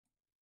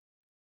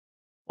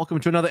Welcome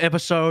to another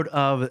episode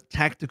of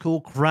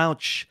Tactical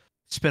Crouch.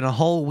 It's been a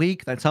whole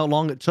week. That's how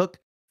long it took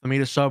for me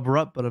to sober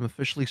up, but I'm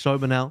officially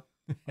sober now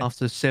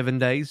after 7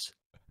 days.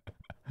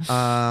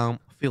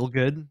 Feel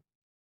good. A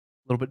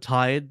little bit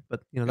tired,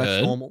 but that's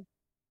Good. normal.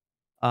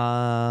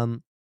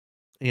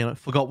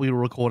 Forgot we were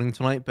recording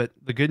tonight, but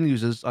the good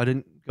news is I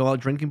didn't go out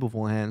drinking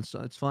beforehand,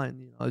 so it's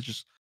fine. I was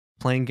just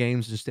playing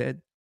games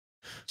instead.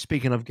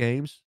 Speaking of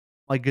games,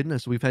 my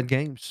goodness, we've had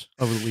games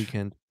over the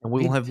weekend, and we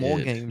We will have more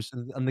did. games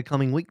in the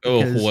coming week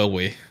Oh, because will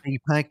we?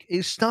 APAC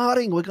is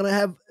starting. We're gonna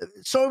have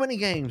so many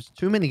games,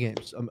 too many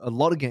games, a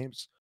lot of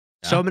games,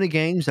 Yeah. so many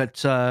games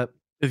that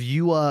if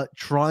you are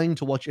trying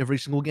to watch every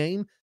single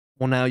game,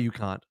 well, now you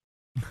can't,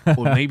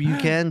 or maybe you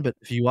can, but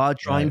if you are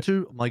trying Right.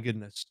 to, my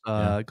goodness,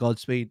 Yeah.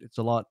 Godspeed. It's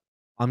a lot.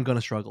 I'm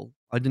gonna struggle.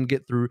 I didn't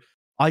get through.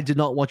 I did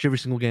not watch every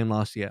single game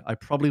last year. I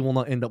probably will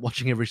not end up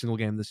watching every single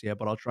game this year,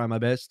 but I'll try my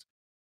best.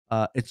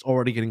 It's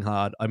already getting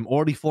hard. I'm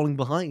already falling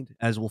behind,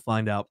 as we'll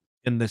find out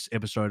in this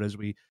episode as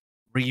we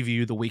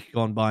review the week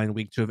gone by in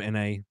week 2 of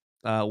NA.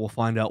 We'll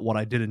find out what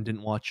I did and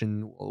didn't watch,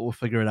 and we'll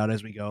figure it out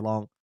as we go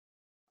along.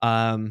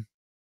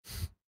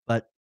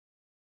 But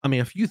I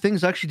mean, a few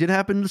things actually did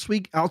happen this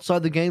week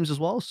outside the games as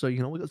well. So we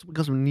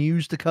got some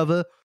news to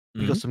cover.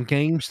 We got some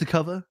games to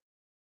cover.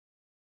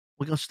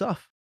 We got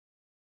stuff.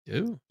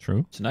 Do.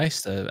 True. It's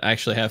nice to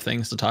actually have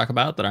things to talk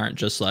about that aren't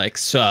just like,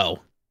 so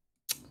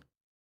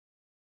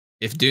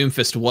if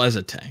Doomfist was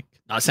a tank,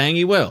 not saying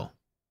he will,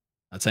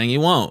 not saying he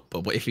won't,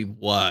 but what if he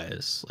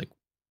was? Like,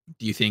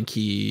 do you think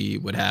he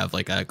would have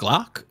like a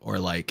Glock or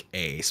like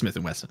a Smith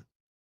 & Wesson?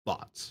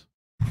 Thoughts?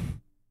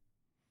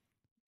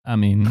 I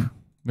mean,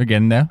 we're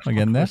getting there. We're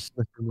getting there.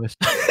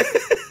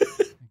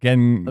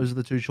 Again, Those are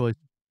the two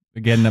choices.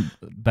 again,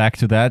 back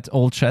to that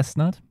old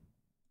chestnut.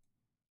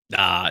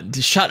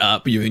 Shut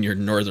up, you and your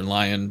Northern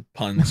Lion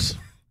puns.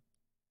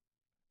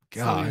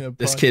 God,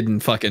 this kid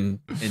in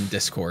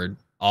Discord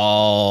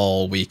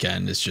all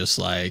weekend is just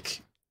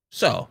like,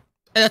 so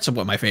that's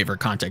what my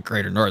favorite content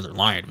creator Northern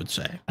Lion would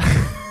say.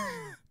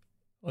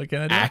 What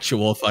can I do?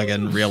 Actual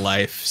fucking real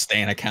life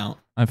Stan account.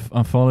 I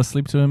fall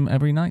asleep to him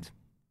every night.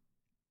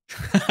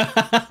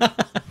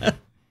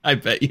 I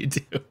bet you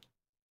do.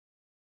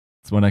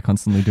 It's what I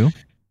constantly do.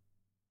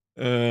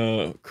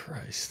 Oh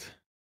Christ.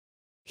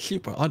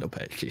 Super auto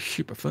patch is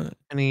super fun.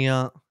 Any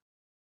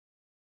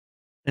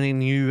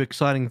new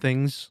exciting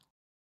things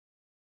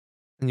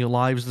in your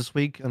lives this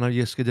week? I know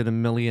Yiska did a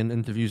million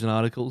interviews and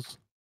articles.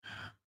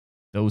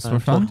 Those were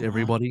fun. Talked to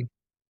everybody.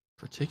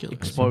 Particularly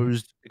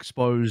Exposed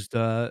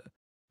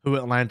who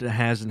Atlanta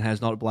has and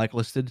has not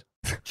blacklisted.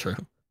 True.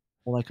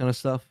 All that kind of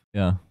stuff.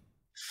 Yeah.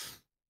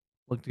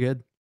 Looked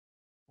good.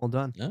 Well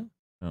done. Yeah.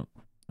 Oh.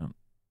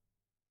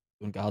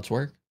 Doing God's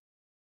work.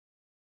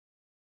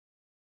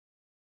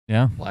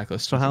 Yeah.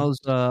 Blacklist. So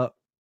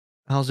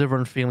how's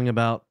everyone feeling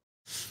about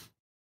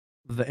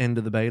the end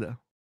of the beta?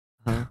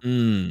 Huh?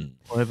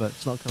 However,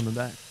 it's not coming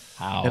back.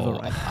 How Ever,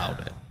 right?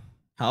 about it?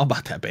 How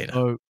about that beta?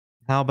 So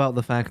how about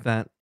the fact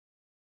that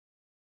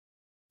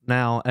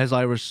now, as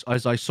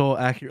I saw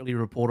accurately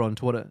report on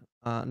Twitter,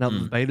 now that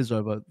the beta's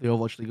over, the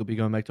Overwatch League will be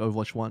going back to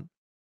Overwatch 1.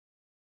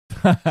 You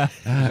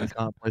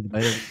can't play the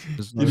beta.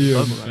 There's no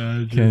server,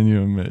 right? Can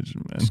you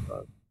imagine, man?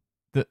 So,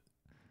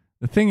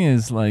 The thing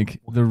is, like,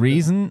 the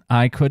reason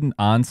I couldn't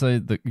answer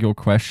your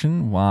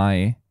question,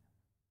 why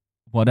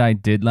what I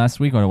did last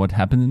week or what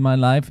happened in my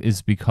life,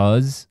 is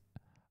because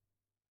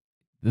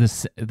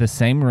the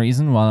same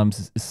reason why I'm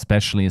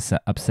especially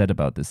upset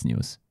about this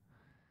news.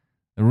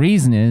 The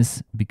reason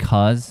is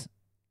because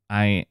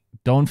I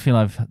don't feel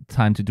I've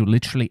time to do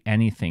literally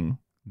anything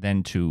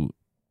than to,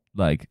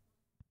 like,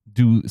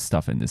 do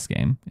stuff in this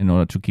game in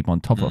order to keep on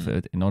top of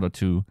it, in order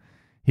to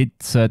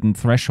hit certain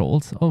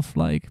thresholds of,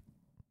 like,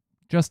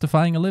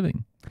 justifying a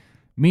living.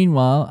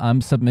 Meanwhile,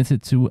 I'm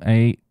submitted to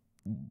a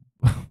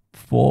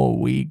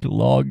 4-week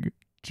log,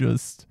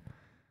 just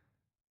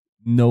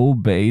no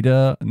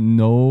beta,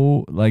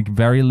 no, like,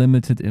 very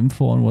limited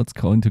info on what's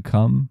going to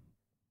come.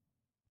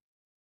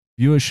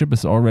 Viewership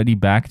is already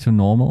back to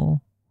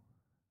normal.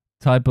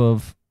 Type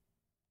of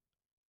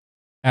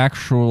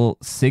actual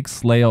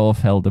 6-layer of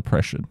hell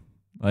depression.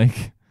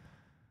 Like,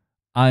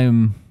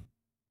 I'm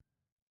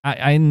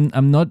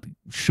not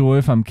sure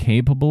if I'm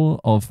capable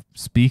of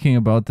speaking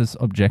about this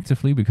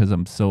objectively because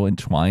I'm so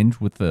entwined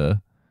with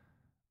the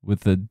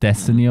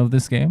destiny of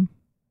this game.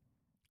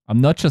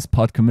 I'm not just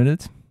pod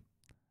committed.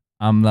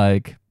 I'm,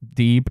 like,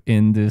 deep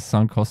in the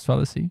sunk cost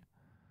fallacy.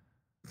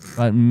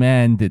 But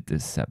man, did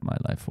this set my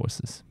life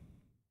forces.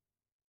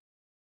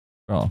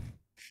 Bro.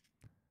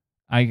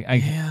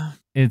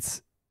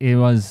 It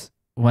was,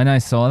 when I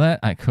saw that,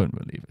 I couldn't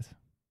believe it.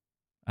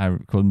 I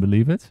couldn't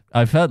believe it.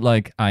 I felt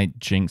like I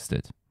jinxed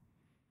it.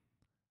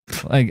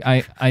 Like,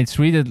 I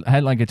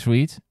had like a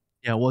tweet.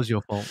 yeah, it was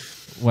your fault.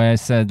 Where I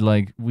said,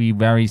 like, we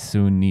very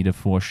soon need a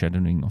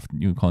foreshadowing of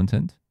new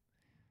content.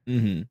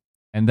 Mm-hmm.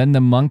 And then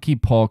the monkey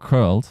paw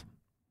curled,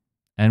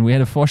 and we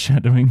had a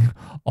foreshadowing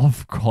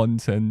of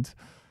content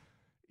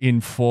in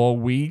 4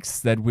 weeks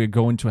that we're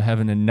going to have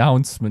an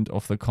announcement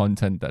of the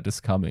content that is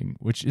coming,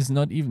 which is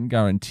not even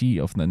guarantee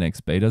of the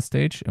next beta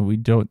stage, and we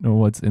don't know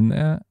what's in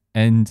there.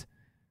 And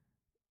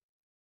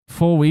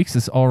 4 weeks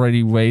is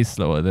already way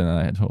slower than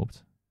I had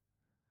hoped.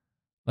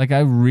 Like, I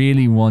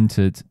really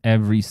wanted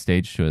every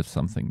stage to have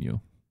something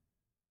new.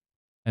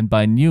 And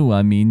by new,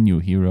 I mean new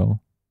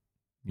hero,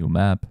 new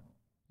map.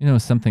 You know,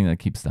 something that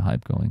keeps the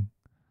hype going.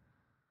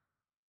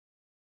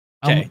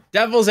 Okay,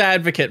 devil's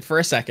advocate for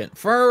a second,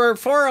 for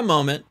a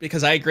moment,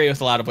 because I agree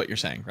with a lot of what you're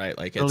saying, right?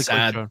 Like, it's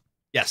sad. Quick,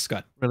 yes, go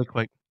ahead. Really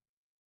quick.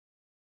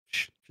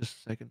 Shh, just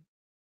a second.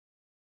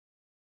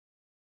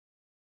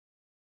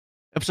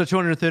 Episode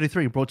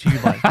 233 brought to you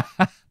by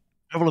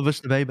Traveler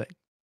Vista Bebe,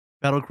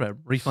 Battle Crab,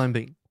 Refine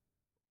Bean,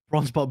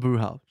 Bronzebot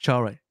Buhau,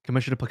 Chare,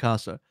 Commissioner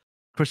Picasso,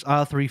 Chris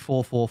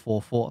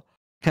R34444,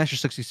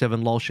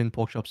 Casher67, Lol Shin,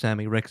 Porkchop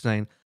Sammy, Rex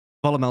Zane,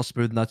 Volamel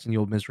Smooth Nuts in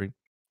Your Misery.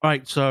 All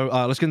right, so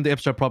let's get into the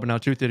episode proper now,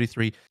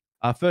 233.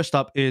 First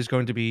up is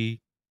going to be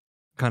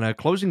kind of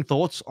closing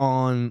thoughts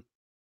on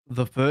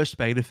the first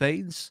beta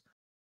phase.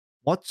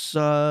 What's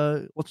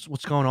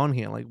going on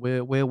here? Like, where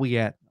are we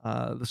at?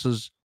 This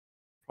is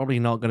probably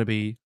not going to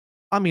be.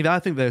 I mean, I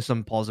think there's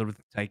some positive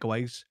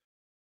takeaways,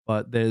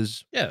 but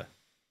there's a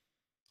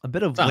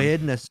bit of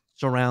weirdness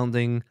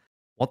surrounding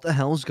what the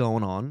hell's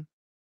going on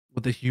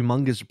with the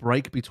humongous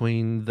break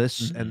between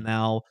this and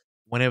now.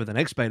 Whenever the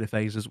next beta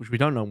phase is, which we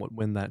don't know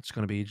when that's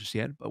going to be just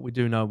yet, but we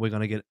do know we're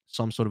going to get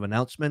some sort of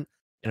announcement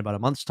in about a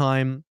month's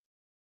time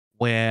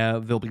where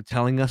they'll be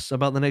telling us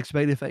about the next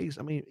beta phase.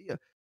 I mean,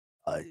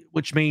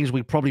 which means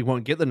we probably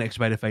won't get the next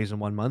beta phase in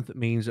 1 month. It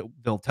means that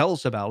they'll tell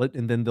us about it,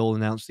 and then they'll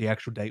announce the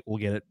actual date. We'll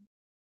get it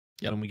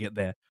when we get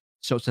there.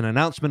 So it's an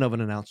announcement of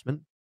an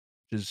announcement,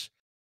 which is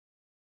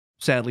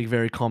sadly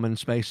very common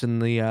space in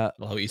the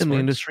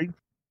industry.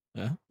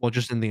 Yeah. Well,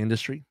 just in the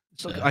industry.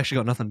 It's actually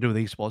got nothing to do with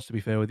esports, to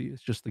be fair with you.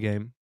 It's just the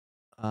game.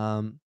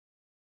 And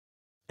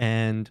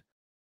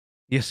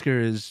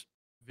Yiska is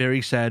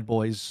very sad,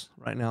 boys,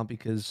 right now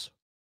because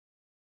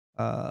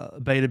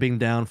beta being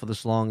down for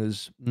this long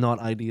is not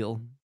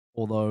ideal.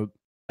 Although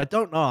I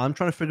don't know. I'm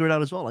trying to figure it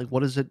out as well. Like,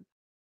 what is it?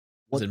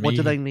 What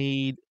do they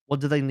need?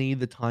 What do they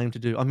need the time to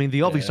do? I mean,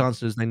 the obvious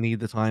answer is they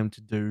need the time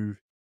to do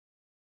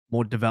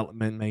more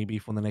development, maybe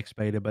for the next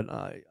beta. But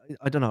I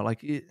don't know.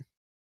 Like,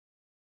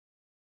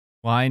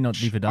 why not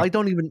leave it up? I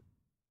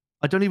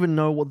don't even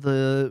know what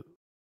the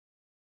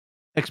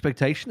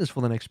expectation is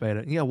for the next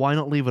beta. Yeah, why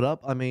not leave it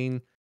up? I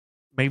mean,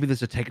 maybe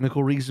there's a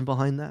technical reason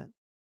behind that.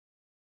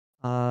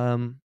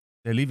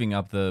 They're leaving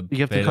up the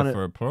beta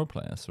for pro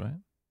players, right?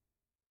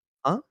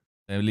 Huh?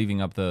 They're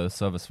leaving up the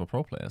service for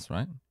pro players,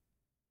 right?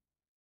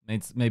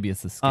 Maybe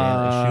it's a scale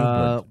issue,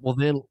 but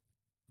well,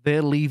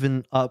 they're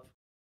leaving up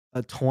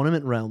a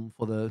tournament realm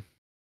for the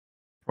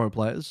pro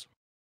players.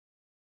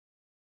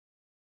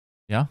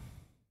 Yeah.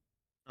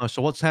 Oh,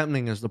 so what's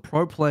happening is the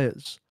pro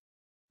players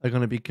are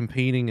going to be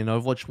competing in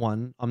Overwatch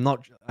 1.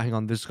 Hang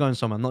on, this is going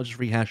somewhere. I'm not just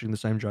rehashing the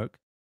same joke.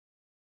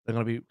 They're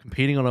going to be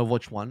competing on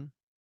Overwatch 1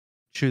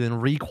 to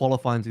then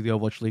re-qualify into the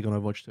Overwatch League on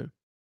Overwatch 2.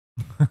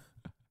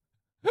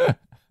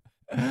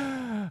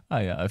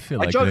 I feel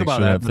like they should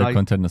have the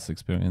contenders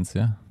experience,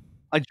 yeah.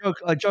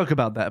 I joke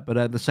about that, but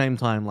at the same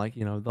time, like,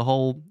 you know, the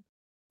whole...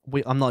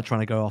 I'm not trying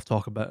to go off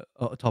topic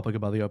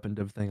about the open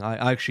div thing.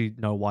 I actually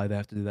know why they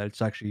have to do that.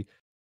 It's actually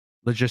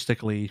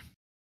logistically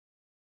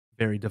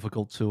very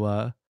difficult to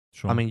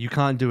I mean, you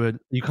can't do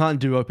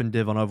open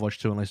div on Overwatch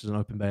 2 unless it's an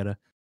open beta.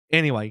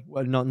 Anyway,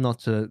 not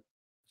to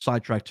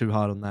sidetrack too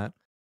hard on that.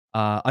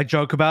 I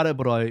joke about it,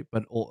 but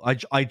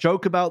I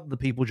joke about the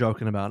people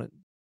joking about it,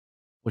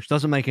 which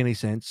doesn't make any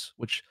sense,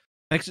 which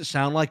makes it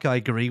sound like I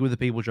agree with the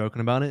people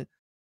joking about it.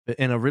 But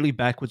in a really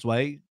backwards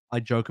way, I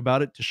joke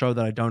about it to show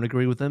that I don't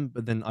agree with them,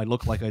 but then I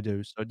look like I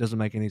do, so it doesn't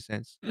make any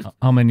sense.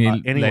 How many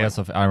layers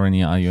of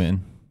irony are you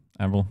in,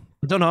 Avril?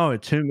 I don't know,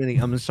 too many.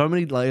 I mean, so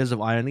many layers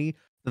of irony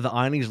that the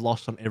irony is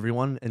lost on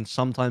everyone, and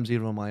sometimes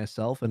even on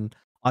myself. And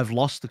I've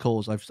lost the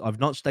cause. I've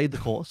not stayed the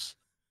course,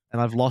 and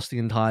I've lost the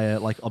entire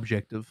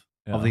objective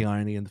of the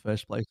irony in the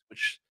first place,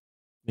 which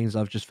means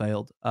I've just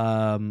failed.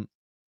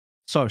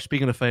 So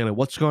speaking of failure,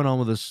 what's going on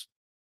with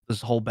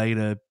this whole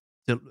beta?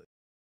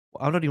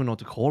 I don't even know what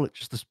to call it.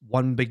 Just this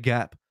one big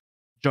gap.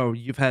 Joe,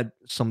 you've had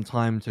some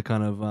time to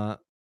kind of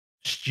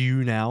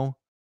stew now,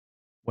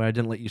 where I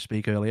didn't let you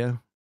speak earlier.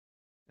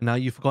 And now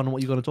you've forgotten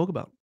what you're going to talk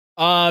about.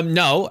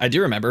 No, I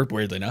do remember,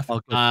 weirdly enough.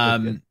 Oh,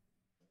 good.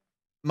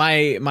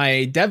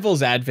 My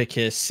devil's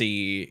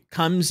advocacy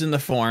comes in the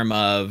form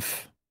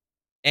of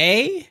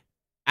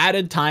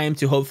added time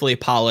to hopefully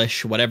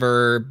polish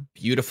whatever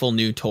beautiful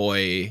new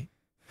toy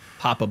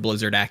Papa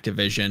Blizzard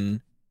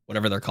Activision,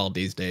 whatever they're called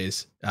these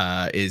days,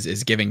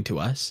 is giving to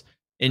us.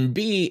 And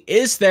B,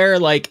 is there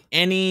like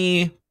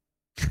any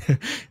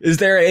is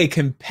there a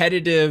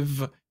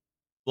competitive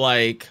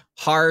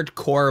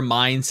hardcore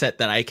mindset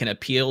that I can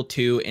appeal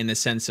to, in the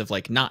sense of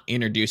not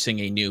introducing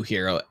a new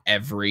hero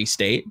every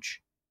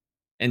stage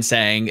and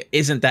saying,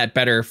 isn't that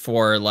better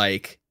for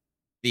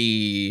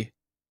the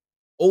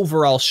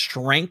overall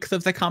strength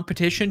of the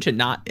competition to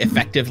not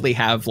effectively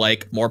have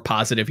like more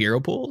positive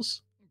hero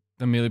pools.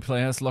 The melee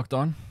player is locked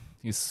on.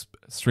 He's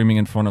streaming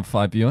in front of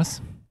 5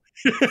 viewers.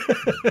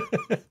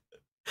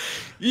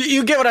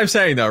 You get what I'm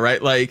saying though,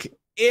 right? Like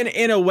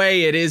in a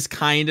way it is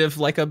kind of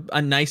like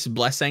a nice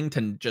blessing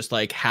to just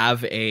like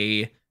have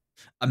a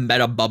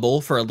meta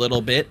bubble for a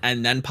little bit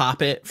and then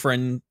pop it for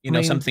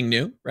something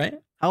new, right?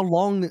 How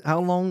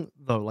long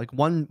though? Like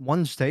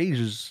one stage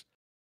is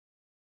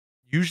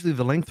usually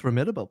the length for a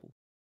meta bubble.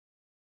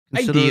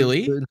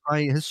 Ideally, the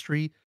entire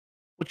history,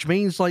 which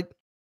means like,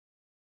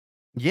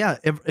 yeah,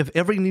 if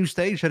every new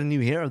stage had a new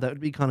hero, that would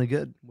be kind of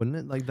good, wouldn't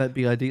it? Like that'd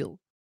be ideal.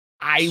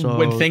 I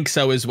would think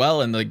so as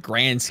well in the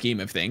grand scheme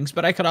of things,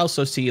 but I could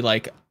also see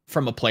like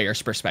from a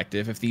player's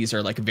perspective, if these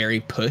are like very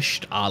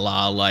pushed a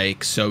la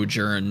like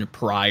Sojourn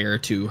prior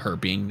to her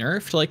being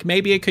nerfed, like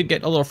maybe it could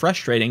get a little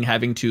frustrating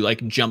having to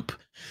like jump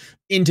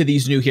into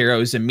these new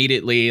heroes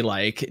immediately.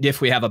 Like if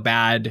we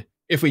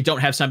don't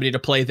have somebody to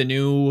play the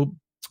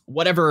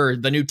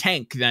new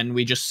tank, then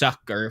we just suck.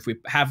 Or if we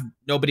have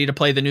nobody to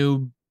play the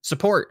new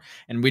support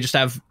and we just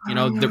have,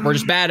 we're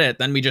just bad at it,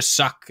 then we just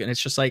suck. And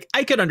it's just like,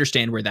 I could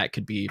understand where that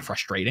could be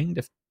frustrating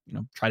to,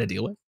 try to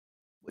deal with.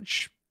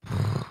 Which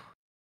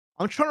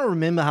I'm trying to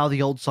remember how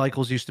the old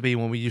cycles used to be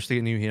when we used to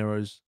get new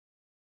heroes,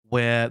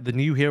 where the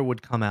new hero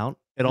would come out.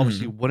 It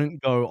obviously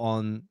wouldn't go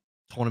on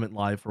Tournament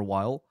Live for a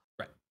while.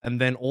 Right.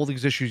 And then all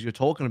these issues you're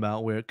talking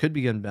about where it could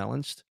be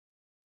unbalanced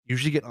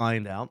usually get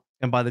ironed out.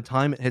 And by the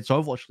time it hits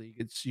Overwatch League,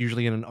 it's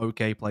usually in an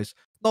okay place.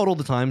 Not all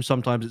the time.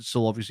 Sometimes it's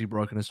still obviously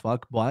broken as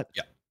fuck, but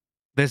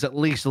there's at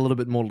least a little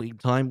bit more lead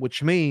time,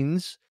 which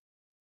means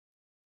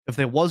if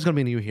there was going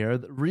to be a new hero,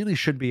 that really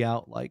should be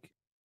out like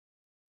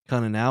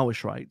kind of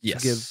nowish, right?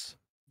 Yes. To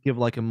give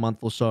like a month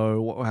or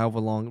so, or however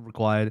long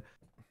required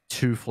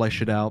to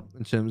flesh it out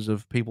in terms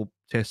of people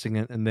testing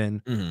it, and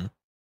then and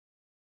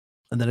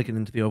then it get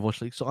into the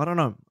Overwatch League. So I don't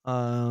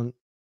know.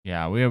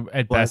 Yeah, we're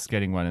at best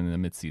getting one in the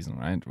mid-season,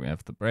 right? We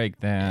have the break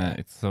there. Yeah.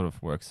 It sort of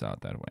works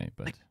out that way,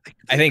 but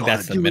I think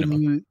that's the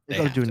minimum. They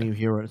got to do a new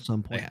hero at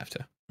some point. They have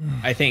to.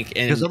 I think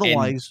because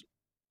otherwise,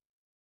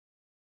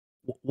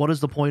 what is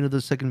the point of the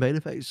second beta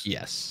phase?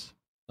 Yes.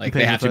 Like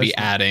they have to be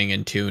adding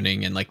and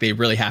tuning, and like they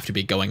really have to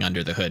be going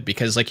under the hood,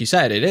 because like you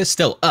said, it is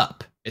still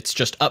up. It's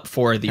just up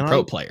for the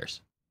pro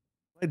players.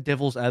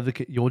 Devil's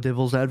advocate, your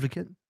devil's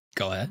advocate.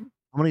 Go ahead.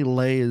 How many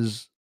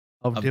layers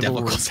of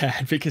devil's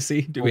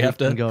advocacy do we have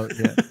to go?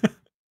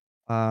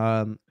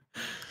 Yeah.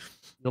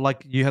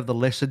 Like you have the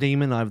lesser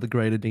demon, I have the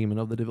greater demon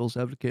of the devil's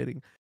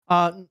advocating.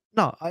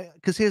 No,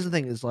 because here's the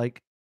thing: is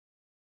like,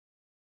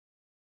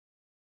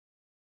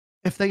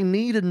 if they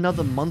need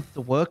another month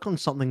to work on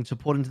something to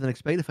put into the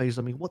next beta phase,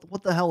 I mean,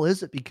 what the hell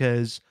is it?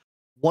 Because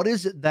what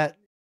is it that?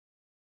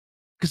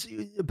 Because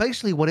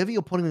basically, whatever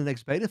you're putting in the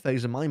next beta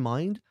phase, in my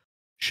mind,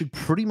 should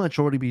pretty much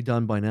already be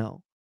done by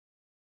now.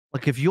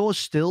 Like, if you're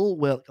still,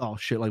 well, oh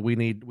shit, like we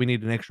need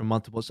an extra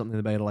month to put something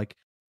in the beta. Like,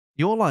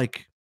 you're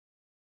like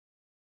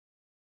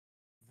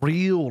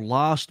real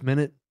last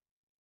minute.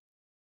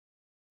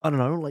 I don't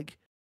know, like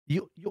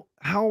you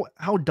how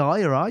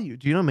dire are you?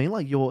 Do you know what I mean?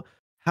 Like you're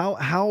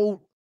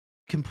how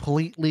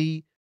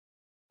completely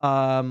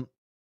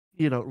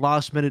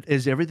last minute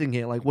is everything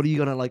here. Like, what are you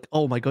gonna like?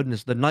 Oh my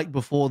goodness, the night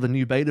before the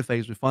new beta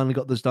phase, we finally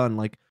got this done.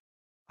 Like,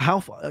 how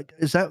far, like,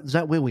 is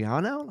that where we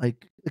are now?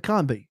 Like, it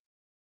can't be.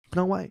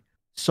 No way.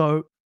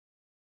 So,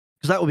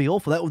 because that would be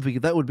awful. That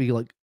would be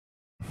like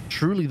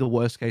truly the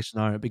worst case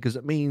scenario, because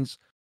it means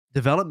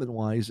development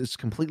wise, it's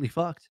completely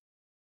fucked.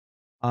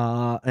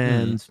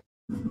 And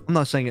I'm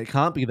not saying it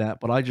can't be that,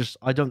 but I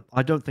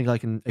don't think I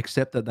can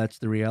accept that that's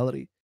the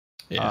reality.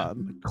 Yeah.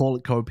 Call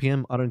it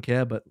copium, I don't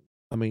care, but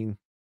I mean,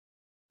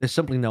 there's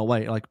simply no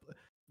way. Like,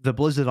 the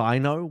Blizzard I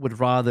know would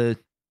rather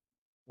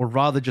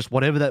just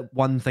whatever that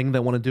one thing they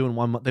want to do in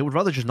 1 month, they would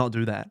rather just not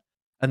do that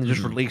and then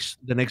just release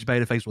the next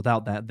beta phase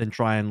without that, than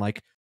try and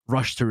like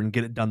rush through and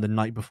get it done the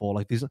night before.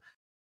 Like, these,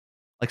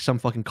 like some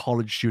fucking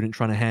college student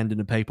trying to hand in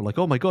a paper, like,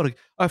 oh my god,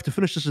 I have to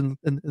finish this, and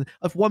I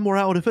have 1 more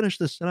hour to finish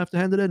this, and I have to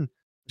hand it in.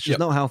 It's just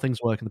not how things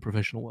work in the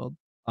professional world.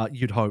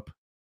 You'd hope.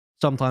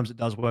 Sometimes it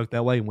does work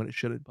that way when it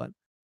shouldn't, but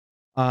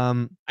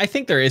I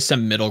think there is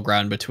some middle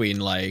ground between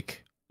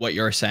like what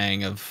you're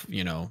saying of,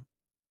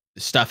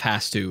 stuff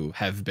has to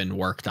have been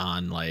worked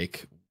on.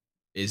 Like,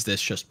 is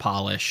this just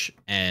polish,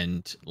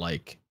 and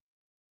like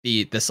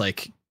this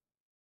like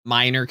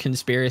minor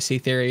conspiracy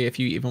theory, if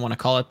you even want to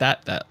call it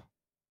that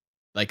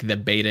like the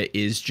beta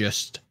is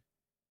just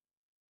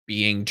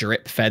being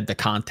drip fed the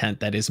content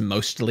that is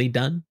mostly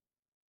done.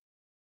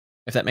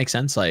 If that makes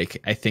sense.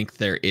 Like, I think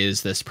there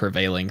is this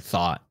prevailing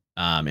thought,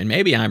 and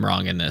maybe I'm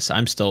wrong in this.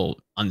 I'm still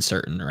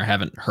uncertain, or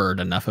haven't heard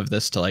enough of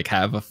this to like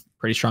have a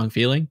pretty strong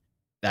feeling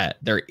that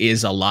there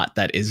is a lot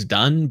that is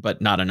done,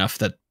 but not enough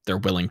that they're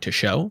willing to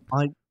show.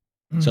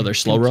 So they're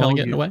slow rolling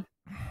it in a way.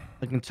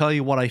 I can tell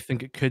you what I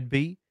think it could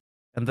be,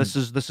 and this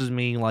is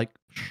me like,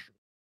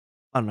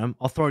 I don't know.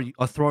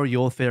 I'll throw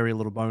your theory a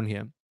little bone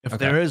here. If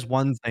there is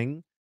one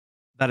thing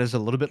that is a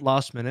little bit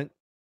last minute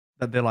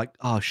that they're like,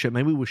 oh shit,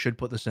 maybe we should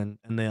put this in,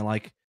 and they're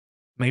like,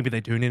 maybe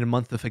they do need a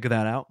month to figure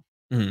that out,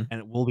 Mm-hmm. and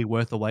it will be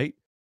worth the wait,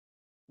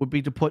 would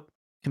be to put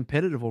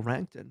competitive or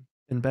ranked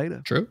in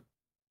beta. True.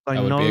 I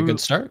That would be a know good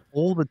start.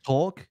 all the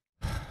talk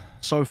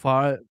so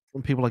far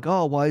from people like,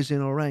 "Oh, why is it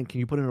in a rank? Can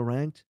you put in a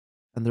ranked?"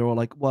 And they're all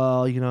like,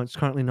 "Well, it's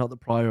currently not the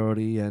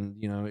priority,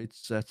 and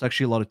it's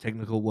actually a lot of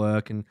technical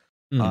work, and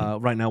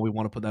Mm. right now we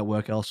want to put that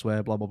work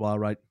elsewhere." Blah blah blah.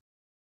 Right.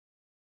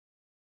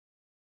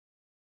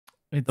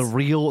 The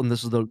real, and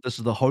this is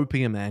the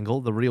hopium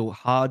angle, the real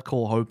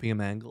hardcore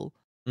hopium angle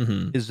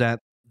Mm-hmm. is that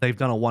they've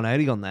done a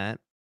 180 on that,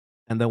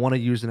 and they want to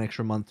use an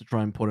extra month to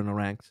try and put in a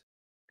ranked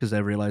because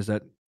they realize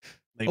that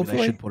maybe they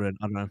Hopefully. should put it.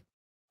 I don't know.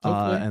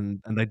 Hopefully.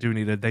 And they do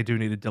need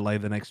to delay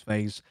the next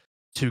phase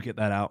to get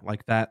that out.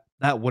 Like that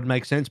would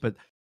make sense, but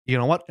you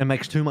know what? It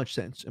makes too much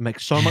sense. It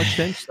makes so much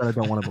sense that I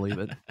don't want to believe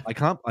it. I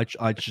can't.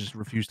 I just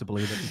refuse to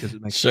believe it because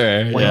it makes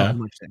Sure. way Yeah. too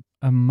much sense.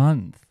 A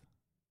month,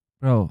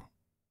 bro.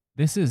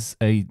 This is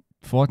a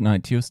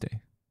Fortnite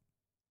Tuesday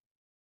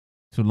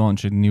to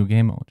launch a new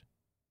game mode.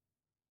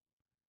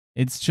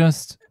 It's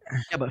just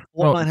Yeah, but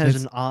Bro, Fortnite has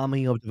it's- an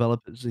army of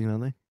developers.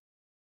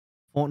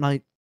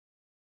 Fortnite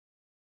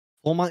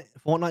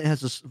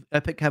has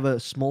Epic have a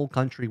small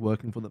country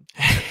working for them.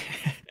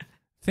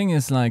 thing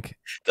is like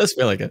Does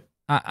feel like it.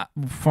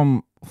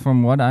 from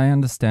what I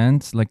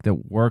understand, like the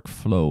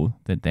workflow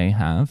that they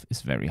have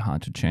is very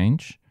hard to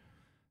change.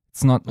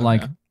 It's not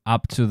like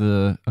up to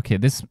the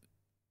this.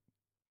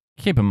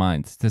 Keep in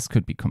mind, this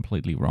could be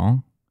completely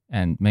wrong,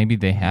 and maybe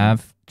they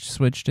have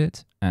switched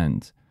it.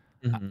 And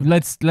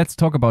let's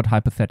talk about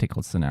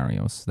hypothetical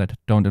scenarios that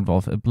don't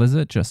involve a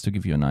Blizzard, just to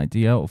give you an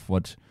idea of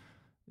what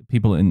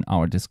people in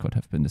our Discord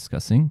have been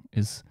discussing.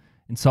 Is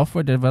in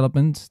software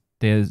development,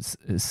 there's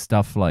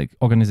stuff like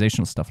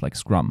organizational stuff like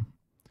Scrum,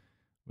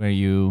 where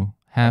you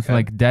have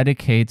like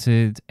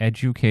dedicated,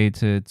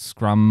 educated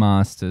Scrum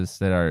masters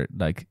that are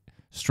like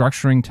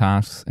structuring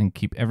tasks and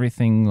keep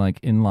everything like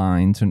in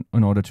line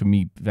in order to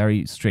meet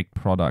very strict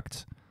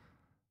product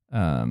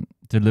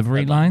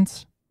delivery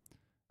lines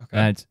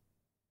that,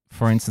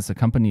 for instance, a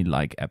company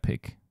like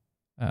Epic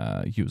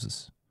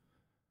uses.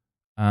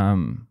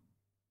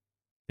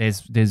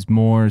 There's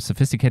more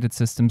sophisticated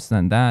systems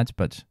than that,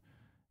 but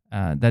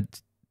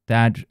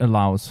that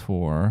allows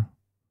for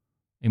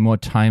a more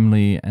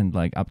timely and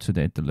like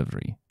up-to-date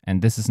delivery.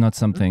 And this is not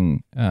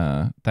something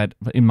that,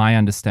 in my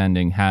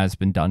understanding, has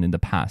been done in the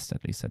past,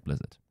 at least at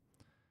Blizzard.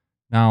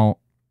 Now,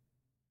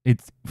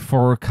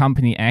 for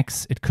company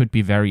X, it could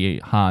be very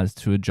hard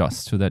to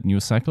adjust to that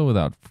news cycle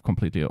without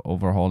completely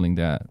overhauling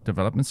their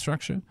development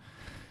structure.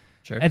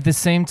 Sure. At the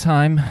same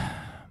time,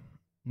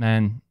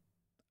 man,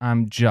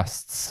 I'm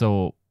just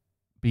so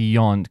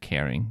beyond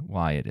caring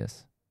why it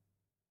is.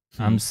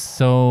 I'm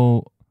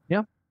so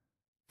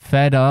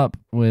fed up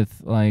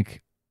with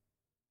like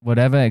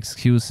whatever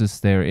excuses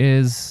there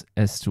is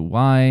as to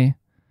why.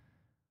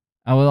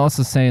 I will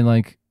also say,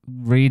 like,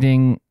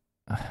 reading,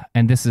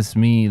 and this is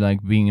me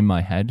like being in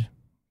my head,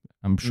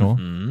 I'm sure,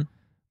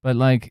 but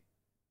like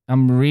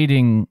I'm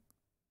reading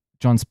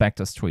John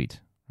Spector's tweet,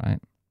 right?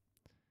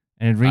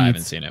 And it reads, I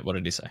haven't seen it. What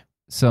did he say?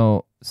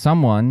 So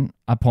someone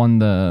upon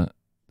the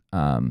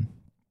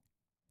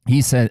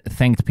he said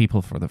thanked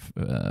people for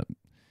the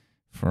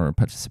for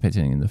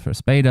participating in the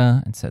first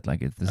beta and said like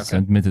this is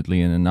admittedly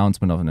an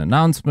announcement of an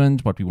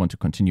announcement, but we want to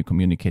continue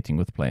communicating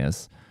with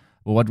players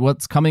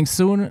what's coming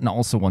soon, and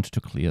also wanted to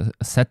clear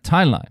a set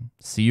timeline.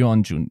 See you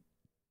on June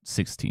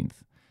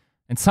 16th.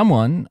 And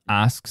someone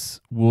asks,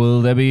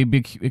 will there be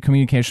big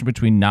communication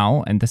between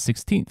now and the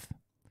 16th?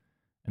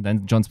 And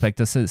then John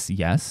Spector says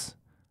yes,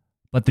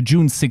 but the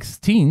June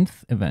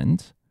 16th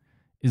event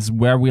is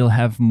where we'll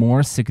have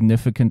more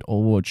significant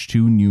Overwatch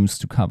 2 news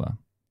to cover.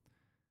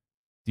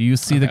 Do you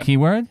see the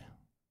keyword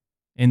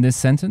in this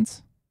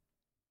sentence?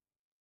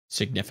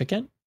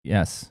 Significant?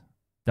 Yes.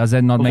 Does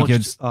that not make your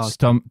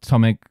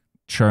stomach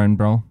churn,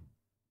 bro?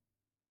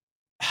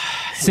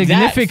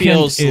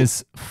 Significant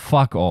is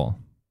fuck all.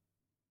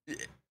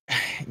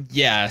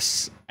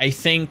 Yes. I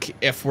think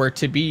if we're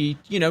to be,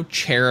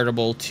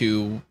 charitable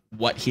to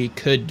what he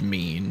could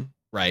mean,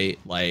 right?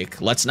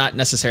 Like, let's not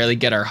necessarily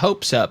get our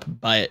hopes up,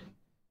 but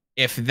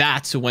if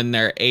that's when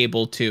they're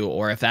able to,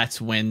 or if that's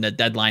when the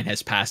deadline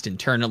has passed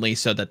internally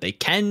so that they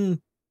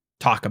can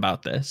talk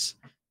about this,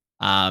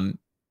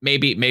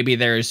 maybe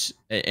there's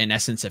an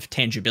essence of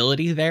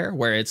tangibility there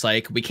where it's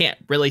like, we can't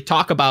really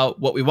talk about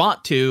what we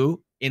want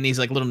to in these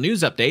like little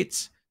news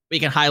updates. We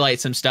can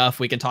highlight some stuff.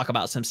 We can talk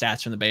about some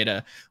stats from the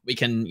beta. We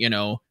can,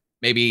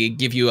 maybe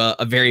give you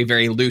a very,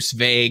 very loose,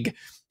 vague,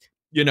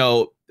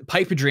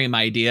 pipe dream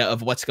idea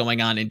of what's going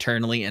on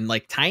internally and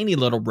like tiny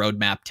little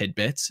roadmap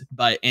tidbits.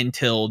 But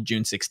until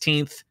June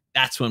 16th,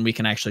 that's when we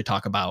can actually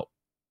talk about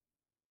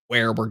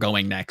where we're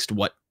going next,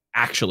 what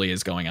actually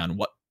is going on,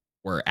 what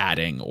we're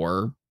adding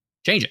or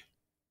changing.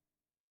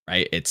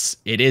 Right?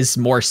 It is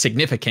more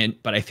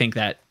significant, but I think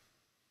that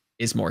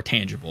is more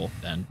tangible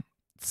than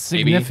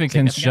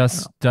significance.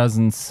 Just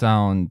doesn't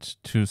sound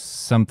to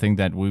something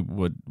that we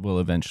will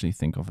eventually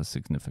think of as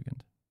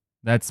significant.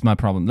 That's my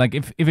problem. Like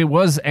if it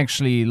was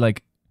actually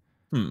like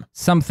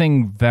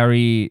something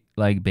very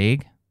like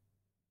big,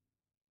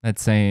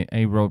 let's say,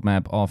 a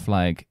roadmap of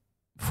like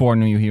 4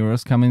 new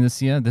heroes coming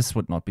this year, this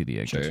would not be the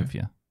aggressive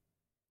year.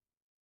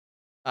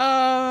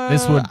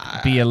 This would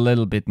be a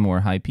little bit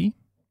more hypey.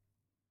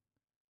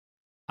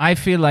 I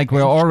feel like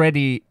we're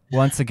already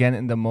once again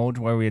in the mode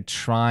where we're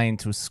trying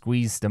to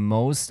squeeze the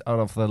most out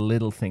of the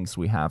little things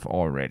we have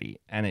already,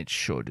 and it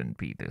shouldn't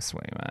be this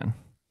way, man.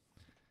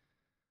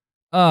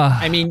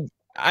 I mean,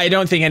 I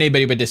don't think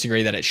anybody would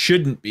disagree that it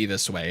shouldn't be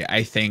this way.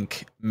 I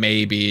think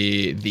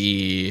maybe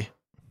the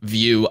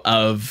view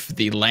of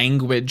the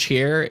language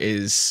here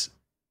is,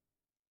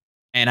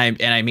 and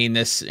I mean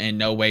this in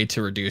no way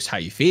to reduce how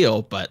you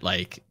feel, but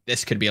like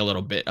this could be a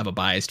little bit of a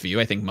biased view.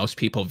 I think most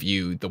people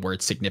view the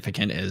word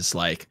significant as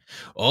like,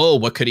 oh,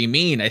 what could he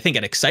mean? I think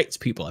it excites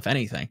people, if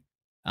anything.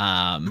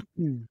 And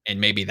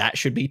maybe that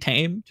should be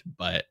tamed,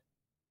 but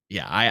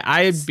yeah,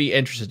 I'd be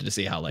interested to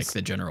see how like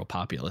the general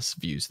populace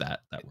views that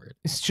word.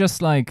 It's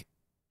just like,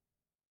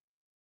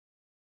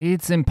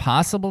 it's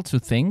impossible to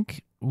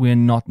think we're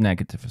not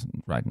negative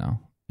right now.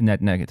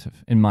 Net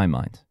negative in my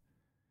mind.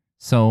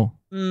 So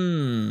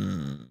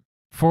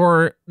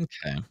for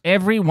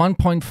every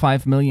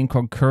 1.5 million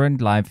concurrent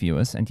live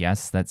viewers, and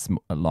yes, that's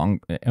a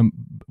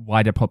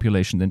wider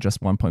population than just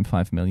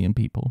 1.5 million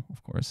people.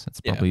 Of course,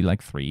 that's probably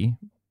like 3,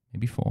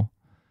 maybe 4.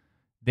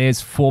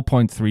 There's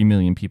 4.3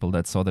 million people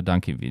that saw the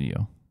donkey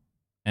video,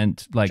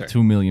 and like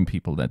 2 million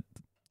people that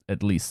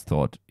at least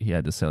thought he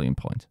had a salient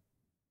point.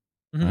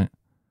 Right?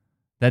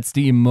 That's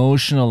the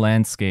emotional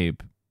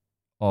landscape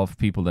of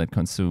people that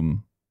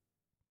consume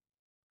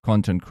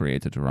content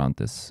created around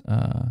this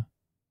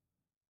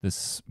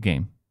this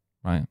game,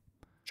 right?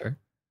 Sure.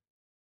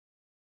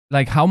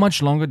 Like, how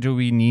much longer do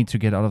we need to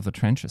get out of the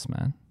trenches,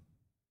 man?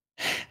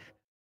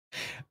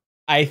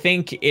 I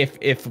think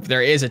if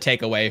there is a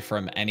takeaway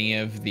from any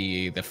of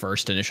the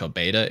first initial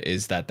beta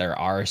is that there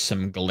are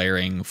some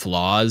glaring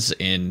flaws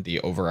in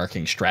the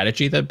overarching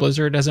strategy that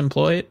Blizzard has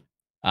employed,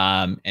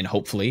 and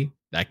hopefully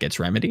that gets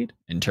remedied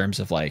in terms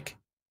of like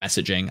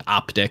messaging,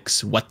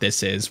 optics, what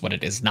this is, what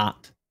it is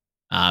not,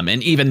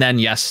 and even then,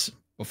 yes,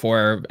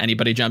 before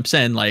anybody jumps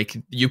in, like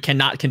you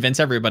cannot convince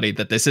everybody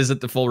that this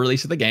isn't the full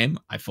release of the game.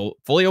 I'm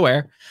fully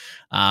aware,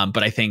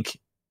 but I think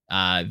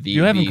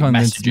you haven't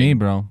convinced me,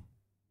 bro.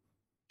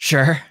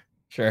 Sure.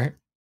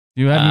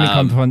 You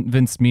haven't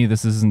convinced me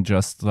this isn't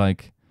just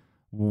like...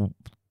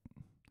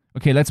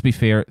 Okay, let's be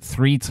fair.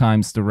 3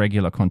 times the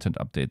regular content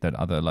update that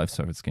other live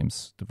service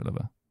games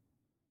deliver.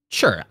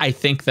 Sure. I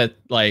think that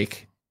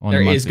like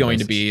there is going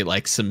to be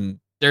like some...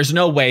 There's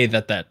no way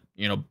that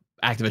you know,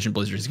 Activision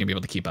Blizzard is going to be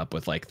able to keep up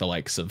with like the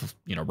likes of,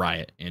 you know,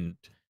 Riot and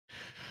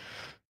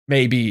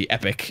maybe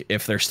Epic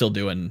if they're still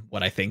doing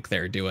what I think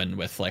they're doing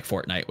with like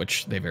Fortnite,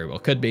 which they very well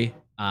could be.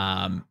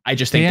 I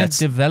just think that's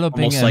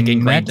developing almost a like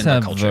ingrained in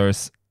their culture.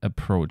 metaverse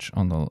approach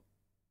on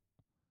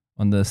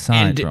the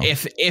side. And bro.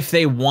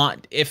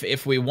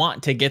 if we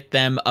want to get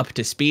them up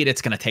to speed,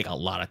 it's going to take a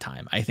lot of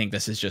time. I think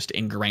this is just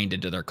ingrained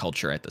into their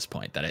culture at this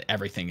point, that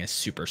everything is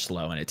super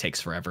slow and it takes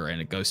forever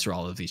and it goes through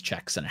all of these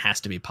checks and it has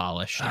to be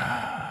polished.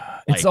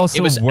 It's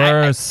also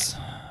worse.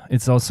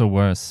 It's also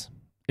worse.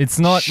 It's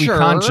not. Sure. We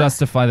can't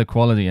justify the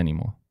quality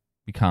anymore.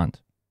 We can't.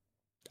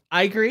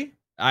 I agree.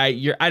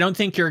 I don't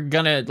think you're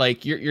gonna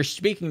like you're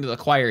speaking to the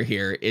choir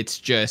here. It's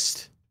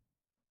just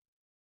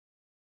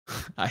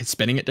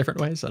spinning it different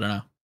ways. I don't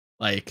know.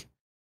 Like,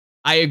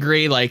 I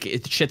agree. Like,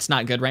 shit's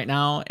not good right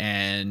now,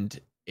 and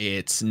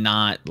it's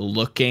not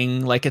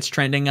looking like it's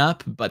trending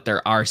up. But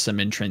there are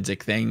some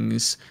intrinsic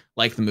things,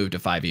 like the move to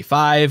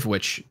 5v5,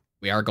 which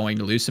we are going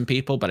to lose some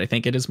people, but I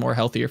think it is more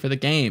healthier for the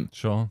game.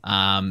 Sure.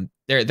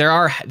 There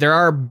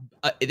are.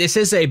 This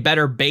is a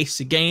better base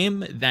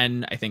game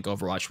than I think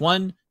Overwatch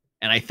 1.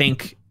 And I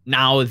think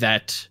now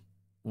that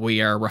we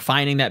are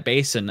refining that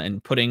base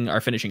and putting our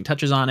finishing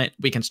touches on it,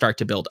 we can start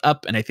to build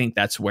up. And I think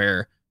that's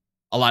where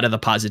a lot of the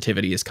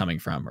positivity is coming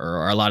from,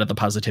 or a lot of the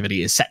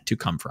positivity is set to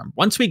come from.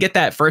 Once we get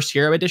that first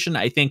Hero Edition,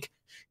 I think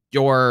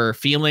your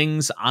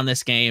feelings on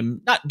this game,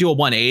 not do a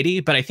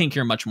 180, but I think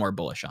you're much more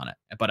bullish on it.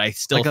 But I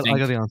still think... I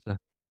got the answer.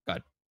 Go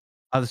ahead.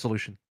 I have the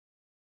solution.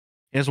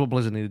 Here's what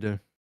Blizzard need to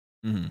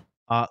do.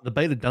 The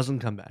beta doesn't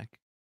come back.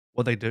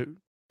 What they do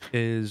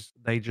is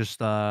they're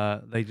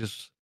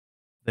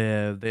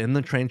in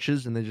the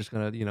trenches and they're just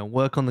gonna, you know,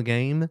 work on the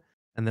game,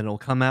 and then it'll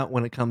come out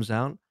when it comes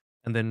out.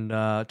 And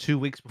then 2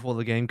 weeks before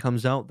the game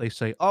comes out, they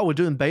say, "Oh, we're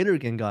doing beta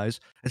again, guys."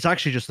 It's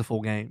actually just the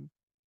full game.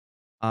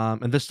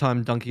 And this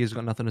time Donkey has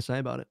got nothing to say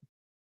about it.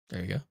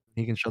 There you go.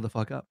 He can shut the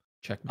fuck up.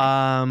 Check.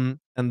 And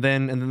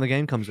then the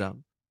game comes out.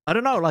 I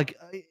don't know, like.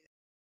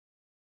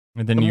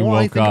 And then you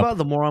woke up. About it,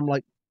 the more I'm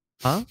like,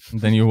 huh? And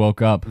then you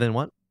woke up. Then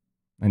what?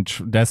 And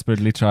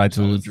desperately tried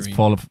to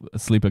fall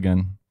asleep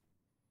again.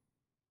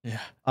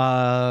 Yeah.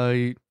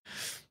 I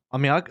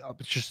mean, I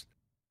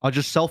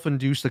just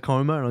self-induce a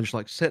coma, and I just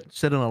like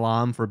set an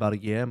alarm for about a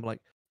year. I'm like,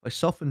 if I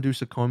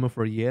self-induce a coma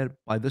for a year,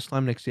 by this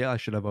time next year, I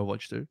should have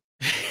Overwatch 2.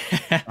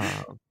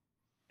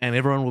 And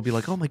everyone will be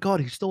like, "Oh my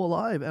god, he's still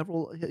alive!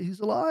 He's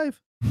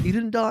alive! He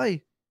didn't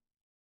die."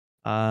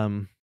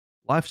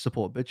 Life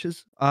support,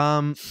 bitches.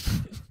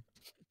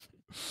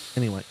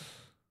 Anyway,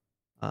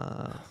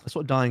 That's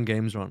what dying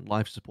games are on.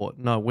 Life support.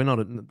 No, we're not.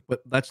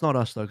 But that's not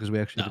us though, because we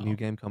actually have a new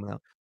game coming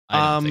out.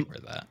 I don't think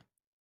we're that.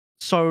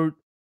 So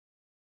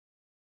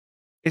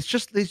it's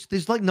just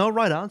there's like no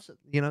right answer.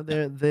 You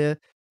know,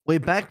 we're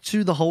back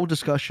to the whole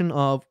discussion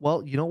of,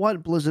 well, you know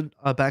what, Blizzard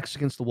are backs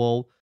against the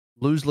wall,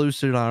 lose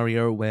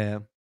scenario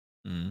where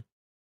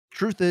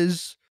truth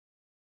is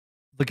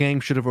the game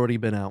should have already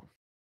been out.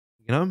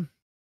 You know,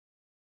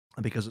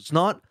 and because it's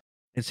not,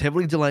 it's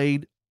heavily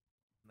delayed.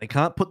 They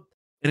can't put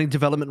any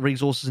development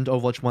resources into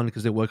Overwatch 1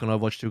 because they're working on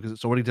Overwatch 2 because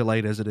it's already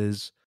delayed as it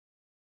is.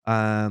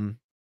 And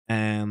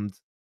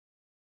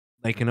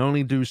they can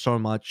only do so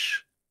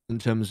much in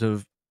terms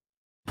of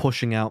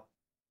pushing out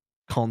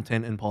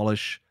content and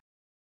polish.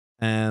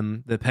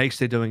 And the pace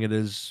they're doing it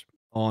is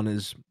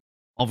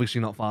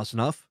obviously not fast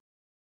enough,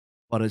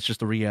 but it's just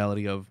the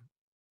reality of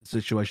the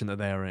situation that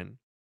they are in.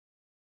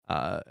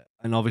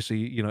 And obviously,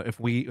 you know, if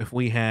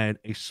we had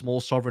a small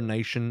sovereign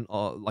nation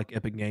like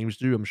Epic Games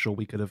do, I'm sure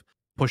we could have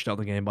pushed out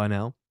the game by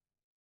now.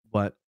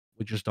 But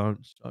we just don't.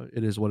 So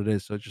it is what it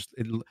is. So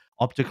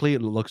optically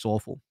it looks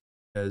awful.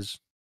 Because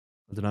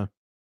I don't know.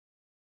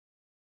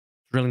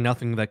 Really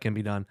nothing that can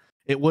be done.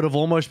 It would have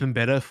almost been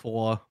better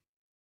for,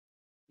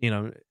 you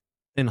know,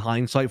 in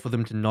hindsight, for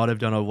them to not have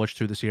done Overwatch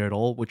 2 this year at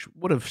all, which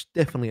would have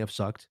definitely have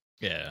sucked.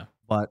 Yeah.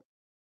 But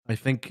I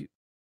think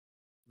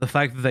the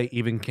fact that they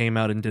even came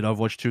out and did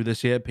Overwatch 2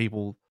 this year,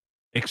 people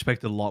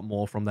expected a lot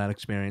more from that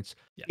experience.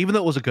 Yeah. Even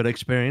though it was a good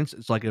experience,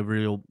 it's like a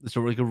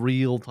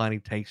real tiny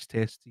taste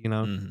test, you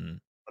know?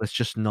 But it's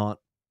just not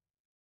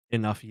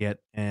enough yet.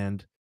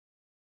 And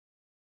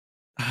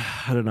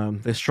I don't know.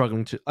 They're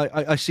struggling to.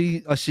 I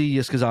see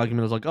Yiska's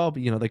argument as like, oh,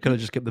 but you know, they could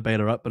have just kept the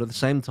beta up. But at the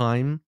same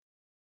time,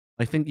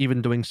 I think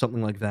even doing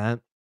something like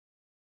that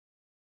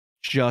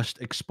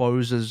just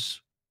exposes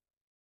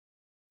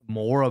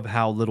more of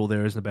how little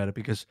there is in the beta.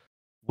 Because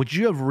would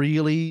you have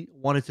really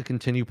wanted to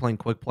continue playing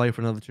quick play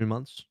for another 2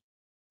 months?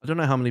 I don't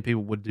know how many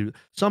people would do.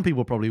 Some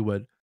people probably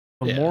would,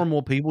 but more and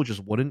more people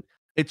just wouldn't.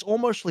 It's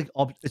almost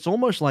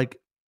like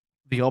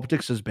the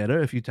optics is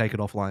better if you take it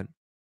offline,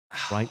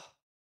 right?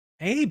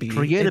 Maybe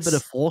create a bit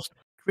of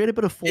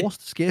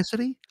forced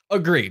scarcity.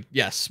 Agreed.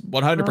 Yes,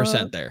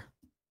 100% there.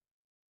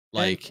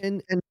 Like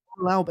and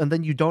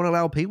then you don't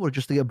allow people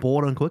just to get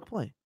bored on quick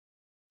play.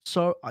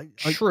 So I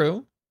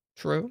true.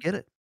 Get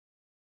it.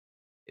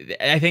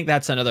 I think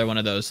that's another one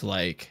of those,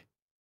 like,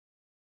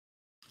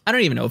 I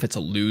don't even know if it's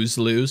a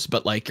lose-lose,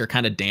 but like you're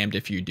kind of damned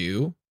if you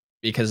do,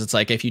 because it's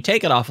like if you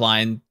take it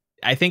offline,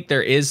 I think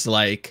there is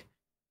like,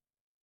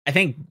 I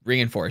think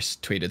Reinforce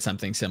tweeted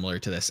something similar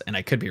to this, and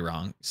I could be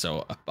wrong,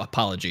 so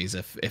apologies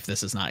if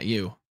this is not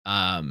you.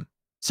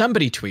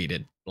 Somebody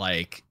tweeted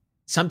like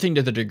something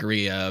to the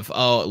degree of,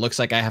 oh, it looks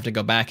like I have to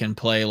go back and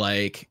play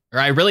like, or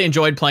I really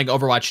enjoyed playing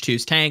Overwatch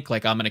 2's tank,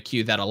 like I'm gonna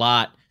queue that a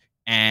lot,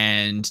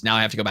 and now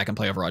I have to go back and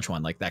play Overwatch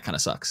 1, like that kind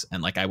of sucks,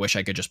 and like I wish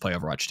I could just play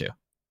Overwatch 2.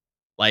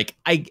 Like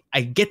I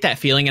get that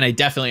feeling, and I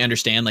definitely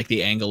understand like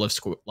the angle of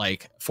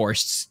like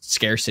forced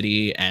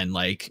scarcity, and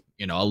like,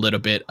 you know, a little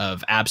bit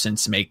of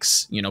absence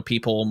makes, you know,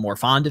 people more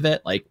fond of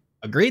it. Like,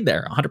 agreed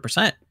there,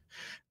 100%.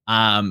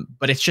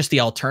 But it's just the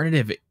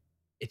alternative.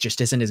 It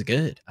just isn't as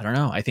good. I don't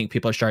know. I think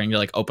people are starting to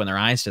like open their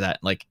eyes to that.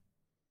 Like,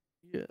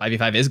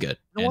 5v5 is good,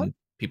 and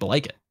people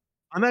like it.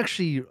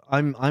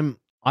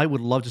 I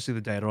would love to see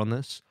the data on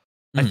this.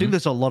 I think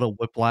there's a lot of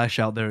whiplash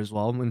out there as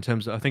well in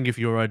terms of, I think if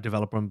you're a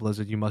developer on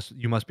Blizzard, you must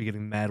be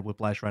getting mad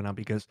whiplash right now,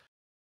 because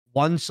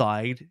one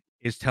side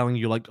is telling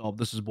you like, oh,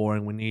 this is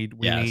boring. We need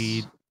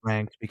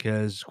ranked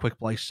because quick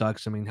play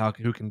sucks. I mean,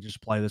 who can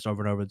just play this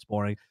over and over? It's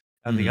boring.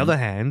 On the other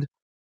hand,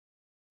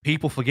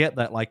 people forget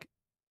that, like,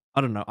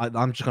 I don't know.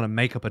 I'm just gonna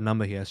make up a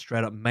number here,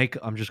 straight up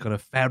I'm just gonna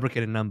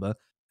fabricate a number.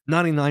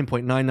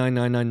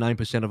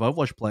 99.99999% of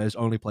Overwatch players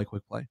only play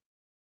quick play.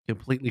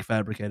 Completely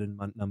fabricated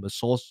numbers.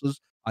 Sources,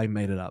 I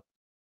made it up.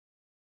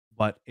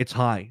 But it's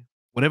high.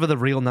 Whatever the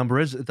real number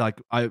is, it's like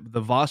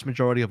the vast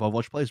majority of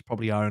Overwatch players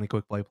probably are only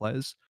quick play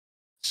players.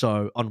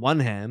 So on one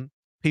hand,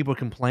 people are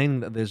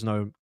complaining that there's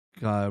no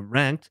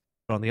ranked,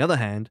 but on the other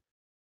hand,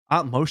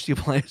 aren't most of your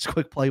players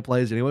quick play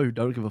players anyway who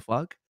don't give a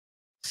fuck?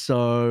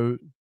 So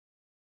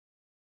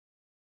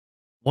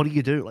what do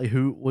you do? Like,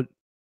 who would?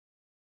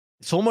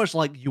 It's almost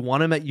like you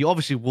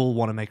obviously will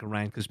want to make a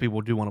ranked because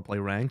people do want to play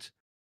ranked.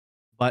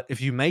 But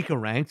if you make a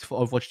ranked for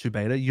Overwatch 2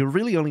 beta, you're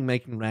really only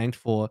making ranked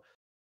for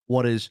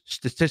what is,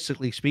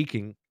 statistically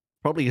speaking,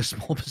 probably a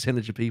small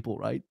percentage of people,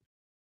 right?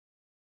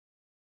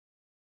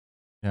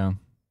 Yeah.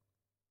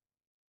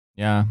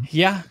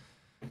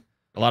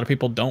 A lot of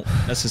people don't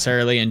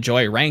necessarily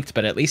enjoy ranked,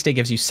 but at least it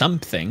gives you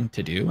something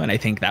to do. And I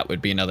think that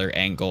would be another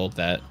angle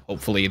that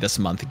hopefully this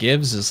month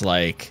gives, is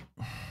like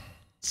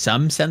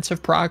some sense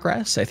of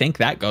progress. I think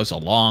that goes a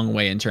long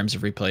way in terms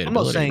of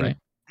replayability, right?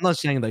 I'm not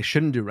saying they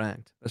shouldn't do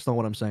ranked. That's not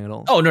what I'm saying at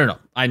all. Oh, no.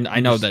 I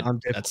know that.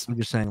 I'm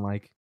just saying,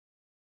 like,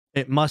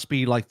 it must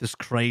be like this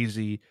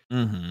crazy.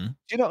 Do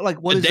you know,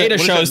 like, what the data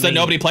shows that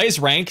nobody plays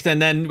ranked,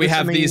 and then we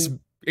have these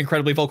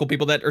incredibly vocal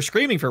people that are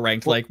screaming for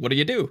ranked. Like, what do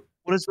you do?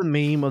 What is the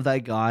meme of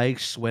that guy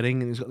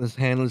sweating and he's got this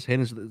hand on his head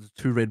and there's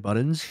 2 red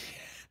buttons?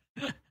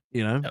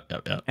 You know,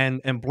 Yep.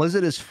 And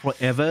Blizzard is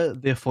forever.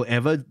 They're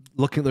forever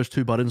looking at those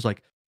two buttons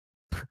like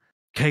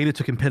cater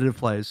to competitive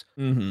players,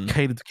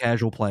 cater to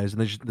casual players,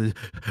 and they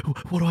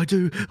what do I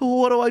do?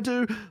 What do I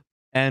do?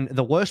 And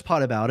the worst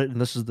part about it, and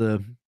this is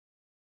the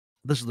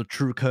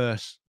true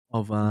curse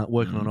of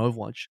working on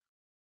Overwatch,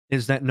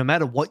 is that no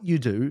matter what you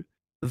do,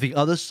 the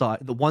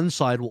one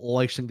side will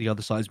always think the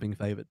other side is being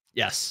favored.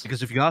 Yes.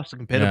 Because if you ask the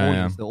competitive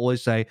audience, they'll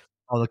always say,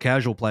 "Oh, the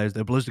casual players,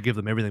 they're Blizzard give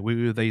them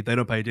everything. They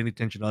don't pay any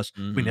attention to us.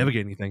 We never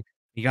get anything."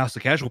 You ask the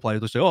casual players,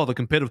 they say, "Oh, the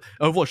competitive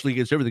Overwatch League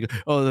gets everything.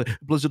 Oh, the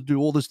Blizzard do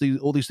all these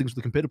things with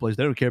the competitive players.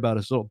 They don't care about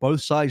us at all."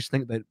 Both sides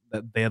think that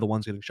they're the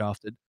ones getting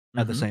shafted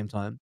at the same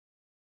time.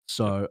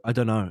 So I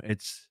don't know.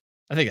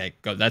 I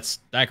think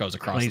that goes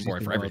across the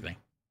board for everything.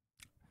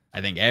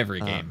 I think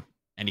every game,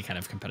 any kind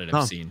of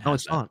competitive scene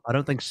has it's not. I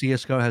don't think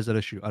CS:GO has that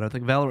issue. I don't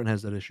think Valorant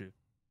has that issue.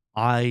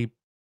 I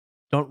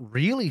don't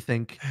really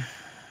think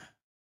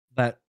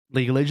that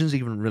League of Legends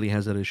even really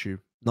has that issue.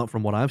 Not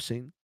from what I've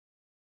seen.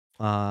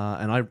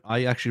 And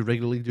I actually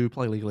regularly do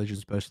play League of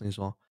Legends personally as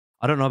well.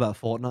 I don't know about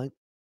Fortnite,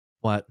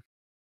 but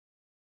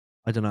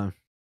I don't know.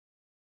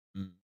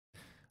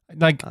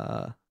 Like,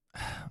 I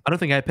don't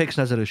think Apex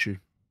has that issue.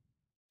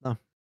 No.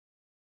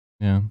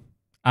 Yeah.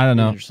 I don't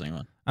know. Interesting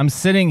one. I'm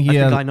sitting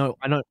here. I know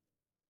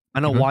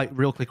why.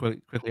 Real quickly.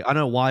 I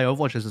know why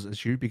Overwatch has this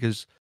issue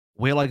because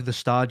we're like the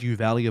Stardew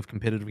Valley of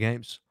competitive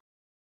games.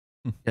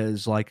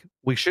 Because like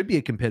we should be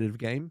a competitive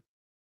game.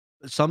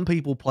 Some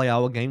people play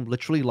our game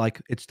literally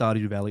like it's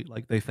Stardew Valley.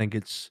 Like they think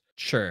it's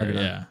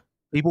yeah.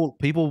 People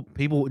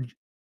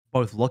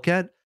both look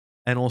at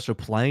and also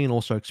play and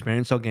also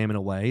experience our game in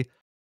a way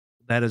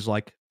that is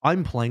like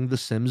I'm playing The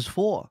Sims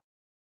 4.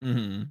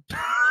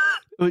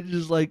 Which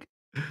is like,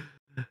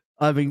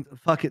 I mean,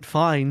 fuck it,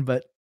 fine,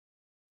 but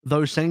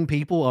those same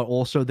people are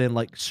also then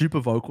like super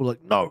vocal,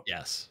 like, no,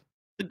 yes,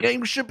 the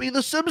game should be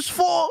The Sims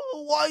 4.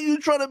 Why are you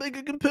trying to make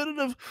it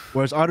competitive?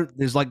 Whereas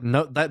there's like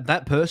no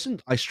that person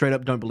I straight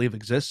up don't believe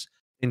exists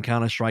in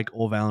Counter-Strike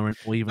or Valorant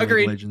or even League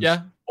of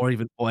Legends, or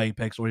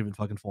Apex or even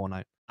fucking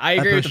Fortnite. I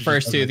agree with the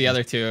first two. The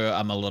other two,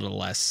 I'm a little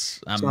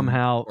less.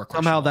 Somehow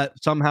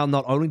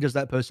not only does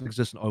that person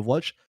exist in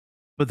Overwatch,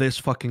 but there's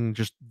fucking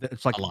just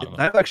it's like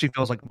that actually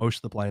feels like most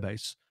of the player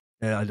base.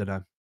 Yeah, I don't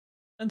know.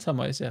 In some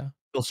ways, yeah.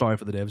 Feel sorry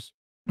for the devs.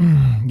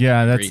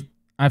 Yeah,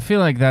 I feel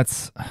like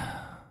that's.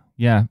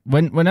 Yeah,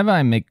 whenever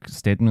I make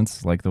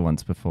statements like the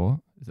ones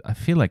before, I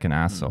feel like an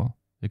asshole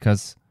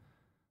because,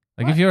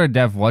 like, if you're a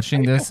dev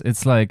watching this,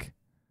 it's like,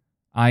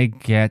 I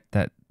get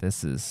that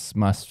this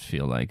must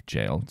feel like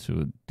jail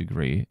to a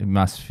degree. It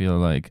must feel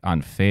like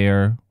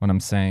unfair. What I'm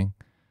saying,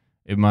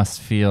 it must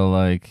feel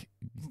like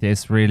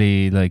there's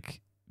really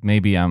like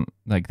maybe I'm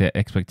like the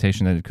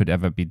expectation that it could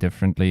ever be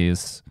differently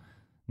is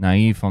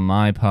naive on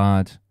my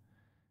part.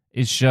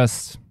 It's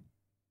just.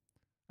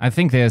 I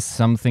think there's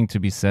something to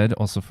be said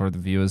also for the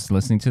viewers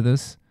listening to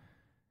this.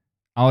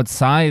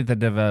 Outside the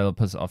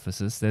developers'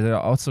 offices, there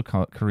are also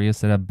careers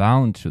that are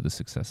bound to the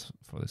success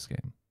for this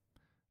game.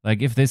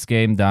 Like if this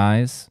game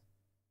dies,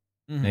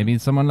 maybe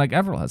someone like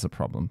AVRL has a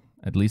problem,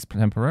 at least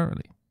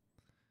temporarily.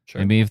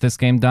 Sure. Maybe if this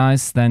game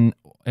dies, then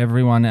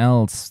everyone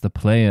else, the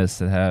players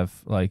that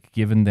have like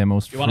given their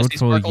most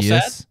fruitful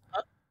years,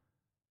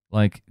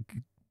 like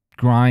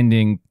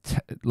grinding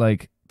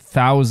like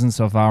thousands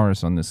of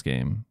hours on this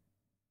game,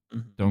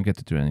 don't get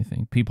to do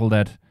anything. People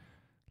that,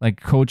 like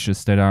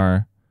coaches that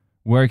are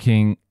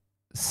working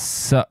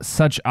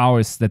such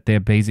hours that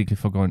they're basically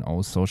forgoing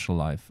all social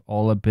life,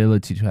 all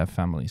ability to have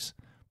families,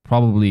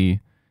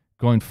 probably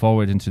going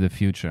forward into the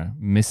future,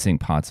 missing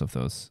parts of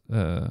those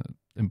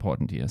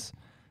important years.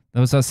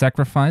 Those are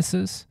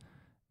sacrifices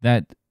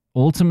that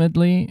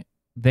ultimately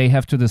they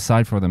have to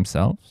decide for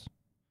themselves,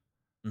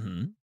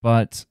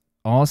 but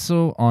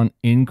also on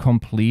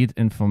incomplete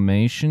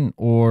information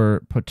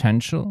or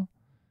potential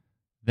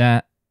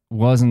that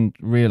wasn't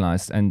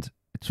realized. And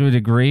to a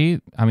degree,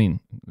 I mean,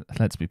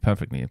 let's be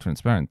perfectly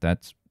transparent,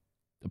 that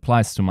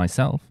applies to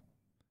myself.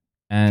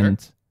 And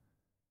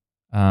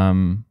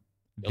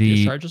guilty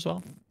as charged as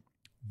well.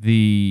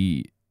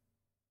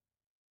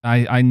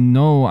 I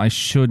know I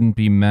shouldn't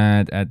be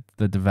mad at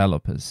the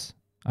developers.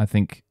 I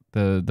think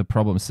the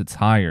problem sits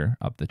higher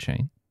up the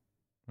chain,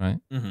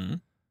 right?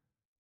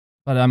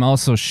 But I'm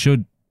also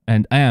should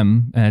and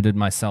am mad at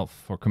myself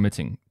for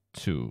committing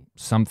to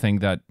something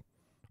that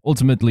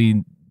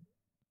ultimately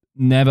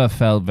never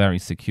felt very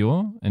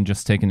secure and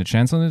just taking a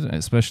chance on it,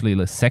 especially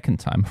the second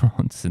time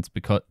around,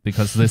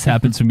 because this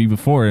happened to me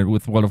before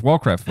with World of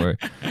Warcraft, where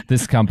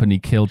this company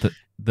killed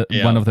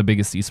one of the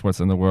biggest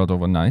esports in the world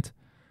overnight.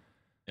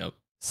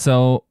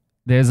 So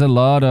there's a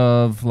lot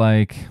of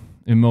like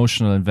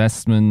emotional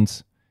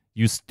investment.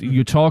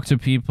 You talk to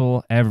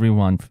people,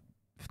 everyone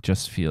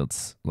just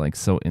feels like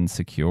so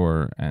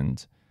insecure,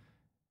 and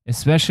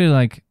especially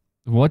like,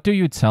 what do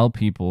you tell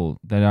people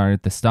that are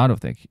at the start of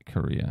their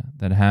career,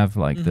 that have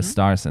like the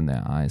stars in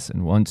their eyes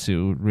and want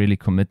to really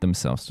commit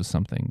themselves to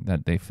something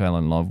that they fell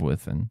in love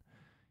with, and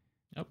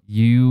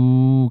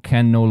you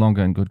can no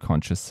longer in good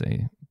conscience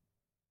say,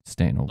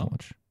 stay in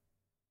Overwatch?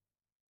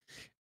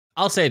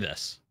 I'll say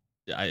this.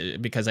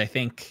 because I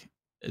think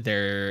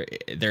there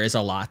is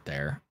a lot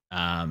there.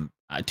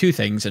 Two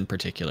things in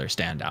particular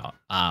stand out.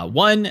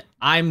 One,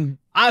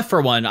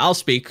 for one, I'll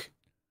speak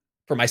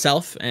for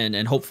myself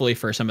and hopefully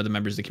for some of the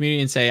members of the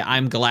community and say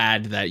I'm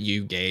glad that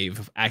you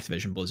gave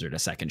Activision Blizzard a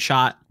second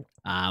shot.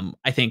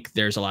 I think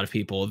there's a lot of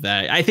people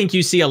that I think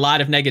you see a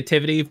lot of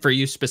negativity for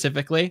you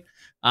specifically,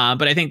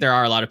 but I think there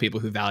are a lot of people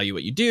who value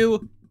what you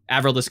do.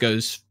 AVRL, this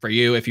goes for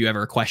you. If you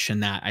ever question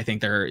that, I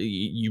think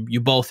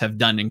you both have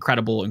done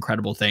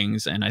incredible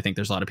things, and I think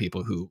there's a lot of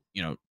people who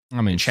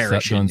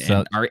cherish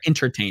and are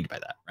entertained by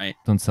that. Right?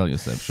 Don't sell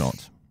yourself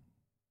short.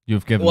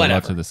 You've given a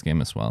lot to this game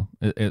as well.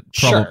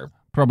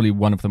 Probably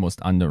one of the most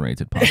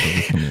underrated parts of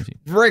this community.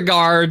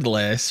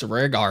 Regardless,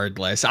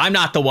 I'm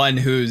not the one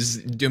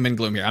who's doom and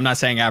gloom here. I'm not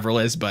saying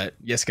AVRL is, but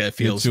Yiska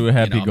feels too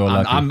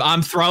happy-go-lucky.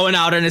 I'm throwing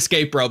out an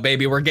escape rope,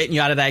 baby. We're getting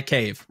you out of that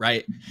cave,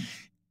 right?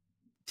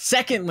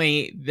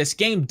 Secondly, this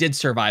game did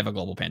survive a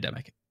global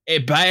pandemic.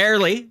 It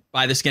barely,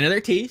 by the skin of their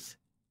teeth,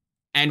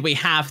 and we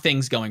have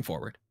things going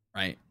forward,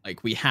 right?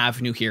 Like we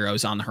have new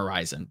heroes on the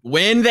horizon.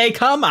 When they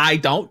come, I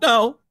don't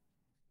know.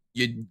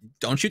 You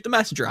don't shoot the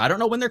messenger. I don't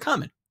know when they're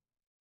coming.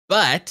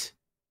 But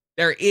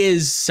there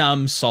is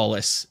some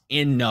solace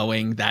in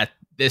knowing that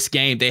this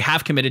game, they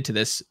have committed to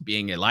this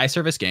being a live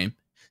service game.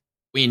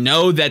 We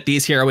know that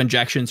these hero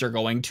injections are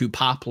going to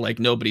pop like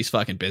nobody's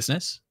fucking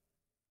business.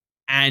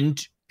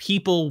 And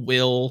people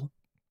will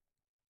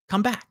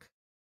come back.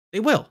 They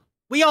will.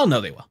 We all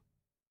know they will.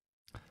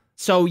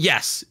 So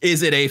yes,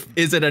 is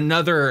it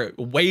another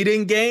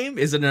waiting game?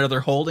 Is it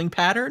another holding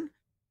pattern?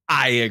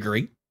 I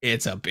agree.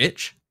 It's a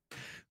bitch.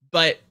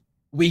 But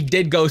we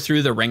did go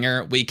through the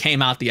ringer. We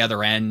came out the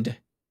other end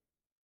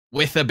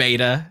with a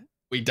beta.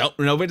 We don't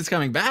know when it's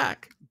coming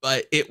back,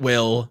 but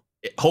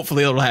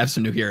hopefully it'll have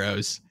some new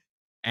heroes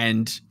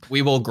and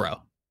we will grow.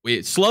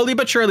 We slowly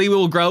but surely we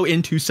will grow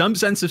into some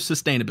sense of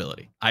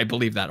sustainability. I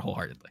believe that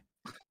wholeheartedly.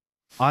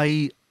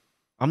 I'm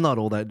not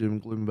all that doom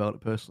and gloom about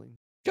it personally.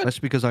 Good. That's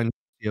because I knew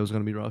this year was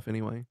going to be rough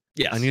anyway.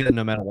 Yes. I knew that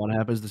no matter what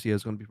happens, this year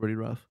is going to be pretty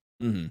rough.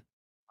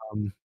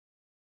 Mm-hmm.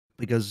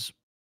 Because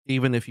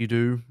even if you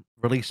do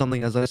release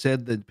something, as I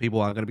said, that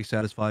people aren't going to be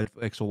satisfied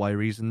for X or Y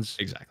reasons.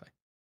 Exactly.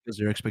 Because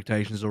their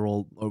expectations are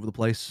all over the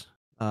place.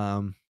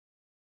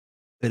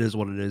 It is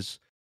what it is.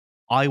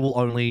 I will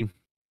only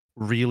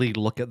really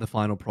look at the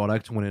final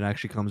product when it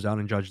actually comes out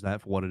and judge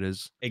that for what it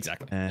is.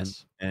 Exactly.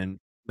 And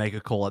make a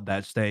call at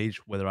that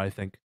stage whether I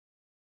think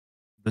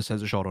this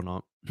has a shot or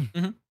not.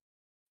 Mm-hmm.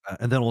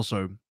 And then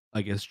also,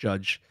 I guess,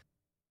 judge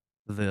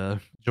the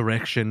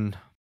direction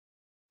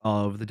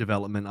of the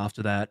development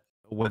after that,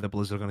 whether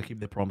Blizzard are going to keep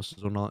their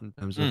promises or not in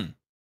terms of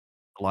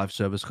live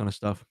service kind of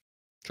stuff.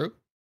 True.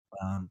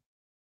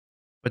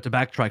 But to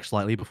backtrack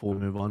slightly before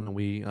we move on, and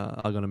we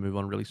are going to move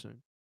on really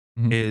soon,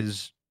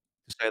 is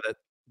to say that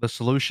the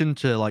solution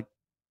to like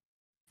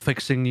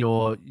fixing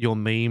your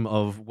meme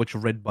of which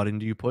red button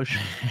do you push,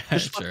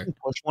 just fucking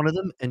push one of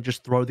them and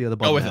just throw the other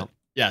button out.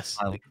 Yes.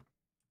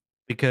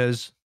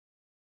 Because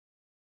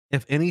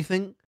if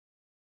anything,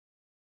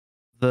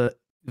 the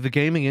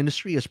gaming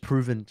industry has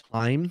proven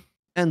time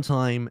and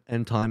time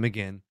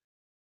again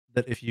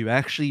that if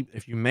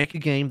you make a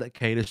game that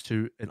caters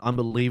to an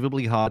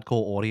unbelievably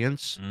hardcore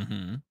audience,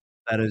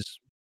 that is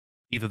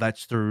either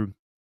that's through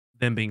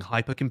them being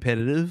hyper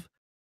competitive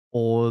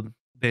or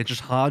they're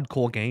just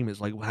hardcore gamers.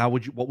 Like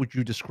what would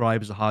you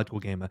describe as a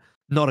hardcore gamer?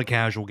 Not a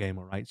casual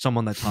gamer, right?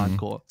 Someone that's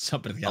hardcore.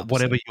 Something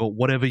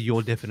whatever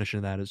your definition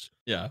of that is.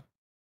 Yeah.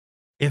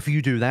 If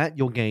you do that,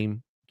 your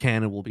game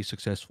can and will be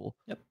successful.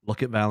 Yep.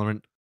 Look at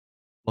Valorant.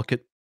 Look at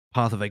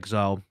Path of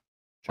Exile.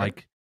 Sure.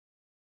 Like,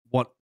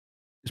 what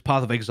is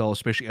Path of Exile,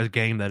 especially a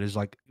game that is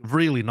like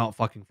really not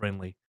fucking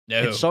friendly.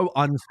 No. It's so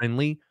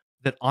unfriendly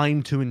that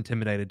I'm too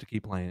intimidated to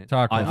keep playing it.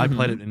 I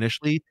played it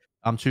initially.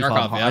 I'm too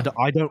far behind. Yeah.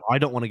 I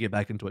don't want to get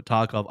back into it.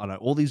 Tarkov. I know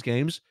all these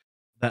games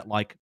that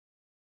like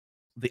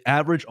the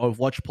average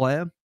Overwatch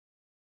player,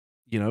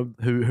 you know,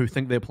 who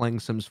think they're playing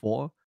Sims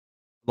 4.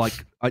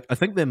 Like I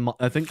think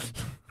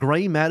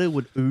gray matter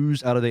would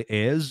ooze out of their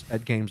ears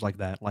at games like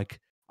that. Like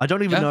I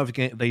don't even know if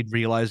they'd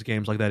realize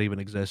games like that even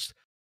exist.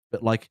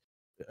 But like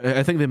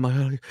I think they're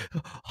like,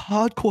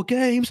 hardcore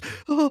games,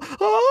 hardcore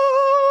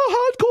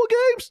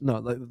games.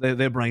 No,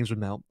 their brains would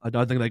melt. I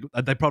don't think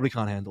they probably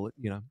can't handle it.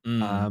 You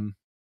know,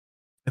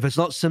 if it's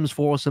not Sims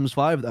 4 or Sims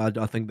 5,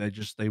 I think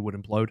they would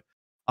implode.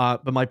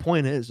 But my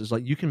point is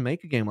like you can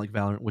make a game like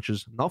Valorant, which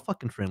is not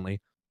fucking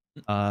friendly,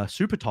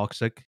 super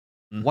toxic.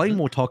 Way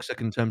more toxic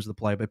in terms of the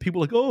play, but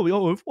people are like, oh,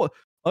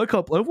 I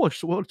can't play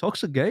Overwatch. What a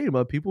toxic game.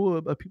 People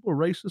are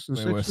racist and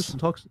sexist and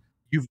toxic.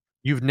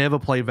 You've never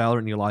played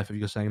Valorant in your life if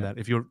you're saying that.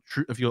 If you're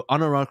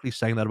unironically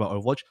saying that about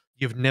Overwatch,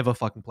 you've never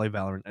fucking played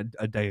Valorant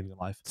a day in your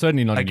life.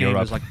 Certainly not in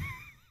Europe.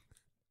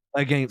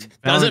 A game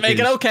doesn't make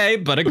it okay,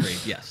 but agreed.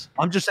 Yes.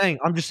 I'm just saying.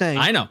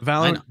 I know.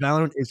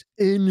 Valorant is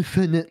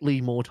infinitely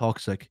more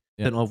toxic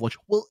than Overwatch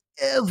will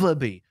ever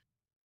be.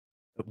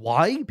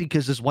 Why?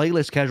 Because there's way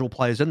less casual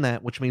players in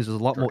that, which means there's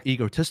a lot more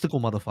egotistical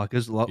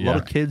motherfuckers, a lot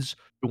of kids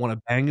who want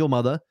to bang your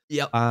mother.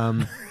 Yep.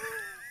 And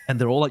and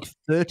they're all like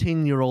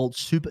 13-year-old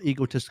super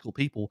egotistical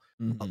people.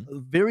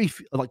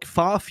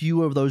 Far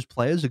fewer of those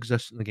players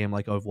exist in a game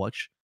like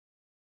Overwatch.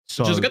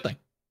 So, which is a good thing.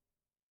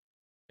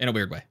 In a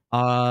weird way.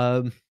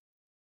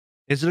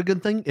 Is it a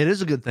good thing? It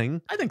is a good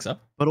thing. I think so.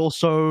 But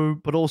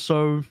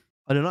also,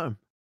 I don't know.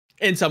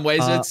 In some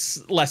ways,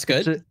 it's less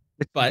good.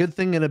 It's a good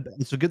thing and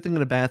it's a good thing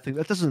and a bad thing.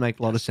 That doesn't make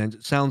a lot of sense.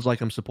 It sounds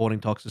like I'm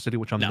supporting toxicity,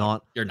 which I'm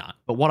not. You're not.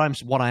 But what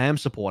I am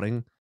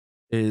supporting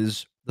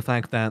is the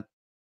fact that,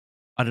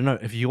 I don't know,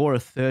 if you're a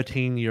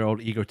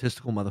 13-year-old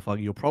egotistical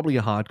motherfucker, you're probably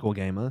a hardcore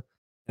gamer.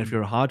 And if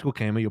you're a hardcore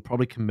gamer, you're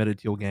probably committed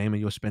to your game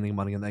and you're spending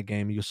money on that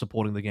game and you're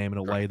supporting the game in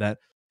a way that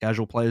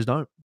casual players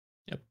don't.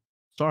 Yep.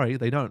 Sorry,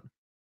 they don't.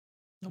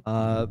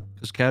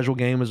 Because casual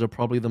gamers are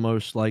probably the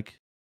most like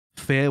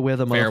fair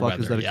weather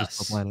motherfuckers that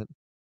exist on the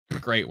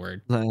planet. Great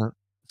word.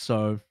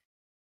 So,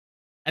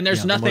 and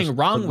there's nothing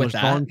wrong with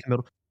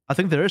that. I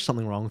think there is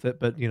something wrong with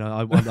it, but you know, I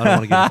don't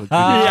want to get into it.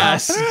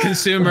 Yes,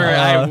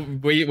 consumer.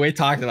 We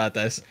talked about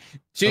this.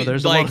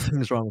 There's like, a lot of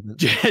things wrong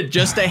with it.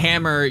 Just to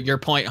hammer your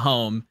point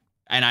home,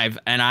 and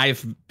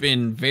I've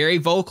been very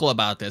vocal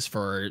about this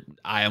for,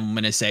 I'm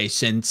gonna say,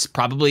 since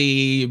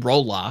probably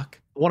Roll Lock.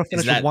 I want to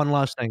finish with one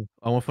last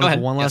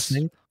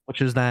thing.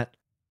 Which is that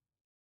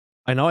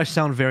I know I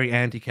sound very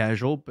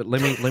anti-casual, but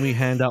let me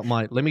hand out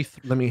my Where's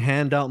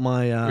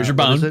your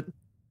bone? What is it?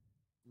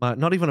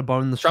 Not even a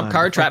bone this time.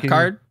 Trap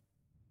card.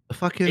 The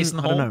fucking Ace in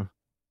the I hole? don't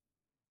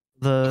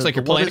know. Looks like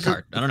you're playing a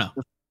card. I don't know.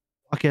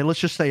 Okay, let's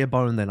just say a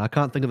bone then. I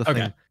can't think of the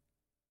thing.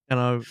 You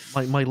know,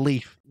 my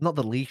leaf, not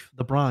the leaf,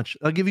 the branch.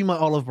 I'll give you my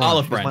olive branch.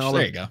 Olive branch.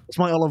 There you go. It's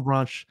my olive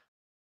branch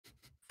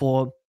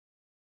for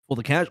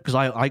the casual, because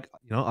I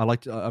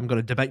like to. I'm going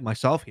to debate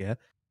myself here.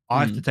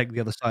 I have to take the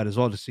other side as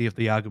well to see if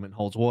the argument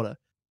holds water.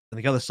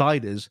 And the other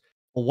side is,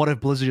 well, what if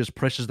Blizzard just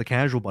presses the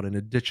casual button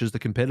and ditches the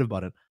competitive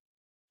button?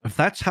 If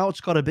that's how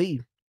it's got to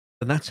be,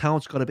 then that's how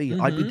it's got to be.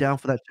 I'd be down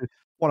for that too.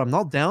 What I'm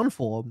not down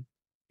for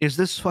is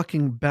this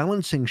fucking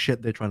balancing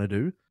shit they're trying to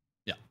do.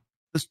 Yeah.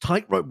 This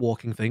tightrope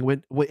walking thing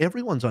where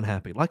everyone's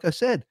unhappy. Like I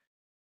said,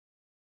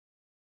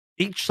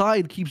 each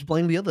side keeps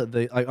blaming the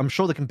other. I'm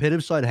sure the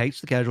competitive side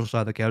hates the casual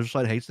side. The casual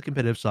side hates the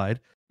competitive side.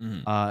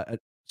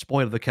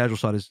 Spoiler, the casual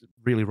side is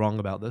really wrong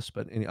about this,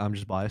 but I'm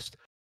just biased.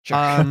 Sure.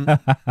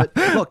 But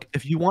look,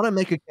 if you want to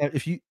make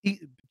if you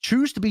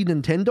choose to be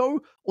Nintendo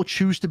or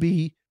choose to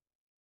be,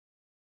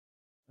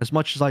 as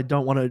much as I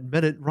don't want to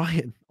admit it,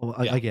 Riot,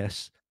 I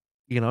guess,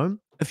 you know,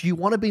 if you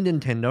want to be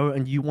Nintendo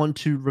and you want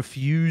to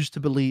refuse to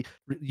believe,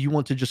 you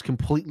want to just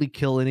completely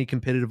kill any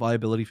competitive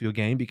viability for your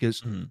game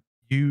because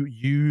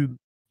you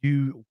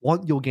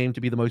want your game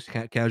to be the most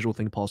casual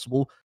thing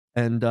possible,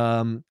 and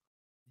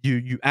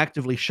you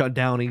actively shut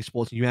down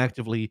esports and you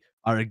actively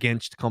are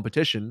against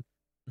competition,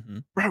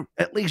 bro,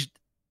 at least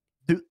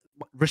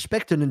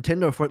respect to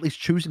Nintendo for at least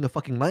choosing a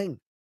fucking lane.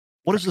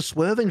 What is the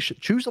swerving shit?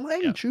 Choose a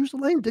lane. Choose the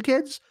lane,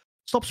 dickheads.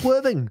 Stop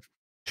swerving.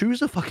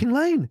 Choose a fucking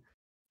lane.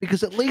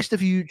 Because at least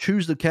if you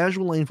choose the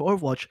casual lane for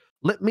Overwatch,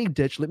 let me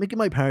ditch, let me get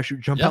my parachute,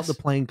 jump out the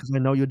plane because I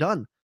know you're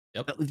done.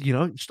 You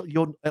know,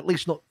 you're at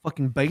least not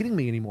fucking baiting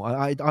me anymore.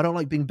 I don't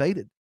like being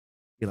baited.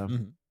 You know,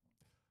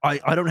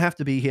 I don't have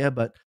to be here,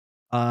 but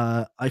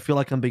I feel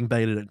like I'm being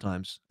baited at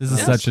times. This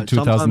is such a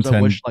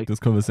 2010 this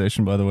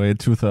conversation, by the way.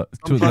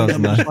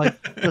 2009.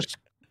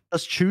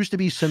 Just choose to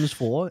be Sims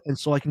 4, and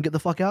so I can get the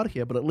fuck out of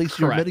here. But at least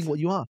you're admitting what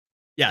you are.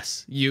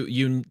 Yes,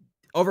 you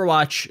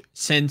Overwatch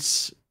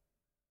since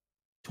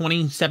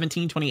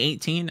 2017,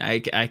 2018. I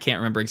can't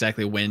remember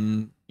exactly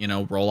when, you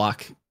know,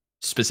 Rollock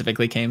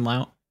specifically came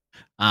out,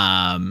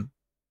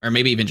 or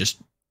maybe even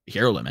just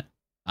Hero Limit.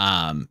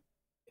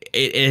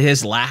 It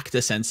has lacked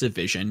a sense of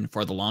vision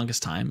for the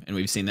longest time, and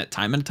we've seen that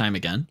time and time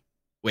again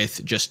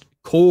with just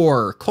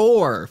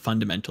core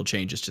fundamental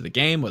changes to the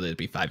game, whether it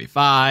be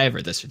 5v5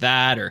 or this or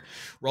that or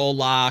roll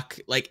lock.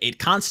 Like, it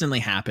constantly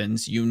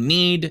happens. You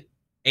need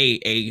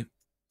a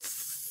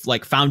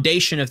like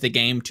foundation of the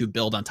game to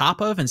build on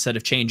top of instead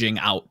of changing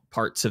out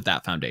parts of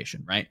that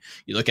foundation, right?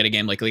 You look at a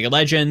game like League of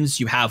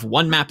Legends, you have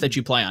one map that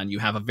you play on. You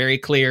have a very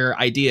clear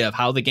idea of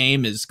how the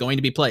game is going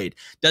to be played.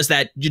 Does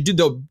that, you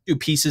do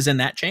pieces in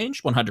that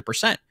change?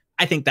 100%.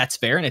 I think that's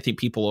fair, and I think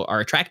people are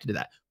attracted to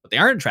that. What they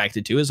aren't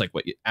attracted to is like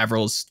what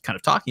AVRL's kind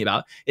of talking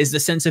about, is the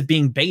sense of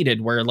being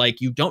baited, where like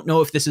you don't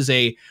know if this is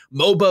a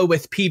MOBA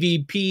with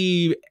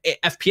PvP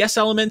FPS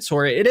elements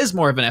or it is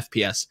more of an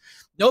FPS.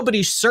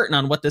 Nobody's certain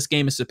on what this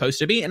game is supposed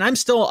to be, and I'm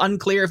still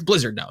unclear if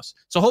Blizzard knows.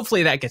 So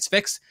hopefully that gets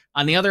fixed.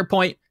 On the other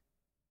point,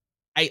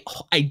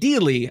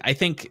 ideally, I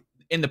think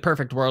in the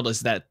perfect world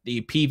is that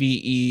the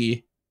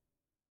PvE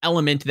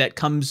element that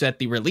comes at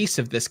the release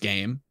of this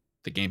game,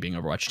 the game being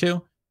Overwatch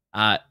 2,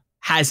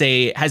 has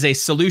a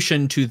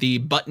solution to the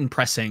button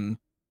pressing,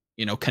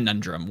 you know,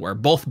 conundrum, where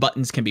both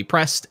buttons can be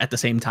pressed at the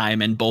same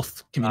time and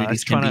both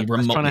communities can be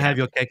remotely. It's trying to have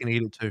your cake and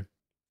eat it too.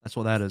 That's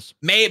what that is.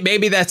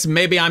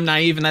 Maybe I'm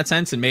naive in that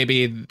sense, and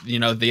maybe, you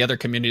know, the other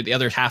community, the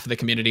other half of the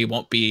community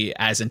won't be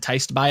as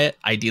enticed by it.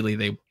 Ideally,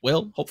 they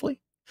will, hopefully,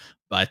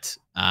 but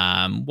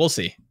we'll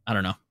see. I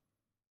don't know.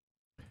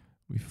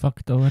 We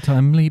fucked our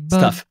timely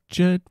budget.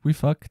 Stuff. We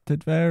fucked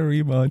it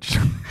very much.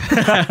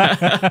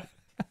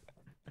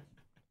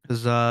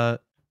 Because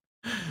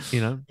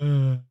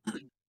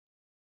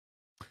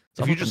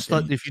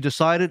if you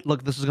decided,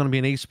 look, this is going to be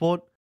an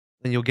esport,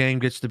 then your game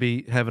gets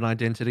to have an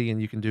identity,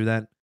 and you can do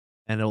that,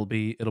 and it'll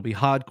be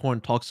hardcore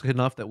and toxic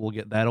enough that we'll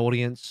get that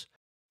audience,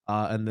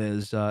 and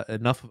there's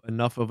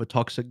enough of a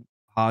toxic,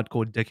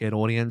 hardcore dickhead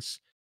audience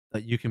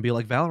that you can be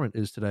like Valorant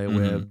is today,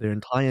 where their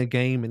entire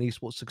game in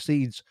esports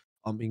succeeds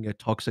on being a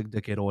toxic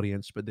dickhead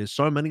audience. But there's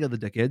so many other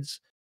dickheads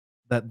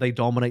that they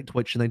dominate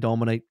Twitch and they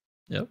dominate,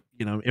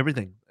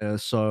 everything.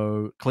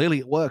 So clearly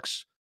it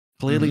works.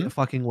 Clearly it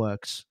fucking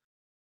works.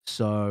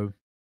 So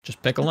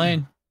just pick a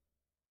lane.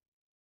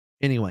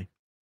 Anyway,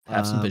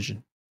 have some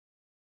vision.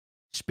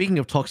 Speaking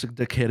of toxic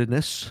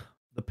dickheadedness,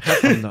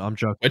 I'm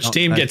joking. Which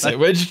team gets it?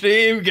 Which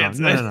team gets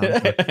it? No,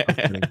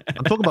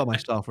 I'm talking about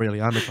myself,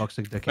 really. I'm a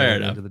toxic dickhead at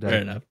the end of the day.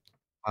 Fair enough.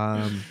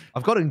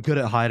 I've gotten good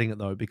at hiding it,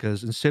 though,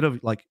 because instead of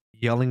like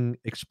yelling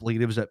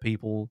expletives at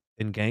people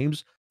in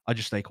games, I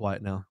just stay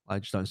quiet now. I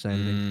just don't say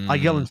anything. I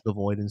yell into the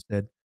void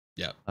instead.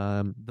 Yeah.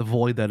 The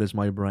void that is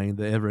my brain,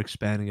 the ever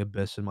expanding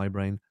abyss in my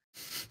brain.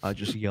 I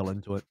just yell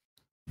into it.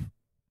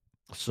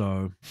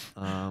 So,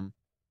 so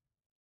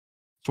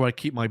I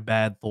keep my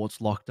bad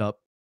thoughts locked up.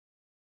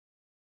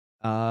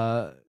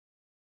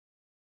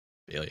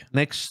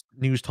 Next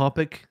news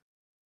topic,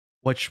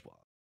 which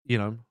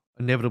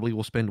inevitably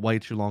we'll spend way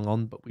too long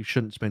on, but we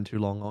shouldn't spend too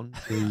long on,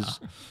 is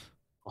the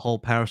whole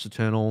Paris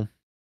Eternal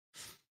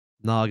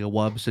Naga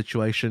Wub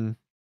situation.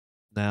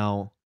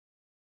 Now,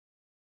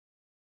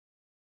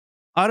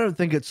 I don't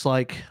think it's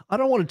like, I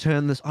don't want to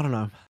turn this, I don't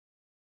know.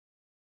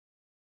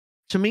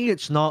 To me,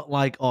 it's not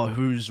like, oh,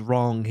 who's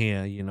wrong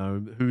here?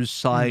 Whose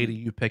side are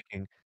you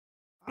picking?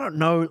 I don't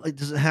know. Like,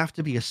 does it have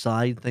to be a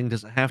side thing?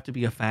 Does it have to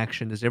be a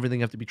faction? Does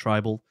everything have to be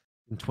tribal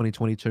in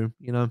 2022?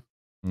 Yeah.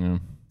 Now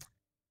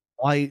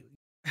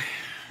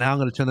I'm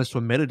going to turn this to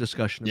a meta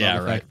discussion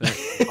about the fact that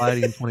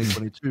society in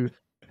 2022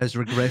 has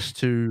regressed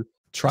to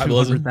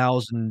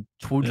tribalism.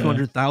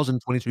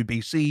 200,022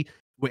 BC,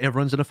 where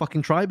everyone's in a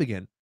fucking tribe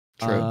again.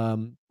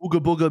 True.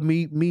 Booga booga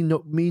me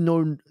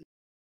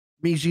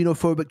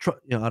xenophobic.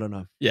 I don't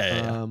know.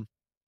 Yeah.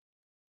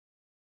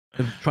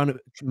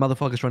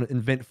 Motherfuckers trying to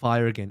invent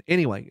fire again.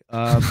 Anyway,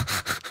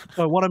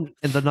 so what I'm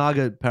in the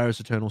Naga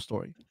Paris Eternal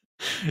story.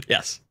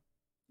 Yes.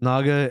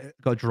 Naga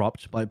got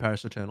dropped by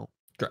Paris Eternal.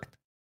 Correct.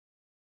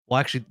 Well,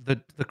 actually,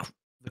 the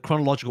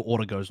chronological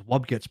order goes: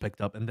 Wub gets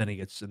picked up, and then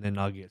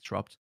Naga gets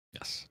dropped.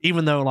 Yes.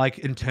 Even though, like,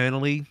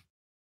 internally,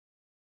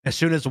 as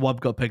soon as the Wub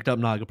got picked up,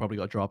 Naga probably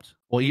got dropped.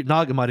 Well,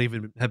 Naga might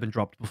even have been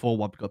dropped before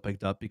Wub got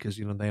picked up because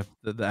they have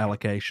the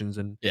allocations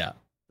and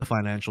the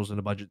financials and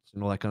the budgets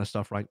and all that kind of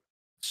stuff, right?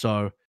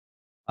 So,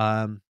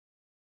 I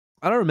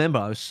don't remember.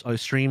 I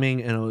was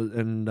streaming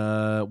and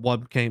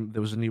Wub came.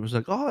 There was a news. It was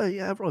like, oh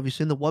yeah, bro, have you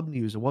seen the Wub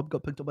news? And Wub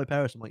got picked up by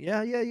Paris. I'm like,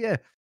 yeah.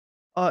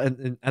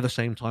 And at the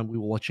same time, we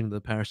were watching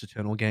the Paris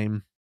Eternal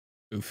game,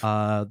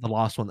 the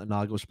last one that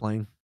Naga was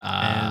playing,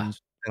 and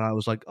I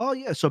was like, oh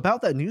yeah. So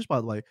about that news,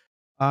 by the way,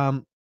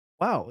 wow,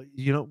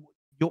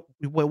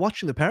 we're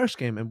watching the Paris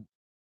game, and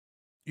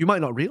you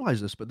might not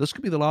realize this, but this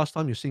could be the last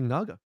time you're seeing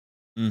Naga.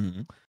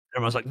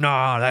 Everyone's like,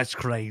 nah, that's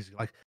crazy.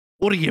 Like,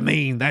 what do you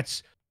mean?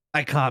 That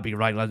can't be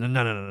right. Like,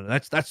 no.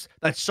 That's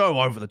so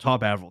over the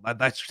top, AVRL.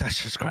 That's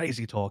just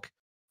crazy talk.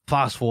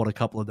 Fast forward a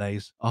couple of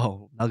days.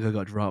 Oh, Naga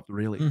got dropped.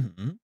 Really?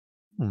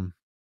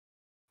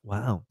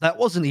 Wow. That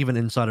wasn't even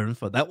insider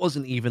info. That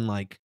wasn't even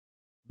like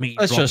me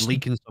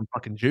leaking some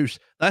fucking juice.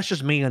 That's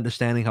just me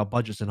understanding how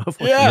budgets and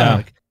overwatch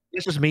work.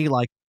 It's just me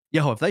like,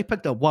 yo, if they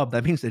picked up Wub,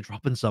 that means they're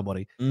dropping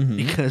somebody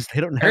because they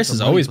don't have. Paris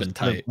has always been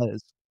tight.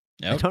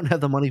 They don't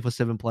have the money for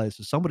 7 players,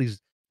 so somebody's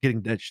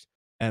getting ditched.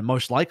 And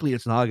most likely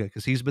it's Naga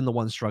because he's been the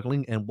one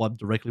struggling and Wub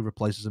directly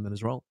replaces him in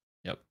his role.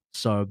 Yep.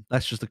 So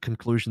that's just the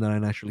conclusion that I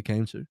naturally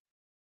came to.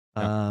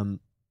 And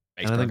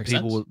I think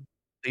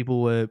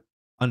people were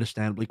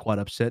understandably quite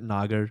upset.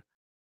 Naga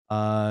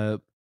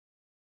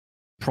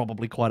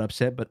probably quite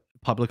upset, but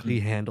publicly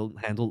handled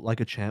like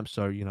a champ.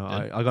 So,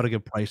 I got to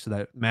give praise to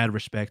that. Mad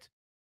respect.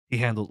 He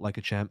handled like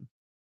a champ.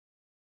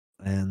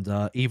 And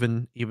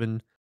even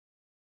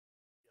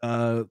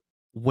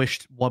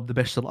wished Wub the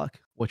best of luck,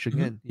 which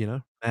again,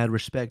 mad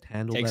respect,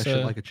 handled that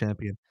shit like a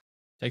champion.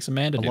 Takes a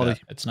man to do that.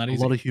 It's not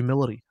easy. A lot of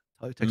humility.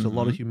 It takes a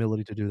lot of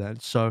humility to do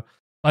that. So,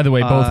 by the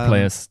way, both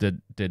players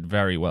did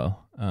very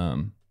well.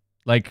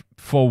 Like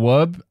for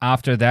Wub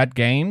after that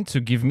game to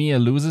give me a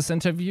losers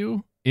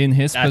interview in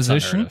his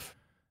position,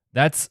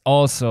 that's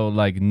also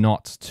like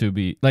not to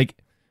be like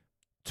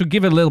to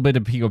give a little bit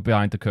of peek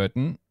behind the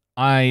curtain.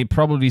 I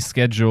probably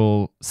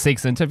schedule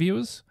 6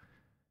 interviews.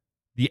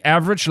 The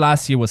average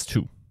last year was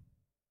 2.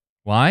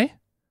 Why?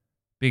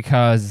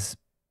 Because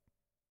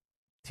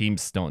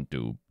teams don't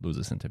do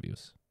losers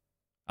interviews,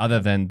 other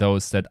than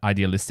those that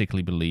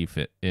idealistically believe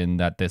in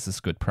that this is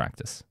good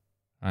practice,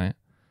 right?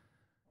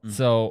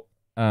 So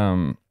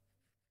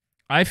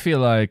I feel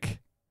like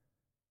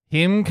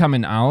him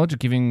coming out,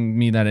 giving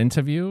me that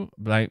interview,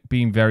 like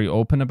being very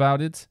open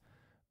about it,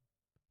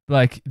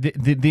 like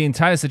the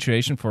entire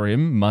situation for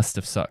him must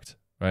have sucked,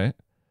 right?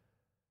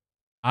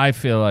 I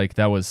feel like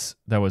that was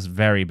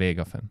very big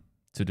of him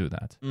to do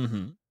that.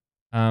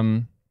 Mm-hmm.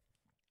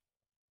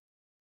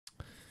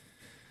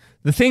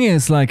 The thing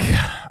is, like,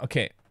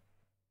 okay,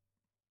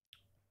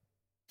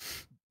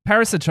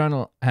 Paris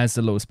Eternal has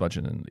the lowest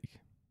budget in the league.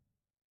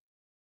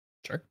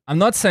 Sure. I'm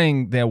not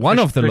saying they're one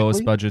of the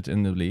lowest budget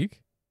in the league.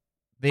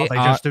 They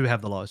just do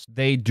have the lowest.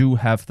 They do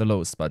have the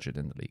lowest budget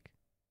in the league.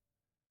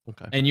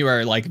 Okay. And you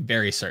are like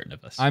very certain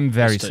of this. I'm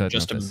very certain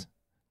of this.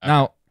 Okay.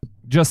 Now,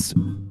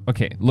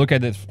 look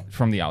at it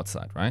from the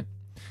outside, right?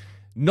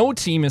 No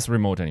team is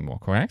remote anymore,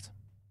 correct?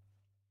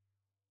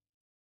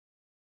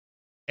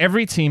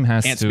 Every team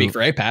has Can't speak for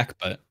APAC,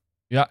 but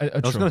yeah, I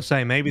was going to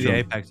say maybe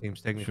the APAC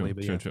teams technically,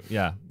 but true.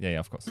 Yeah,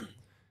 of course.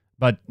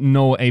 But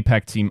no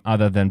APAC team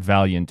other than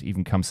Valiant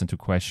even comes into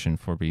question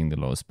for being the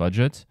lowest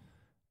budget.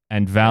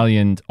 And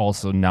Valiant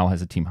also now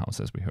has a team house,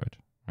 as we heard,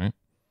 right?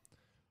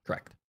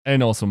 Correct.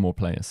 And also more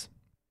players.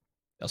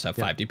 They also have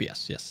 5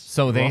 DPS, yes.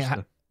 So they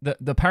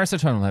the Paris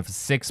Eternal have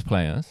 6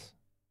 players.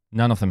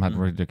 None of them had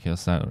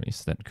ridiculous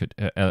salaries that could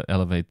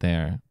elevate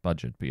their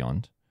budget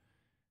beyond.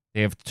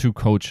 They have 2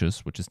 coaches,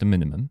 which is the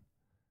minimum.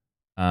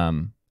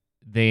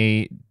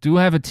 They do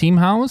have a team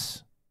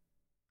house.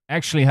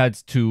 Actually had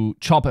to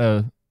chop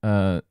a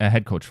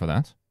head coach for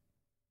that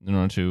in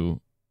order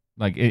to,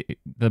 like,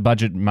 the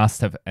budget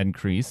must have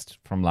increased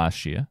from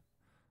last year.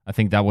 I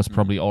think that was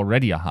probably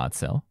already a hard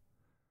sell.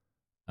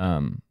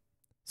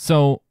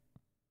 So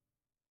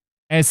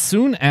as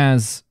soon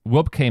as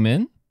Whoop came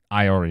in,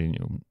 I already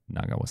knew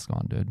Naga was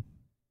gone, dude.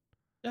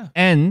 Yeah.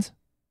 And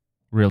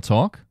real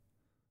talk,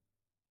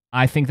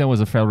 I think that was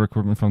a failed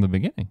recruitment from the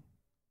beginning.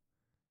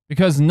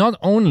 Because not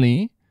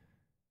only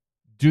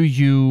do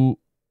you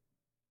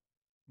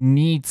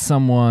need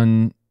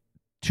someone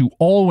to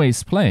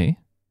always play,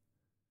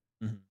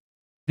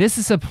 this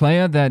is a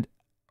player that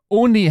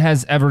only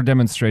has ever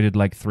demonstrated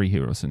like 3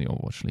 heroes in the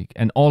Overwatch League,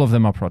 and all of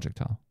them are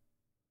projectile.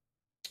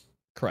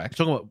 Correct.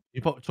 You're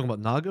talking about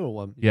Naga or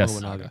what? Yes.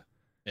 Naga.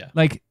 Yeah.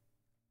 Like,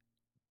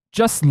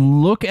 just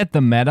look at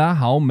the meta,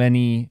 how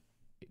many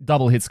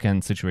double hit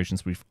scan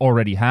situations we've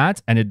already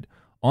had, and it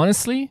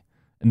honestly,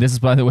 and this is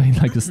by the way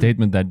like the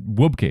statement that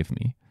Whoop gave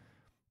me,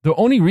 the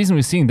only reason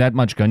we're seeing that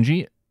much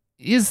Gunji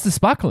is the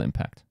Sparkle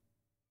impact.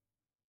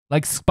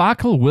 Like,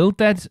 Sparkle willed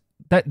that's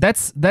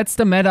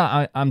the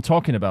meta I'm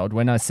talking about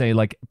when I say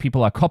like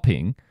people are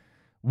copying,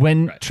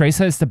 when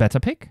Tracer is the better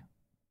pick.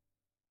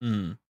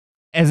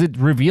 As it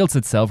reveals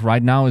itself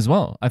right now as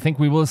well. I think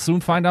we will soon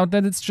find out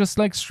that it's just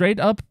like straight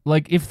up,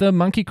 like if the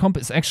Monkey comp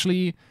is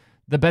actually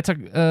the better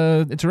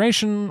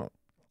iteration,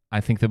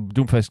 I think the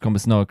Doomfist comp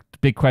is no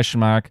big question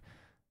mark.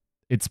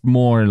 It's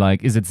more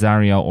like, is it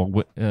Zarya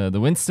or the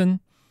Winston?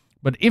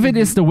 But if it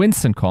is the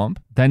Winston comp,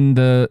 then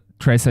the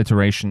Tracer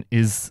iteration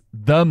is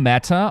the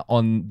meta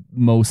on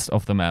most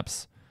of the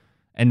maps.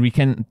 And we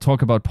can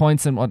talk about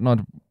points and whatnot,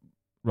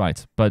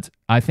 right? But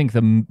I think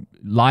the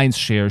lion's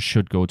share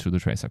should go to the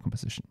Tracer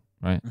composition.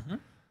 Right.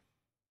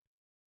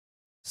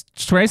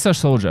 Tracer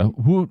Soldier.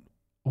 Who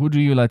do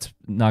you let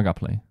Naga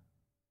play?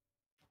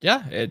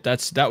 Yeah,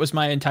 that was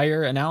my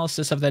entire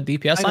analysis of that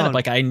DPS lineup.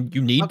 Like,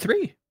 you need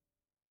 3.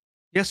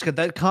 Yes,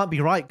 that can't be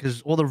right,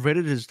 because all the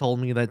Redditors told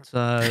me that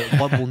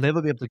WoB will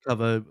never be able to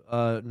cover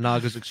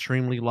Naga's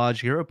extremely large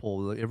hero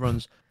pool.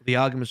 Everyone's the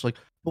argument's like,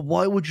 but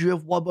why would you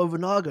have WoB over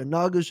Naga?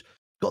 Naga's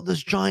got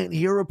this giant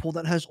hero pool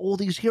that has all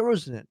these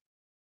heroes in it.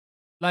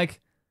 Like,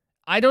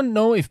 I don't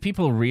know if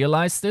people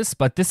realize this,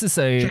 but this is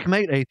a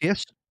checkmate,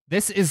 atheist.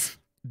 This is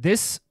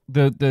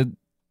the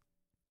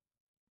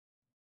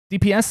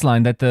DPS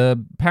line that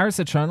the Paris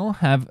Eternal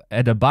have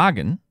at a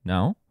bargain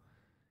now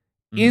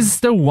is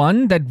the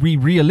one that we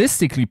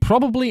realistically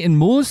probably in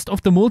most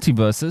of the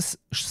multiverses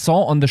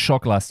saw on the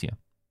Shock last year.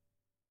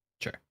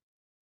 Sure.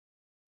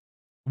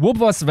 Whoop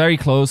was very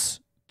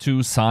close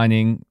to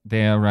signing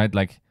there, right?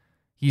 Like,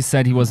 he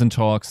said he was in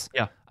talks.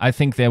 Yeah. I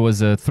think there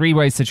was a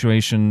 3-way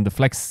situation. The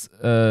Flex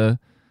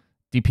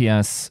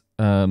DPS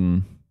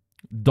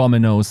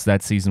dominoes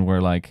that season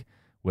were like,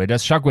 where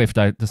does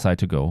Shockwave decide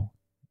to go?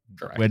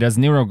 Correct. Where does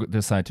Nero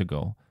decide to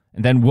go?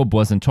 And then Whoop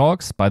was in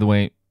talks. By the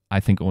way, I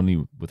think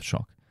only with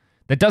Shock.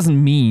 That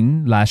doesn't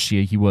mean last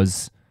year he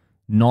was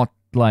not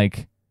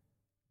like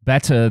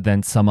better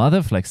than some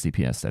other Flex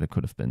DPS that it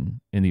could have been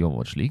in the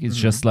Overwatch League. It's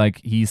just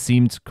like he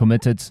seemed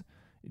committed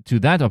to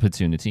that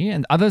opportunity,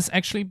 and others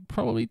actually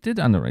probably did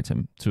underrate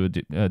him to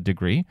a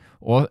degree,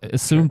 or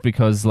assumed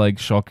because like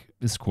Shock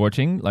is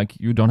courting, like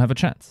you don't have a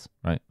chance,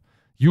 right?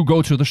 You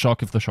go to the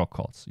Shock if the Shock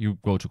calls. You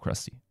go to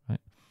Krusty,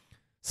 right?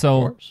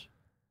 So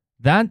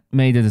that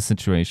made it a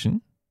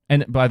situation.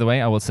 And by the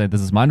way, I will say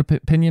this is my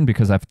opinion,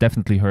 because I've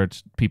definitely heard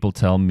people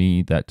tell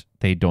me that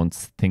they don't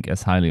think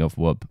as highly of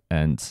Whoop,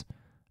 and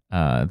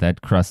that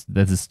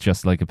is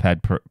just like a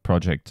pad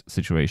project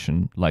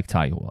situation like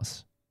Tayo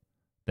was.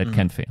 That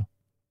can fail.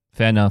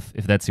 Fair enough.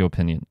 If that's your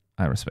opinion,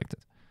 I respect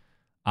it.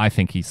 I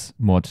think he's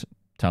more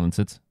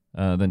talented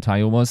than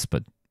Tayo was,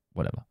 but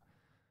whatever.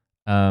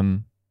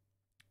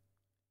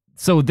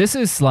 So this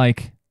is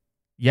like,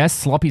 yes,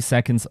 sloppy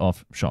seconds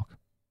of shock.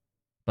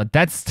 But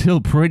that's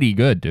still pretty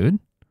good, dude.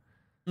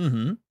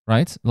 Mm-hmm.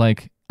 Right?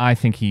 Like, I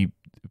think he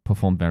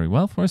performed very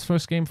well for his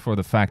first game for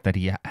the fact that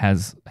he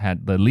has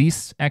had the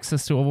least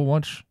access to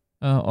Overwatch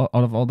out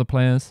of all the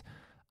players.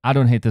 I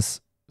don't hate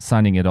this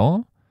signing at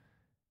all.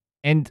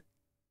 And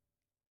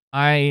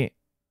I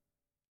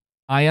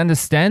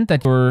understand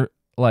that you're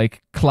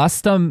like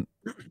cluster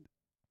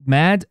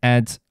mad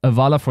at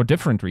Avala for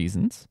different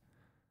reasons,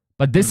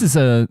 but this is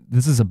a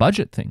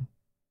budget thing.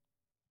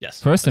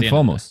 Yes. First and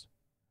foremost,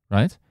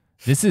 right?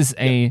 This is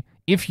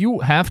if you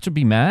have to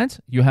be mad,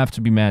 you have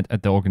to be mad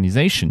at the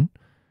organization.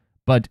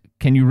 But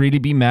can you really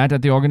be mad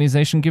at the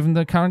organization given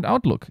the current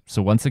outlook?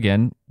 So once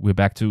again, we're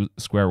back to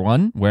square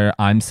one, where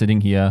I'm sitting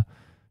here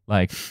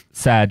like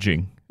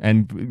sagging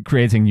and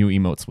creating new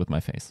emotes with my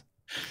face.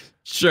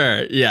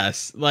 Sure.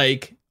 Yes.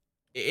 Like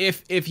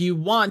if you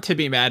want to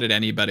be mad at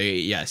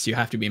anybody, yes, you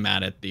have to be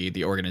mad at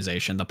the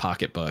organization, the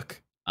pocketbook.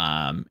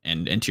 And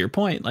to your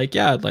point, like,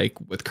 yeah, like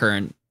with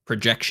current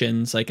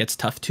projections, like it's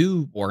tough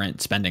to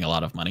warrant spending a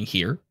lot of money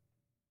here.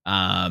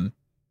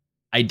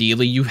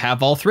 Ideally you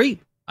have all three.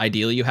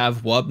 Ideally you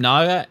have Wub,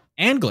 Naga,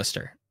 and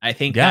Glister. I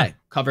think that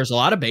covers a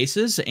lot of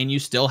bases, and you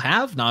still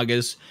have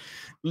Naga's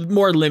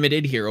more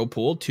limited hero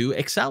pool to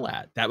excel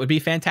at. That would be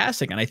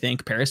fantastic, and I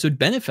think Paris would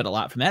benefit a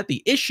lot from that.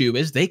 The issue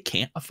is they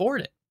can't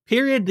afford it.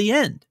 Period. The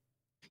end.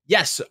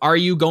 Yes, are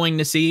you going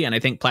to see, and I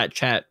think Plat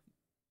Chat,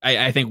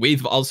 I think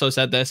we've also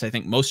said this, I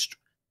think most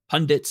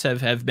pundits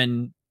have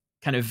been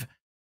kind of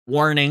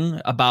warning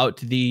about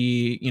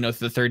the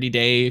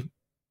 30-day,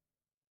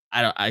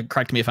 I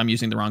correct me if I'm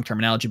using the wrong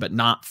terminology, but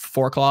not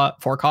for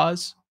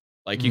cause.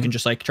 Like you can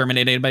just like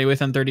terminate anybody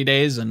within 30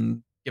 days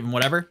and give them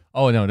whatever.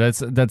 Oh no,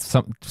 that's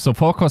so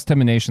for cause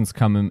terminations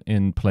come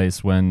in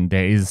place when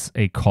there is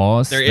a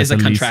cause. There is a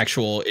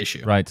contractual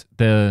issue, right?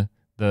 The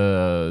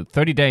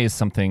 30 days is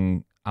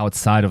something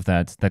outside of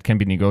that can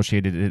be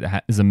negotiated.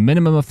 It is a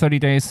minimum of 30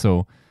 days.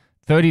 So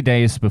 30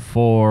 days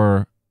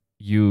before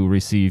you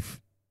receive,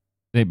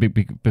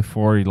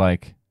 before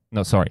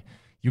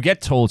you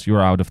get told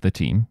you're out of the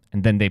team,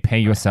 and then they pay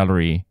your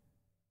salary,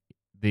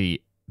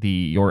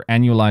 your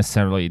annualized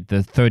salary,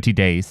 the 30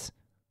 days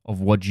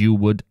of what you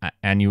would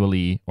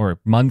annually or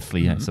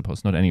monthly, I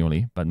suppose, not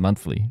annually, but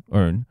monthly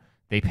earn.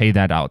 They pay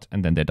that out,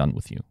 and then they're done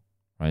with you,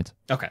 right?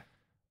 Okay.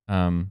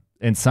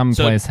 And some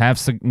players have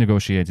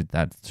negotiated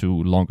that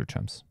to longer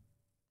terms.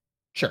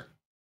 Sure,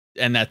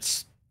 and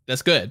that's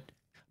good,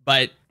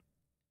 but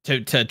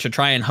to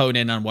try and hone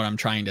in on what I'm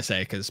trying to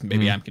say, because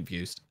maybe I'm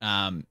confused.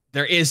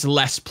 There is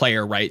less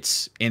player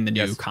rights in the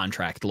new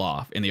contract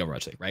law in the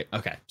Overwatch League, right?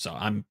 Okay, so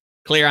I'm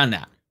clear on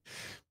that.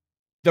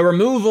 The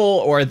removal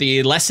or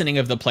the lessening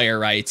of the player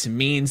rights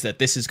means that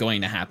this is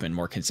going to happen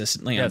more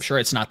consistently. Yes. I'm sure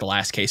it's not the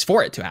last case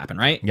for it to happen,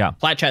 right? Yeah.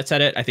 Plat Chat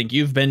said it. I think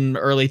you've been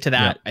early to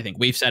that. Yeah. I think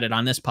we've said it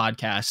on this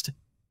podcast.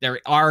 There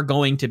are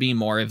going to be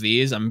more of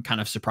these. I'm kind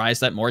of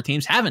surprised that more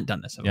teams haven't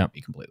done this, if I'm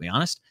be completely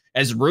honest.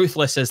 As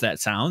ruthless as that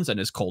sounds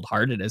and as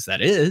cold-hearted as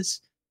that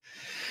is,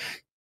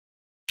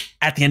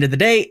 at the end of the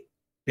day,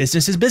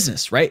 business is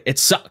business, right? It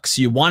sucks.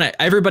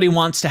 Everybody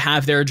wants to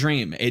have their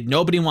dream.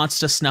 Nobody wants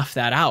to snuff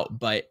that out,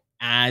 but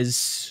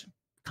as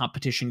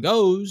competition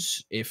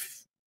goes,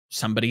 if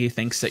somebody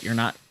thinks that you're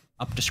not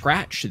up to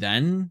scratch,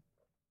 then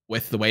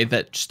with the way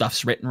that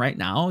stuff's written right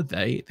now,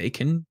 they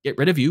can get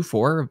rid of you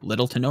for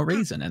little to no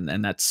reason.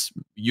 And that's,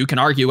 you can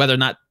argue whether or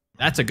not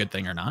that's a good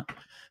thing or not.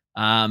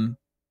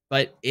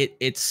 But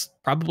it's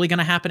probably going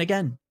to happen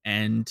again.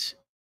 And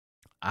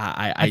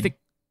I think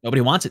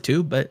nobody wants it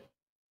to, but.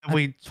 Have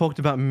we talked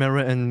about Mirror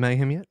and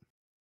Mayhem yet?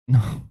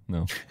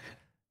 No.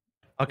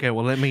 Okay,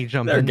 well, let me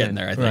jump in. They're then, getting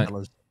there, I think.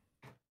 Fellas.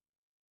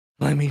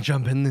 Let me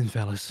jump in then,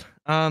 fellas.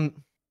 Because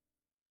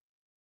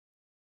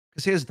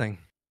here's the thing.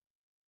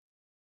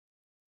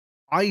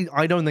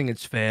 I don't think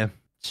it's fair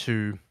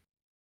to...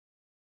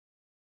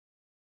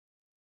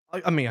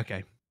 I mean,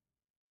 okay.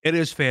 It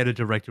is fair to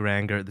direct your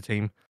anger at the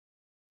team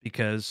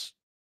because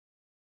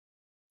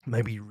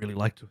maybe you really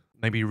liked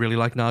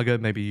Naga.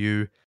 Maybe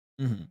you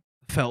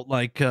felt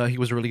like he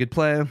was a really good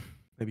player.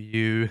 Maybe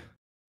you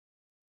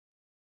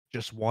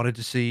just wanted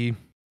to see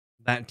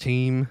that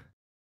team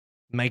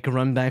make a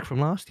run back from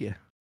last year.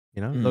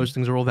 You know, those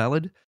things are all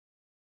valid.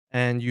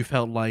 And you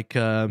felt like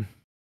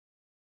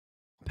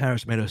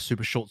Paris made a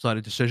super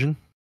short-sighted decision.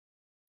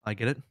 I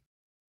get it.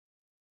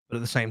 But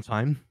at the same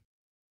time,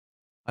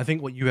 I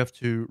think what you have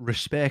to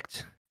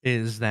respect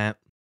is that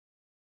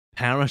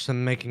Paris are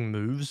making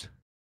moves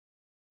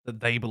that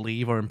they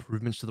believe are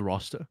improvements to the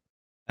roster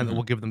and that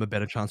will give them a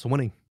better chance of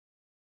winning.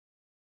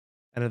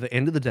 And at the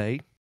end of the day,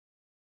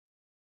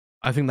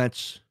 I think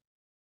that's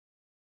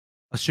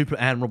a super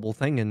admirable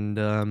thing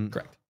and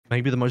correct.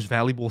 Maybe the most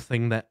valuable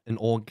thing that an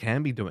org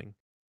can be doing,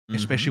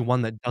 especially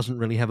one that doesn't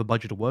really have a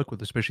budget to work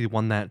with, especially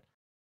one that,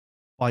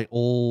 by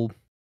all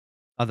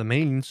other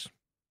means,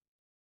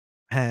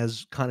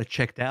 has kind of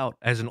checked out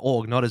as an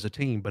org, not as a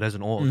team, but as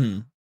an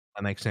org.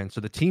 That makes sense.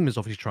 So the team is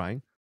obviously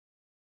trying,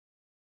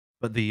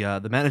 but the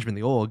management,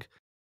 the org,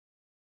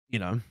 you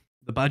know,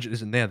 the budget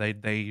isn't there.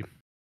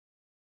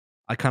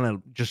 I kind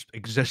of just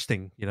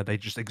existing. You know, they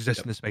just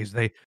exist in the space.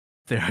 There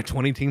are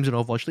 20 teams in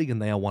Overwatch League,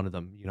 and they are one of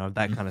them. You know,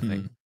 that kind of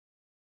thing.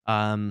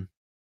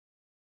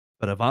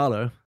 But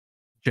Avalo,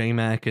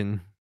 JMac, and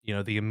you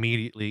know the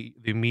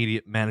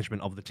immediate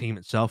management of the team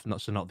itself,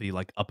 not the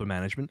like upper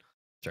management.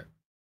 Sure.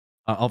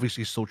 Are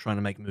obviously still trying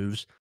to make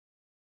moves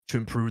to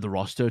improve the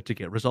roster to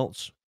get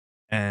results,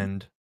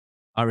 and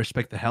I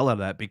respect the hell out of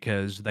that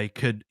because they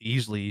could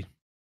easily,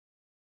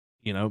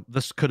 you know,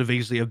 this could have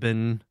easily have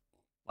been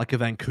like a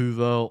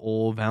Vancouver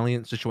or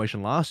Valiant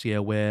situation last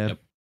year where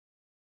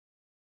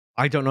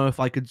I don't know if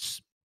I could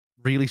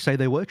really say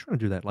they were trying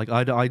to do that. Like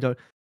I don't,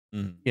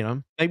 you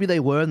know, maybe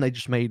they were and they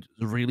just made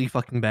really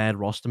fucking bad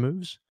roster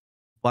moves,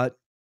 but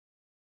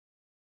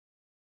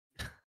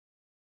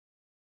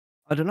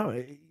I don't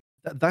know.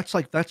 That's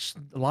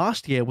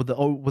last year with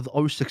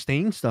with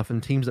 016 stuff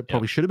and teams that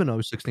probably should have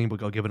been 016 but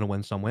got given a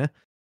win somewhere.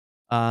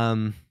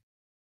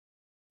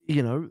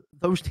 You know,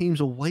 those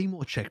teams are way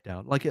more checked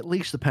out. Like at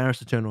least the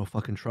Paris Eternal are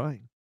fucking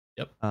trying.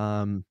 Yep.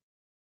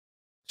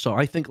 So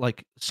I think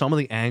like some of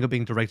the anger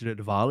being directed at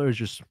Dvala is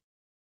just,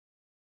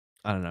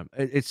 I don't know.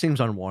 It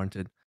seems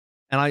unwarranted.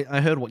 And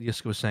I heard what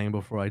Yiska was saying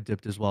before I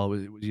dipped as well.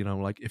 It was, you know,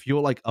 like if you're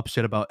like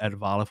upset about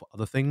Dvala for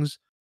other things,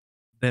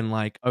 then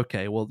like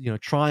okay, well, you know,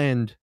 try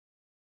and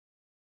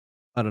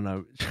I don't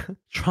know,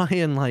 try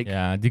and like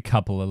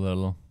decouple a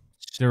little,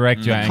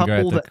 direct your anger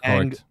at the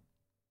court.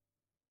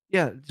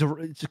 Yeah,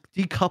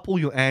 decouple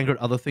your anger at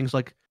other things.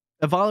 Like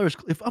if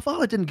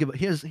Avala didn't give a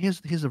here's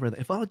the rhythm.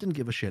 If Avala didn't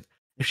give a shit,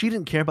 if she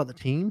didn't care about the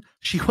team,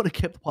 she would have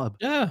kept pub.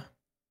 Yeah.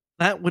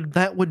 That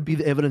would be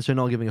the evidence they're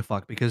not giving a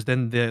fuck because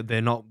then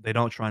they're not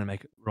trying to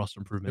make roster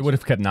improvements. They would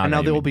have kept Naga. And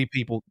now there will be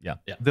people. Yeah.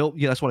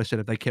 That's what I said.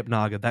 If they kept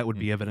Naga, that would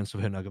be evidence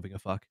of her not giving a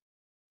fuck.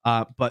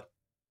 But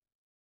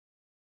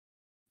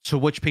to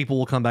which people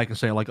will come back and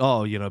say like,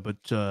 oh, you know, but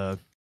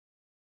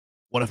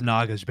what if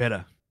Naga's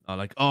better?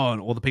 Like, oh, and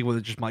all the people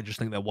that might just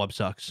think that WoB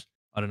sucks.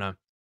 I don't know.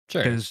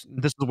 Sure. Because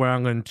this is where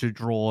I'm going to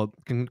draw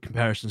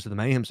comparisons to the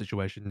Mayhem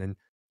situation, and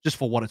just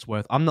for what it's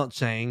worth, I'm not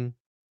saying.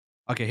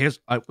 Okay, here's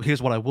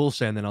what I will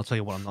say, and then I'll tell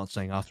you what I'm not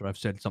saying after I've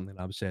said something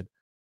that I've said.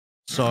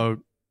 So,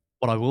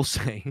 what I will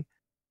say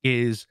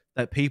is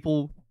that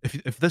people,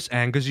 if this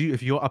angers you,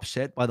 if you're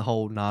upset by the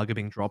whole Naga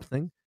being dropped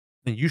thing,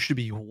 then you should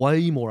be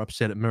way more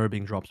upset at Mirror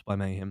being dropped by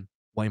Mayhem.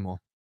 Way more.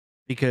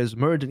 Because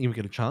Mirror didn't even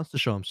get a chance to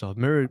show himself.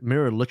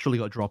 Mirror literally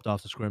got dropped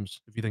after scrims,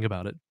 if you think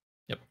about it.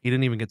 Yep. He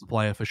didn't even get to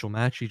play an official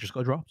match. He just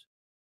got dropped.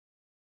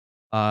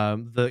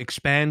 The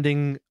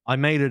expanding, I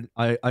made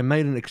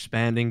an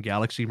expanding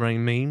Galaxy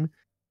Brain meme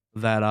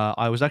that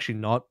I was actually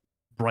not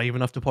brave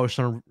enough to post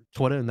on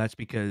Twitter, and that's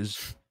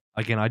because,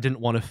 again, I didn't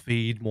want to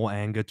feed more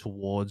anger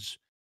towards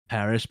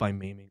Paris by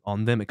memeing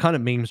on them. It kind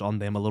of memes on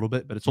them a little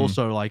bit, but it's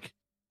also like,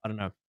 I don't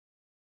know.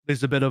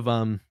 There's a bit of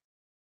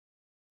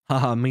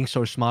haha, me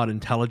so smart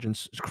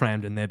intelligence is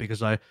crammed in there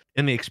because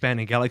in the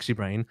expanding Galaxy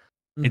Brain,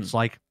 it's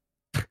like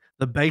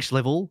the base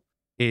level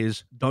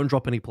is don't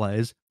drop any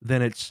players,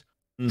 then it's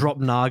drop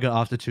Naga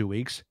after 2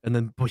 weeks, and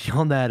then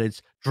beyond that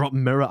it's drop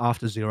Mirror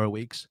after 0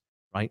 weeks,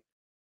 right?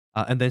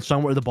 And then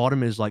somewhere at the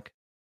bottom is like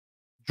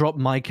drop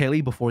Mike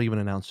Kelly before even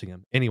announcing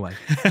him. Anyway,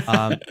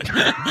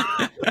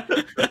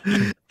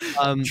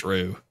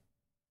 true.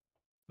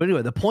 But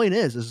anyway, the point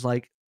is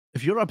like,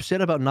 if you're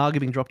upset about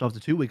Naga being dropped after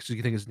 2 weeks because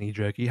you think it's knee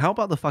jerky, how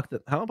about the fact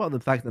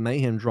that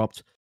Mayhem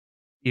dropped,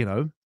 you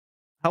know,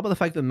 how about the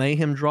fact that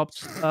Mayhem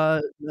dropped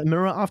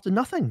Mirror after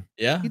nothing?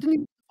 Yeah. He didn't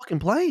even fucking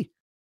play.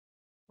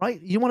 Right?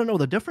 You want to know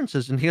the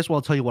differences, and here's what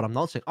I'll tell you what I'm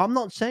not saying. I'm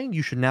not saying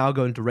you should now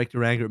go and direct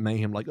your anger at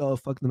Mayhem, like, oh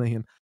fuck the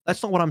Mayhem.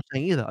 That's not what I'm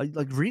saying either.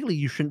 Like really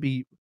you shouldn't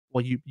be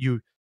well,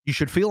 you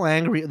should feel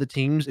angry at the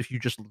teams if you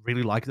just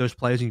really like those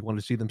players and you want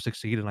to see them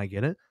succeed, and I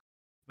get it.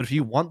 But if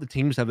you want the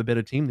teams to have a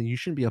better team, then you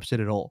shouldn't be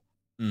upset at all.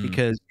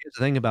 Because here's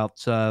the thing about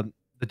the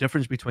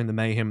difference between the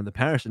Mayhem and the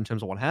Paris in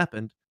terms of what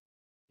happened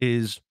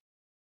is,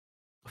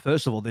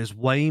 first of all, there's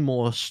way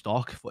more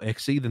stock for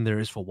XE than there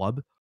is for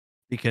WUB,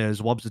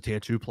 because WUB's a tier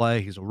 2 player.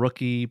 He's a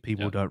rookie.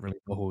 People don't really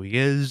know who he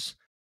is.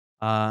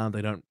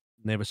 They don't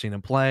never seen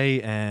him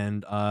play,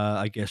 and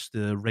I guess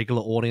the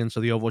regular audience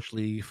of the Overwatch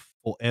League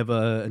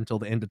forever until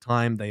the end of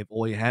time, they've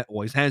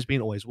always has been,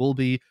 always will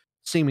be.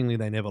 Seemingly,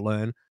 they never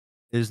learn.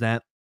 Is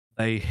that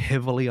they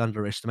heavily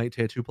underestimate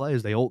tier 2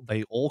 players. They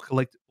all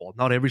collect, well,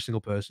 not every single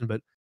person, but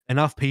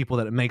enough people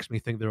that it makes me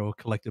think they're a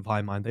collective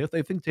high mind.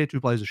 They think tier 2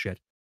 players are shit.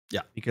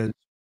 Yeah. Because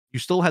you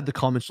still had the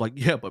comments like,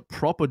 yeah, but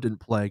Proper didn't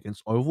play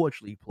against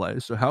Overwatch League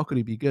players, so how could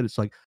he be good? It's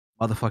like,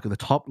 motherfucker, the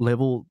top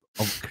level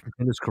of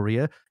Contender's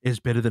career is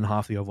better than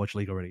half the Overwatch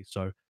League already.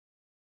 So,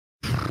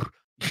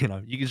 you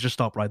know, you can just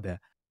stop right there.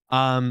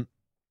 So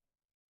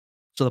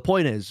the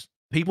point is,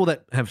 people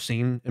that have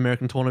seen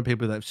American Tournament,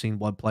 people that have seen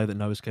WUB play, that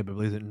know his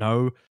capabilities, that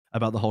know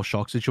about the whole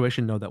shock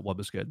situation, know that WUB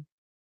is good,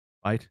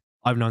 right?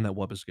 I've known that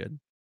WUB is good.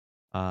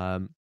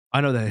 I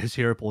know that his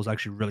hero pool is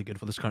actually really good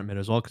for this current meta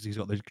as well, because he's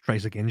got the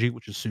Tracer Genji,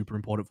 which is super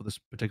important for this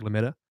particular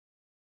meta.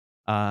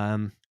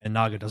 And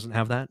Naga doesn't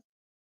have that.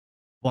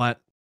 But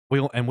we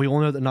all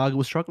know that Naga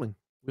was struggling.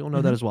 We all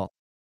know that as well.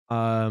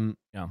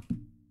 Yeah.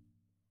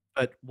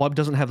 but WUB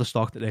doesn't have the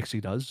stock that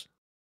XE does.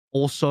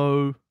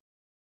 Also,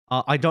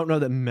 I don't know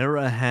that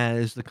Mirror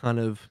has the kind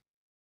of,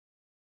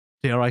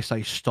 dare I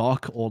say,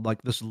 stock or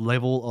like this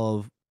level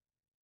of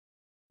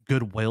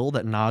goodwill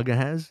that Naga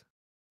has,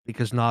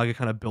 because Naga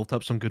kind of built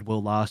up some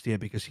goodwill last year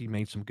because he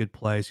made some good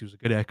plays. He was a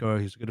good Echo.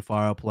 He was a good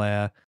Fire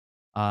player.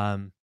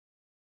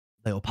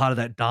 They were part of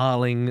that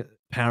darling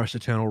Paris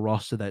Eternal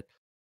roster that,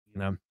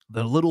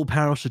 the little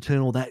Paris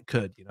Eternal that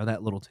could,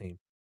 that little team.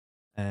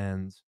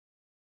 And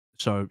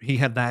so he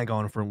had that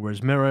going for him.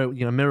 Whereas Mirror,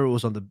 Mirror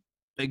was on the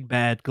big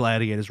bad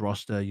Gladiators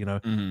roster,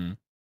 Mm-hmm.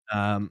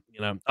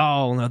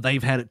 Oh no,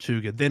 they've had it too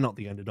good. They're not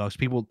the underdogs.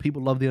 People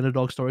love the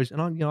underdog stories,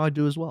 and I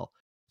do as well.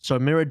 So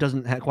Mirror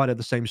doesn't quite have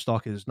the same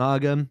stock as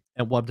Naga,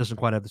 and WUB doesn't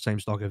quite have the same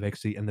stock of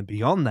XE. And then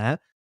beyond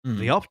that,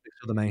 the optics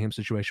of the Mayhem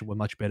situation were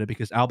much better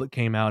because Albert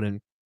came out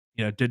and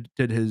did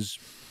his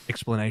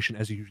explanation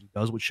as he usually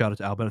does. Which, shout out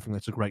to Albert. I think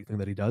that's a great thing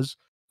that he does.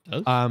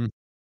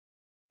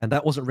 And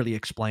that wasn't really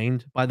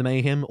explained by the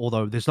Mayhem,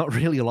 although there's not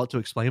really a lot to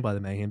explain by the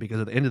Mayhem, because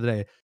at the end of the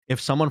day,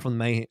 if someone from the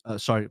Mayhem,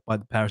 by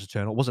the Paris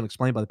Eternal, wasn't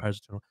explained by the Paris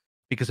Eternal,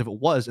 because if it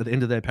was, at the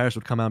end of the day, Paris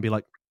would come out and be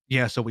like,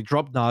 yeah, so we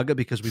dropped Naga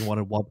because we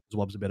wanted WUB,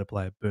 because WUB's a better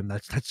player. Boom.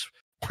 That's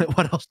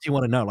what else do you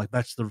want to know? Like,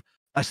 that's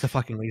the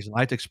fucking reason. I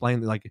had to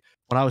explain, like,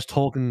 when I was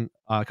talking,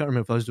 I can't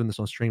remember if I was doing this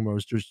on stream or I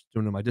was just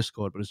doing it on my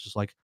Discord, but it's just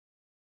like,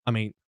 I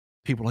mean,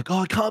 people are like, oh,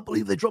 I can't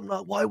believe they dropped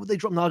Naga. Why would they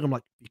drop Naga? I'm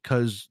like,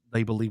 because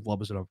they believe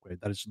WUB is an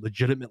upgrade. That is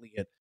legitimately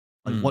it.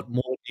 Like, what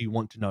more do you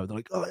want to know? They're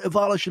like, oh,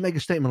 AVRL should make a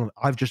statement.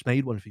 I've just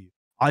made one for you.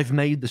 I've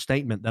made the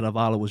statement that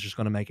AVRL was just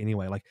going to make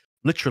anyway. Like,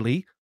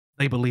 literally,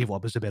 they believe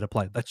WUB is a better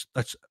player. That's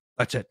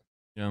it.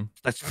 Yeah.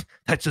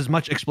 That's as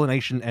much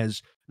explanation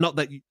as not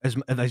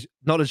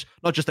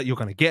just that you're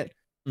going to get,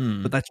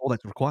 but that's all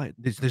that's required.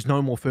 There's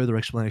no more further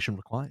explanation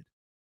required.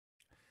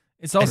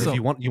 It's also, and if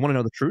you want to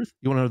know the truth.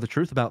 You want to know the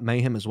truth about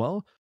Mayhem as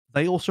well.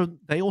 They also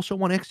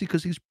want XE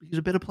because he's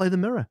a better player than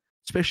Mirror,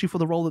 especially for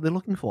the role that they're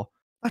looking for.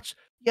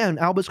 And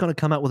Albert's going to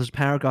come out with his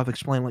paragraph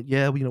explaining, like,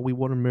 yeah, we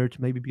wanted Mirror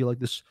to maybe be like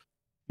this,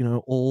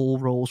 all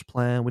roles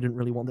plan. We didn't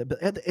really want that.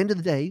 But at the end of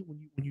the day,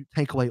 when you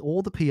take away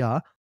all the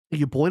PR and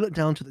you boil it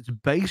down to its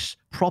base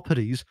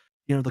properties,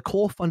 the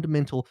core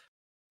fundamental,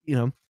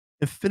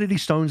 infinity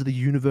stones of the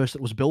universe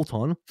that was built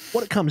on,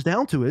 what it comes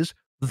down to is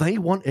they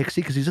want XE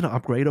because he's an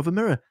upgrade over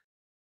Mirror.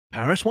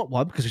 Paris want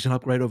WUB because he's an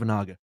upgrade over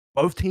Naga.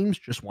 Both teams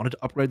just wanted to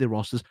upgrade their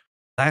rosters.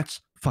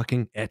 That's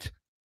fucking it.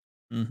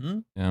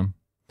 Yeah.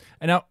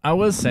 And I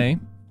will say,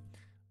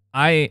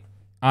 I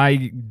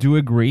do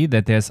agree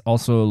that there's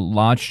also a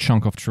large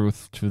chunk of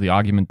truth to the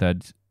argument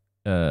that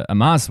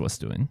Amaz was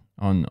doing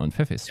on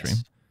Fefe's stream,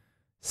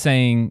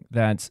 saying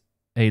that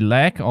a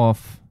lack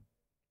of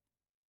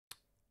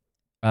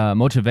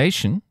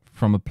motivation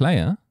from a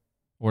player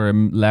or a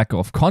lack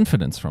of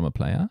confidence from a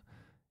player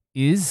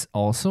is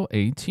also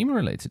a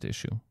team-related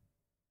issue.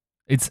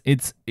 It's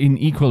in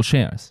equal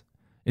shares.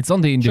 It's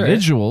on the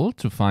individual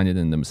to find it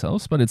in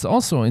themselves, but it's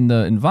also in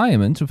the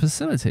environment to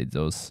facilitate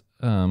those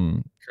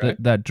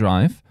that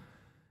drive.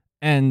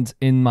 And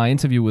in my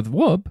interview with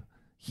WUB,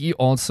 he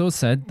also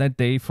said that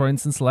they, for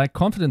instance, lack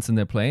confidence in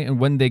their play, and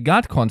when they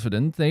got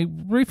confident, they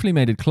briefly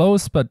made it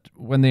close, but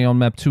when they on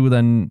map 2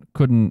 then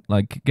couldn't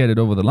get it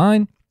over the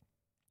line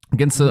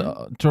against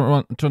the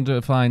Toronto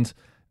Defiant,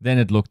 then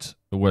it looked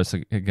worse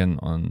again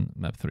on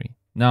map 3.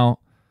 Now,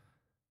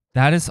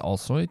 that is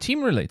also a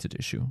team-related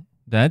issue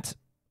that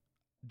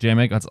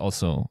JMake has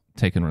also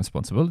taken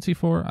responsibility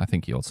for. I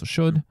think he also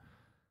should.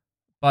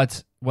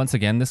 But once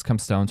again, this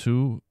comes down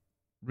to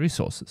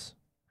resources,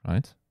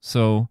 right?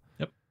 So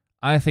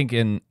I think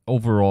in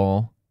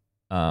overall,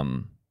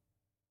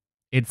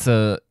 it's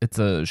a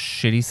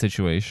shitty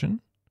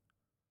situation.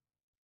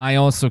 I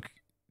also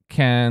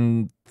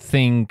can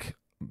think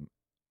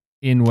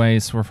in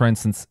ways where, for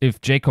instance,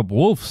 if Jacob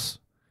Wolf's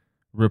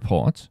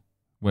report,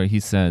 where he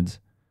said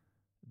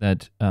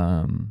that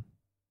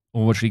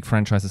Overwatch League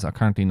franchises are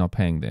currently not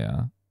paying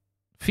their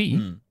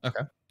fee.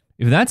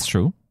 If that's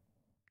true,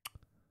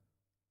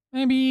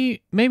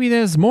 maybe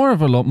there's more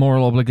of a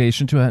moral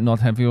obligation to not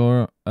have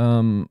your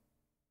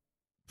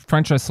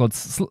franchise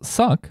slots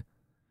suck,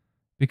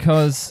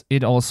 because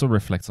it also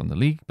reflects on the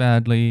league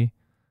badly.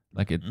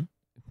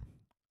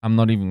 I'm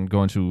not even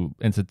going to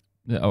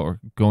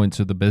go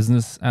into the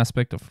business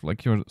aspect of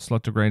your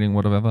slot degrading,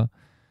 whatever.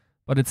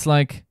 But it's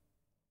like,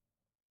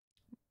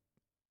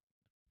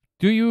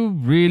 do you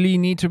really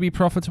need to be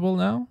profitable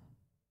now?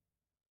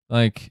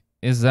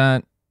 Is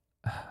that...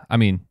 I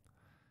mean,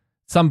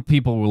 some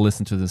people will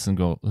listen to this and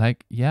go,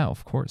 yeah,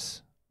 of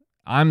course.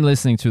 I'm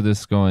listening to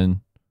this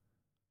going,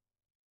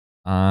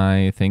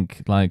 I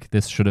think,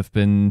 this should have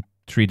been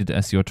treated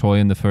as your toy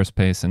in the first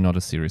place and not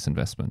a serious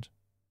investment.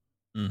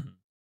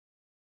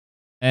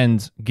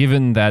 And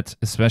given that,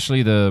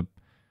 especially the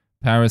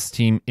Paris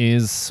team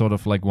is sort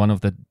of one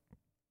of the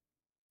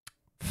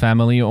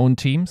family-owned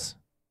teams,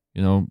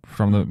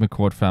 from the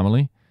McCord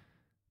family,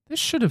 this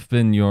should have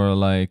been your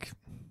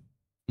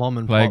mom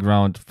and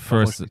playground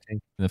first in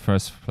the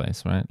first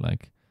place, right?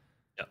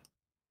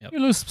 You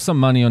lose some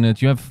money on it,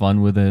 you have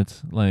fun with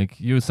it,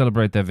 you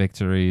celebrate their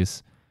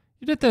victories,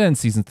 You did that in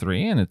season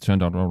 3, and it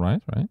turned out all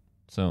right?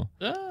 So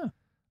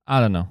I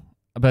don't know,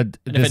 but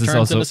and this if it is turns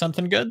also into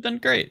something good, then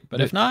great.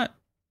 But if not,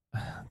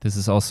 this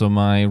is also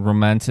my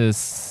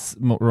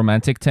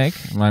romantic take,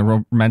 my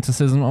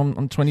romanticism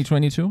on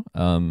 2022.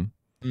 I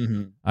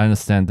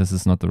understand this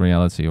is not the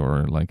reality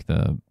or like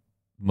the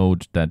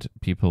mode that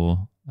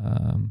people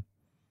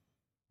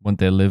want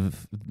to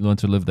live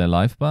their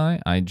life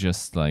by. I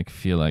just like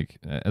feel like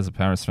as a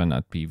Paris fan,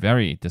 I'd be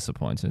very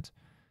disappointed.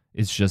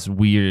 It's just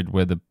weird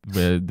where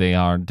they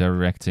are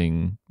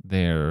directing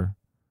their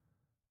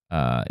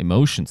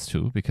emotions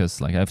to,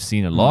 because like I've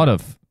seen a lot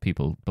of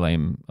people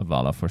blame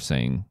Avala for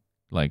saying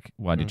like,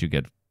 why did you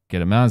get a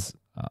Maz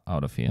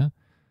out of here,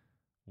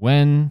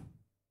 when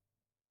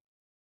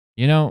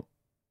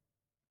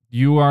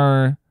you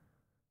are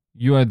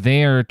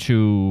there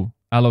to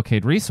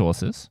allocate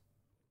resources,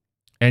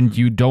 and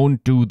you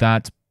don't do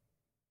that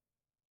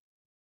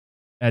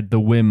at the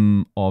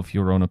whim of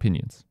your own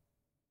opinions.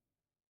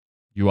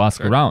 You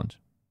ask around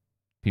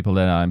people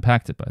that are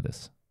impacted by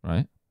this,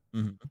 right?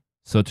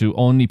 So to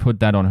only put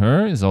that on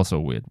her is also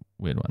a weird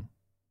one,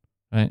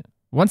 right?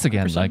 Once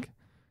again, 100%. Like,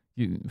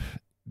 you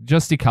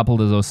just decouple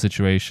those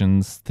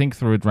situations, think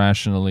through it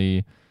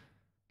rationally.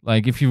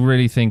 Like, if you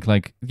really think,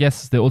 like,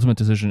 yes, the ultimate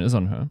decision is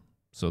on her,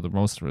 so the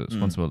most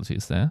responsibility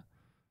is there.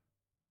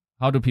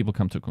 How do people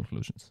come to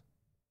conclusions?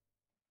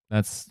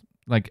 That's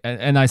like,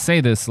 and I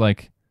say this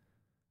like,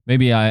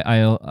 maybe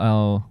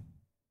I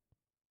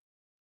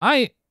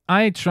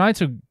try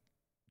to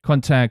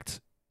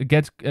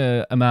get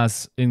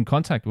Amaz in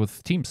contact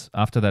with teams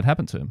after that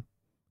happened to him,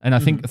 and I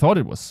thought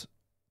it was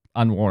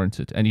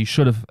unwarranted, and he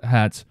should have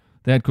had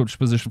the head coach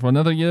position for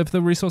another year if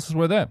the resources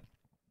were there.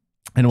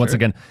 And once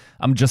again,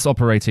 I'm just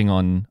operating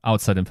on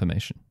outside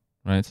information,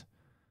 right?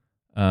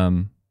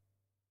 So,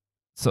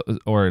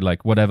 or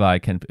like whatever I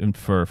can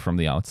infer from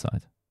the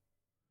outside.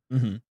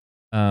 And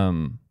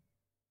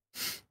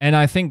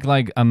I think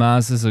like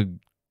Amaz is a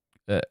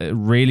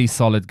really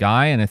solid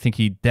guy, and I think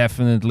he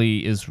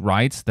definitely is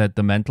right that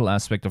the mental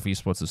aspect of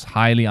esports is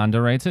highly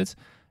underrated,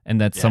 and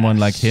that someone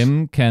like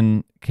him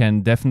can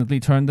definitely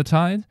turn the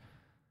tide.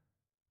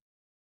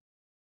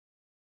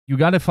 You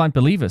got to find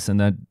believers in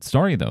that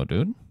story, though,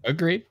 dude.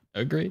 Agreed.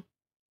 Then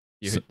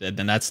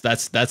that's the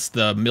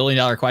 $1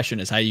 million question: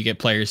 is how you get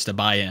players to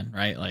buy in,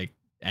 right? Like,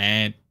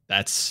 and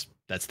that's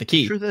the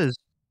key. The truth is,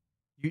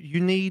 you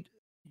need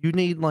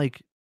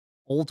like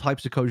all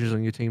types of coaches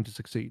on your team to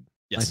succeed.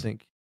 I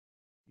think,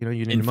 you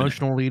need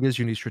emotional leaders,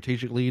 you need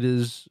strategic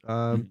leaders,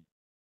 and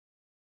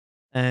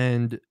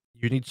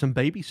you need some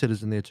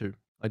babysitters in there too,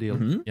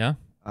 ideally. Yeah.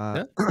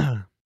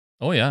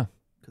 Oh yeah.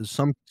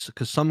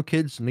 Because some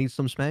kids need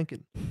some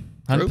spanking.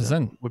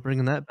 100%. We're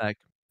bringing that back.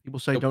 People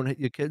say don't hit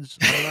your kids.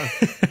 I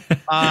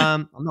don't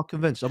know. I'm not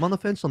convinced. I'm on the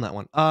fence on that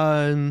one.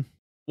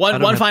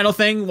 One final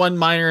thing, one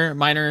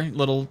minor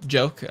little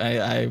joke.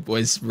 I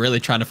was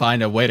really trying to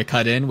find a way to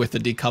cut in with the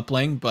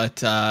decoupling,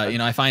 but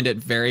I find it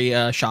very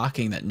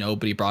shocking that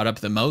nobody brought up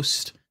the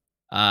most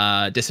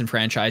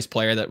disenfranchised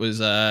player that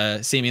was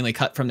seemingly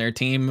cut from their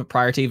team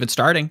prior to even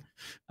starting.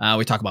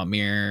 We talk about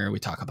Mir, we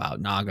talk about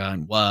Naga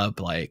and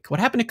Wub. Like, what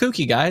happened to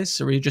Kuki, guys?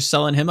 Are we just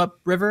selling him up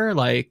river?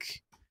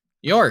 Like,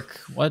 York,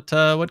 what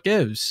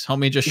gives?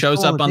 Homie just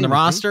shows up on the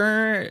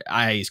roster.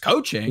 He's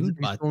coaching,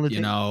 but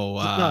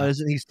no,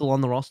 isn't he still on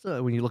the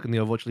roster when you look in the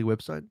Overwatch League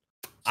website?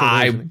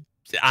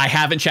 I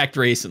haven't checked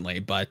recently,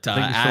 but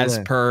as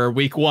per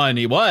week 1,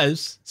 he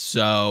was.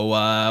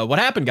 So what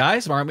happened,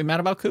 guys? Why aren't we mad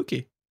about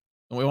Kuki?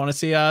 We want to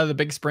see the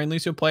big Sprain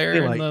Lucio player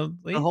in the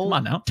league. Come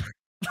on now.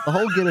 The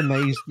whole get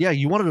amazed. Yeah,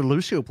 you wanted a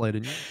Lucio play,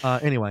 didn't you?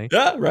 Anyway.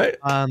 Yeah, right.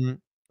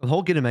 The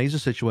whole get amazed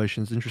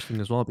situation is interesting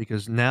as well,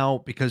 because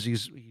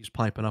he's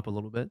piping up a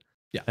little bit.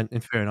 Yeah.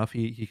 And fair enough,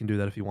 he can do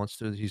that if he wants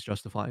to. He's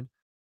justified.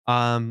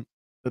 But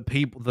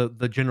people,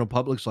 the general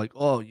public's like,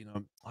 oh,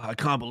 I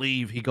can't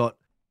believe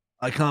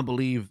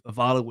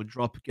Avala would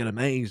drop get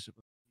amazed,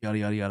 yada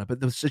yada yada. But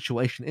the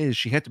situation is,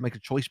 she had to make a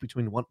choice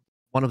between one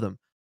of them.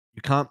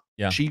 You can't.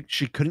 Yeah. She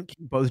couldn't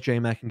keep both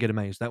JMac and get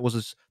amazed. That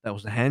was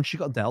the hand she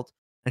got dealt,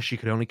 and she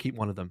could only keep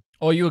one of them.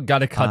 Oh, you got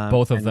to cut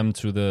both of them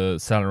to the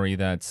salary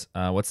that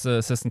what's the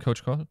assistant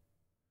coach called?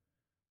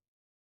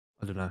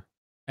 I don't know.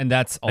 And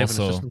that's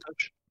also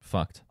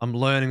fucked. I'm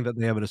learning that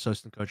they have an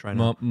assistant coach right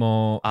now.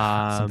 More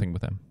something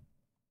with them.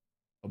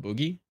 A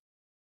boogie? Am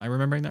I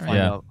remembering that right?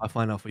 Yeah. I'll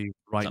find out for you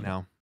right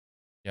now.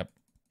 Yep.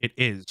 It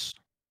is.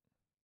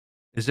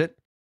 Is it?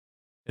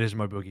 It is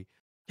Mo Boogie.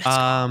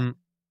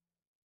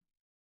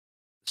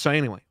 So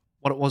anyway,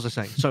 what was I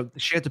saying? So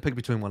she had to pick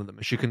between one of them,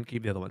 and she couldn't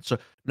keep the other one. So,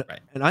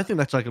 and I think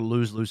that's like a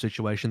lose-lose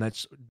situation.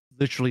 That's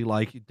literally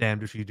like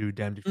damned if you do,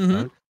 damned if you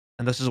don't.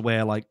 And this is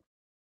where like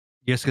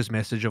Yiska's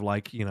message of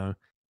like,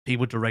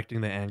 people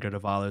directing their anger to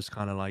Vala is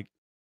kind of like,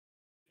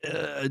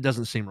 it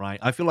doesn't seem right.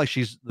 I feel like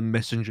she's the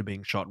messenger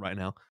being shot right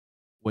now,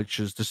 which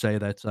is to say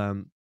that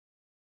no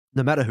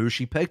matter who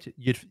she picked,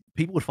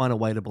 people would find a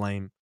way to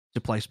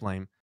place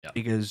blame. Yeah.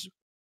 Because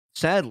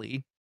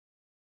sadly,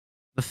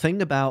 the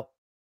thing about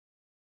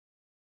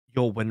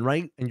your win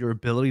rate and your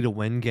ability to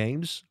win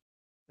games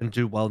and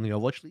do well in the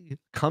Overwatch League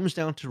comes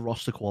down to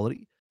roster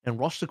quality, and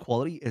roster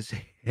quality is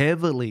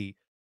heavily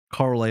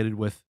correlated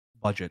with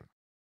budget.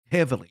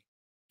 Heavily.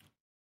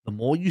 The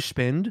more you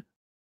spend,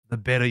 the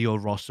better your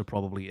roster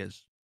probably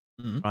is,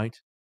 right?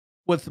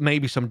 With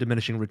maybe some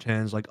diminishing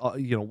returns, like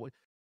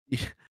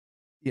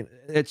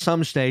at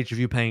some stage, if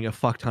you're paying a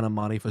fuck ton of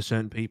money for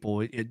certain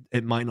people,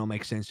 it might not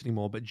make sense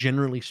anymore. But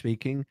generally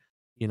speaking,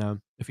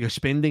 if you're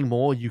spending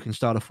more, you can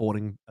start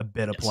affording a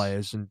better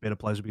players, and better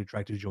players will be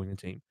attracted to join the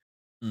team.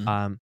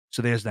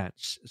 So there's that.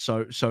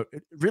 So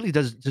it really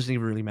doesn't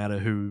even really matter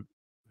who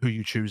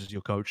you choose as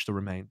your coach to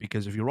remain,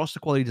 because if your roster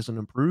quality doesn't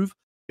improve,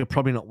 you're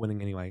probably not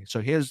winning anyway.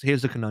 So here's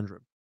the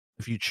conundrum: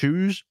 if you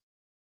choose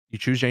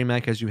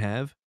JMac as you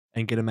have,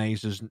 and Get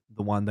Amazed as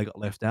the one that got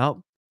left out,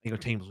 and your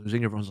team's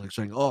losing, everyone's like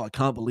saying, "Oh, I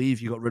can't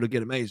believe you got rid of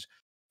Get Amazed.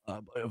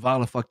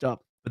 Vala fucked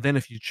up." But then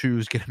if you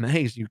choose Get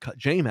Amazed, you cut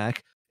JMac,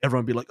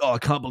 everyone be like, "Oh, I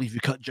can't believe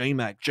you cut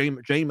JMac.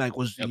 JMac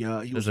was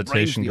the he was the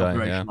brains of the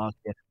operation last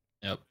year.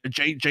 Yep.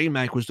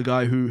 JMac was the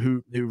guy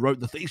who wrote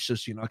the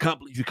thesis. I can't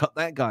believe you cut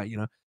that guy."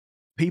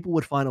 People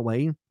would find a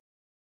way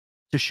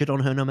to shit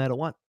on her no matter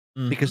what,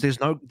 because there's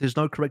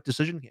no correct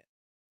decision here.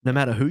 No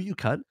matter who you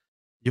cut,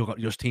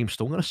 your team's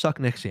still going to suck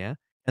next year.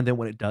 And then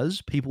when it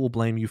does, people will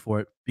blame you for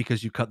it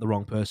because you cut the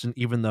wrong person,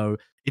 even though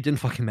it didn't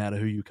fucking matter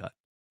who you cut.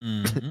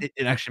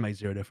 It actually made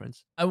zero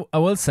difference. I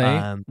will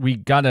say we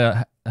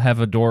gotta have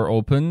a door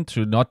open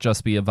to not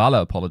just be a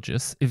Vala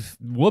apologist. If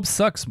Whoop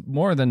sucks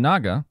more than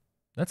Naga,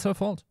 that's her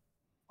fault.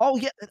 Oh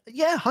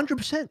yeah,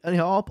 100%.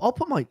 I'll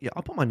put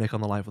my neck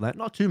on the line for that.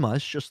 Not too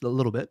much, just a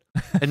little bit,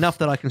 enough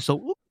that I can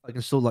still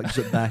like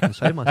zip back and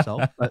save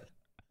myself, but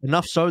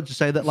enough so to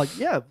say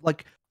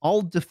that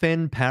I'll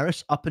defend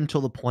Paris up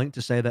until the point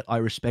to say that I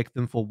respect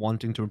them for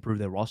wanting to improve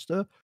their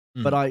roster,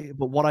 but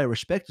what I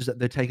respect is that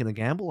they're taking a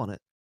gamble on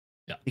it.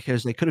 Yeah.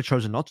 Because they could have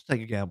chosen not to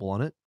take a gamble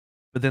on it,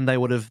 but then that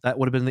would have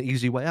been the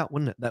easy way out,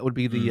 wouldn't it? That would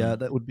be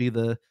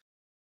the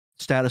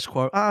status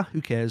quo.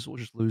 Who cares? We'll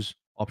just lose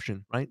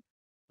option, right?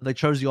 But they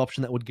chose the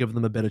option that would give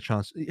them a better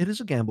chance. It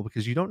is a gamble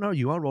because you don't know.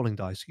 You are rolling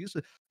dice. He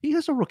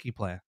is a rookie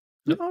player.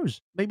 Who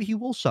knows? Maybe he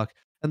will suck.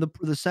 And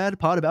the sad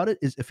part about it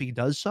is, if he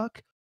does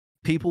suck,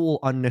 people will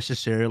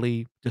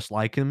unnecessarily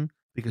dislike him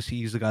because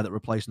he's the guy that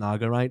replaced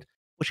Naga, right?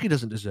 Which he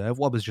doesn't deserve.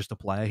 Wob is just a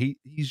player.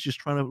 He's just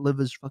trying to live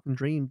his fucking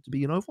dream to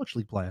be an Overwatch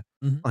League player.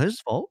 Not his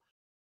fault.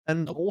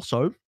 And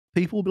also,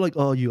 people will be like,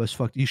 "Oh, you guys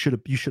fucked. You should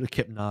have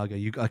kept Naga.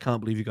 I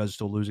can't believe you guys are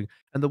still losing."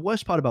 And the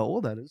worst part about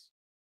all that is,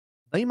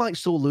 they might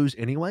still lose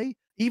anyway.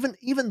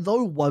 Even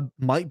though Wob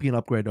might be an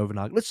upgrade over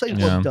Naga. Let's say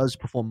Wob does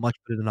perform much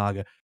better than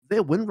Naga,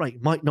 their win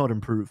rate might not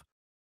improve.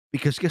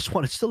 Because guess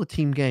what? It's still a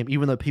team game,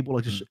 even though people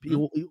are just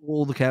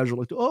all the casual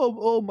like,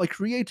 oh, my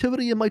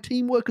creativity and my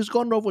teamwork has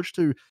gone to Overwatch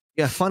 2.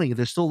 Yeah, funny.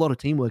 There's still a lot of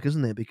teamwork,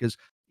 isn't there? Because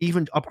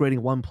even upgrading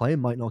one player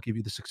might not give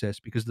you the success,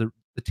 because the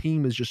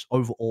team is just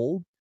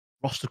overall,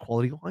 roster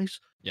quality wise,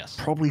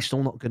 probably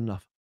still not good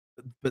enough.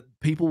 But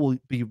people will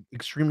be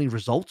extremely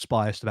results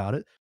biased about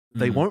it.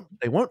 They won't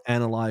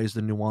analyze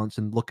the nuance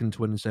and look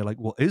into it and say like,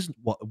 well, is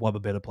Wob a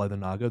better player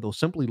than Naga? They'll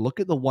simply look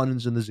at the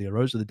ones and the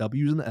zeros, or the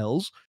W's and the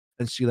L's,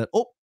 and see that,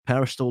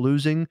 Paris still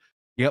losing.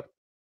 Yep.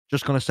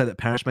 Just going to say that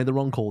Paris made the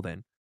wrong call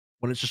then.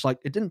 When it's just like,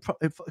 it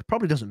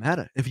probably doesn't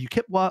matter. If you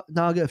kept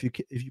Naga, if you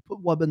put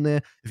Wob in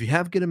there, if you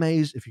have Get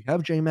Amazed, if you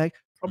have JMac,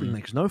 probably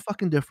makes no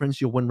fucking difference.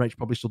 Your win rate's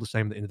probably still the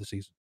same at the end of the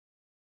season.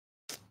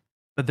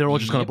 But they're all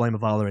just going to blame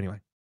Avala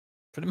anyway.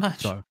 Pretty much.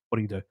 So what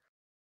do you do?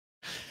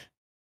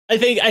 I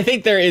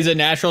think there is a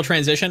natural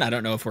transition. I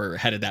don't know if we're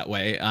headed that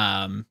way.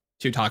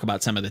 To talk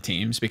about some of the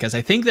teams, because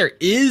I think there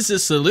is a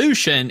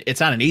solution.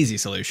 It's not an easy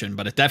solution,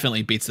 but it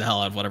definitely beats the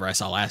hell out of whatever I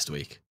saw last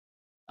week.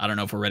 I don't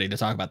know if we're ready to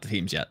talk about the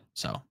teams yet,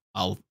 so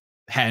I'll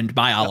hand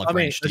my olive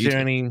branch to you. Is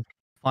there any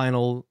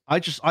final? I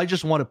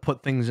just want to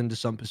put things into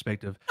some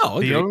perspective.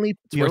 Oh, the only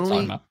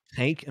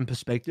take and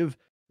perspective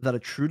that I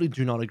truly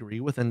do not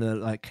agree with, and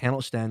that I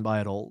cannot stand by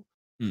at all,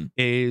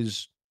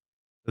 is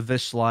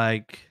this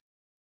like,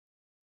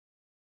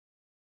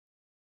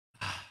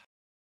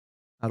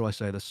 how do I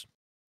say this?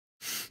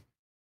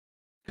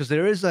 Because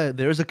there is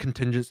a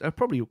contingent,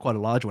 probably quite a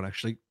large one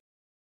actually,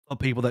 of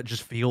people that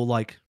just feel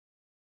like,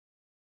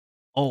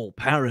 oh,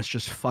 Paris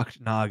just fucked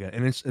Naga,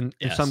 and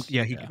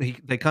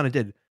they kind of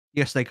did.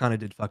 Yes, they kind of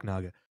did fuck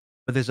Naga,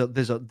 but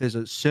there's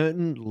a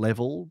certain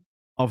level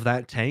of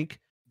that take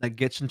that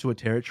gets into a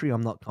territory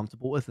I'm not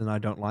comfortable with and I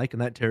don't like,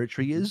 and that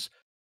territory is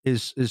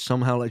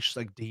somehow like just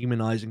like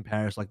demonizing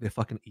Paris, like they're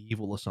fucking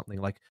evil or something.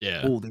 Like,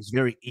 oh, there's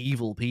very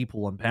evil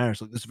people in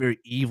Paris, like this very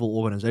evil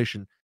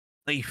organization.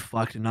 They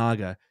fucked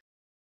Naga.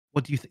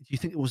 What do you think? Do you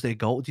think it was their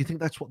goal? Do you think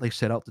that's what they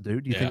set out to do?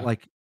 Do you think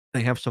like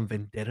they have some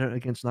vendetta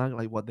against Naga?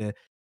 Like what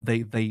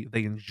they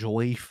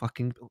enjoy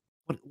fucking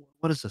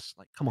what is this?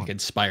 Like, come on. Like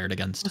inspired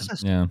against him.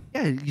 Yeah.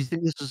 Yeah. You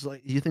think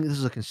this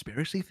is a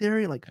conspiracy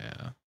theory? Like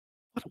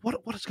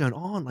what is going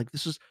on? Like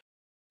these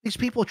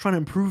people are trying to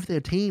improve their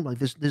team. Like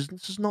this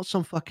is not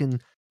some fucking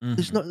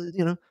this is not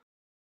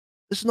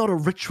this is not a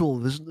ritual.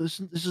 This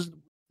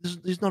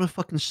is not a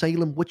fucking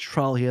Salem witch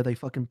trial here. They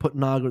fucking put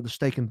Naga at the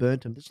stake and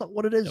burnt him. That's not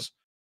what it is.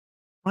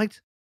 Right?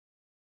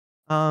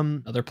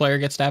 Another player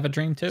gets to have a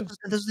dream too.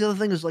 This is the other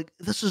thing is like,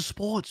 this is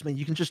sports, man.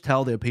 You can just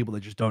tell there are people that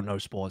just don't know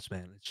sports,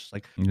 man. It's just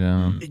like,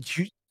 Yeah.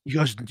 Do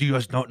you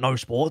guys not know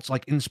sports?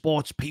 Like in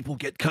sports, people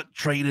get cut,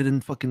 traded,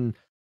 and fucking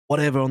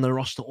whatever on their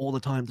roster all the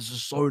time. This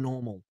is so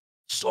normal,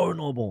 so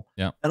normal.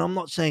 Yeah. And I'm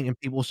not saying, and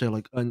people say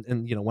like,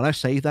 and you know, when I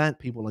say that,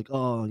 people are like,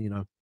 oh, you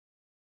know,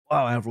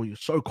 wow, Avril, you're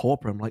so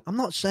corporate. I'm like, I'm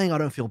not saying I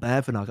don't feel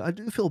bad for Naga. I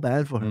do feel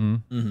bad for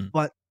him,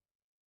 but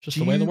just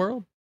the way of the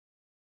world.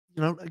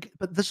 You know, like,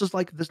 but this is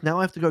like this. Now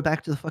I have to go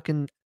back to the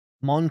fucking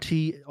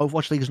Monty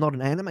Overwatch League is not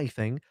an anime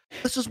thing.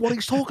 This is what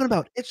he's talking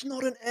about. It's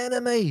not an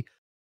anime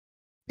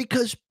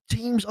because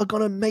teams are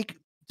gonna make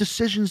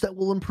decisions that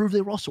will improve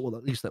their roster, or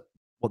at least that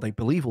what they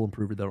believe will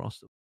improve their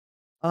roster.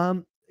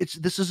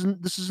 This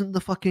isn't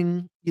the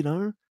fucking, you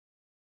know,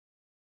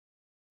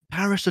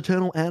 Paris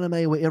Eternal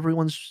anime where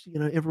everyone's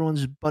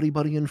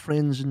buddy and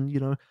friends, and you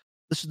know,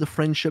 this is the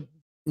friendship,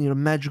 you know,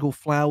 magical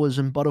flowers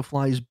and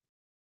butterflies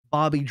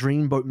Barbie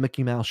Dreamboat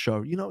Mickey Mouse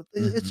show. You know,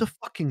 it's a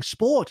fucking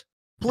sport.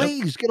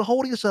 Please get a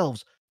hold of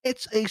yourselves.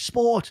 It's a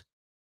sport.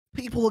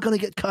 People are going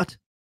to get cut.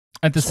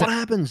 That's what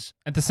happens.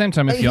 At the same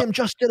time,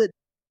 just did it.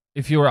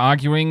 If you were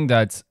arguing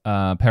that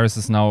Paris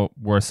is now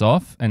worse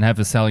off and have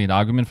a salient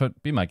argument for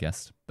it, be my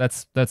guest.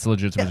 That's a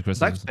legitimate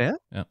criticism. That's fair.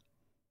 Yeah,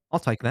 I'll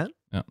take that.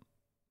 Yeah.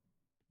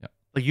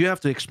 Like you have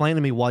to explain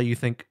to me why you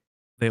think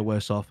they're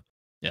worse off.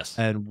 Yes.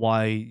 And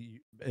why.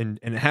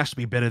 And it has to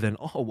be better than,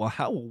 oh, well,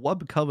 how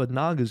Wub covered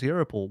Naga's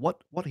hero pool?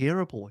 What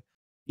hero pool?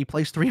 He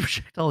plays 3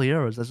 projectile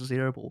heroes. That's his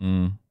hero pool.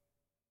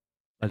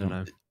 I don't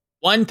know.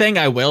 One thing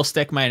I will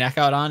stick my neck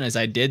out on is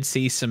I did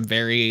see some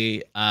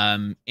very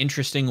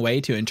interesting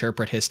way to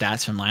interpret his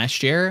stats from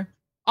last year.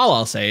 All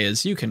I'll say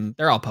is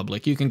they're all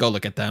public. You can go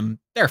look at them.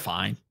 They're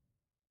fine.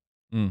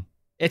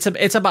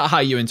 It's about how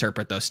you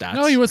interpret those stats.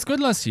 No, he was good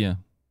last year.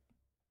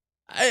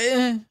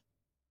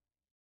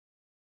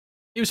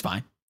 He was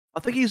fine. I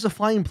think he's a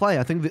fine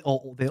player. I think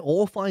they're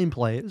all fine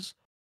players,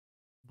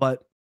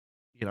 but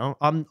you know,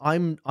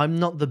 I'm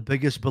not the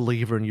biggest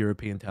believer in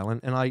European talent,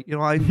 and I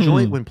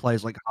enjoy it when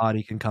players like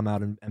Hardy can come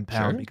out and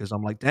pound because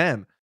I'm like,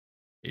 damn,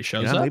 he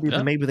shows up.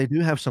 Maybe they do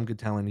have some good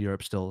talent in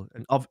Europe still,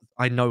 and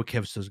I know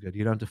Kev's good.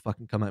 You don't have to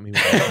fucking come at me.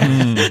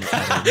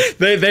 With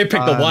they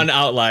picked the one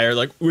outlier,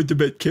 like with the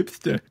bit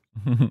Kipster.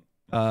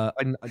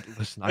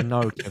 Listen, I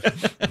know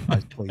Kev,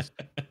 guys, please.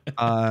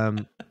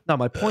 No,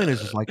 my point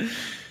is like,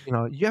 you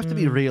know, you have to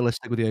be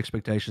realistic with your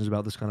expectations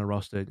about this kind of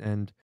roster,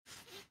 and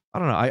I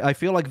don't know. I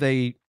feel like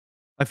they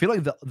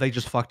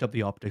just fucked up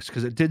the optics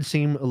because it did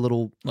seem a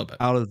little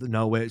out of the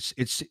nowhere.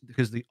 It's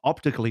because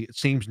optically it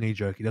seems knee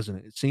jerky, doesn't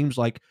it? It seems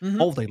like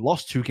they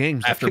lost 2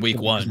 games after week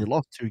 1. They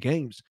lost 2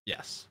 games.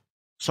 Yes.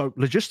 So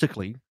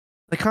logistically,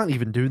 they can't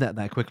even do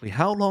that quickly.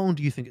 How long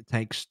do you think it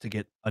takes to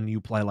get a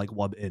new player like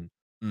Wub in?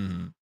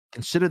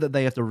 Consider that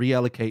they have to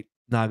reallocate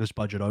Naga's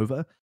budget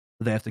over.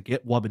 They have to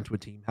get Wub into a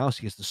team house.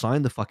 He has to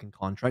sign the fucking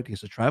contract. He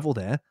has to travel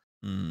there.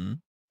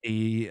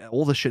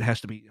 All the shit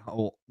has to be,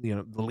 you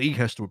know, the league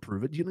has to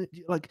approve it.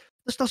 Like,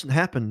 this doesn't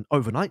happen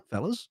overnight,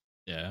 fellas.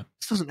 Yeah.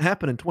 This doesn't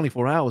happen in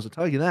 24 hours, I'll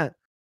tell you that.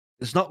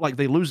 It's not like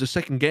they lose the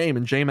second game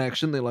and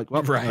J-Max in, they're like,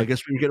 well, I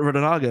guess we can get rid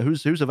of Naga.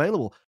 Who's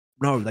available?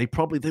 No, they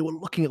were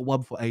looking at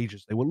Wub for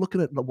ages. They were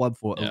looking at the Wub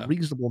for a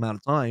reasonable amount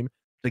of time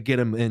to get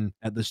him in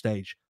at this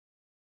stage.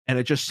 And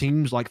it just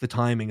seems like the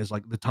timing is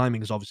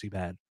obviously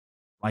bad.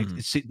 Like,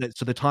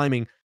 so the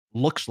timing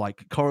looks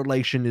like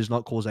correlation is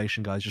not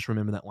causation, guys. Just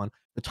remember that one.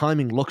 The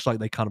timing looks like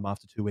they cut him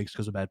after 2 weeks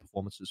because of bad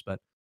performances. But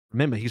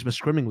remember, he's been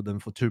scrimming with them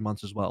for 2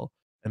 months as well.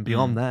 And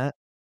beyond that,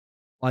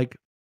 like,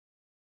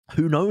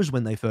 who knows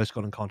when they first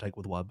got in contact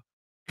with Wub?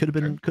 Could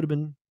have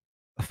been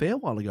a fair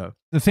while ago.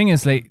 The thing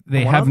is, they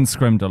haven't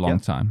scrimmed a long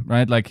time,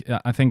 right? Like,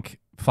 I think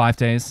 5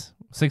 days,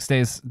 6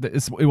 days.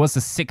 It was the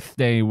 6th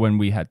day when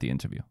we had the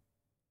interview.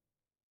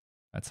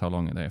 That's how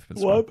long they have been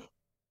scrimmed. Wub?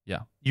 Yeah.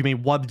 You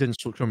mean Wub didn't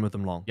scrim with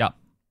them long? Yeah.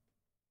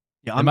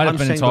 Yeah, I'm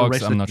saying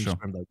talks, I'm not sure.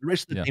 The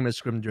rest of the team has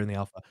scrimmed during the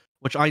alpha,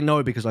 which I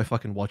know because I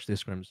fucking watched their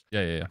scrims.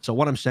 Yeah. So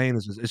what I'm saying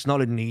is it's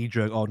not a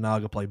knee-jerk, oh,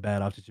 Naga played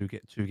bad after 2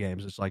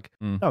 games. It's like,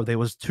 no, there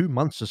was 2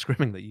 months of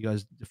scrimming that you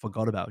guys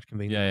forgot about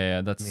conveniently.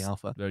 Yeah, that's in the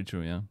alpha. Very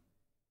true, yeah.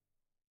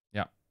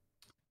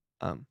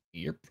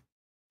 Yep.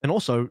 And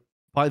also,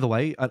 by the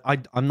way,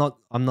 I'm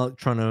not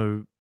trying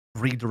to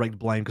redirect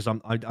blame because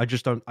I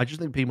just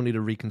think people need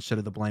to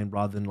reconsider the blame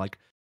rather than like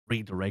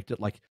redirect it.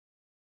 Like,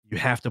 you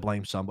have to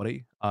blame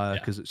somebody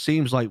because it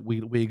seems like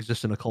we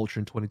exist in a culture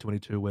in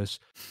 2022 where,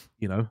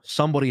 you know,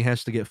 somebody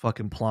has to get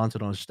fucking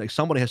planted on a stake.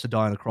 Somebody has to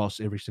die on a cross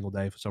every single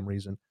day for some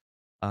reason.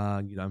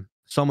 You know,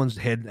 someone's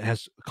head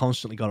has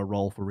constantly got a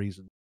roll for a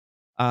reason.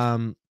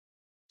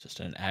 Just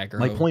an aggro.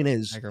 My point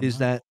is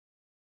that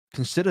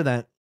consider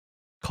that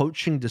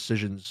coaching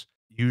decisions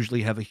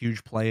usually have a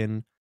huge play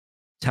in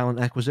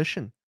talent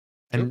acquisition,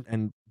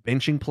 and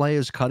benching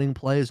players, cutting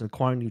players, and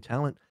acquiring new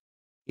talent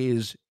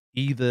is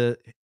either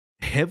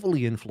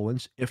heavily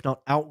influenced, if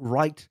not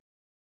outright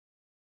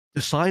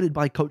decided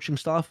by coaching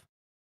staff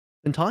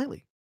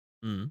entirely.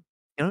 You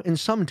know, in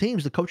some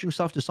teams, the coaching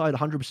staff decide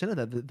 100% of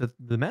that.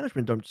 The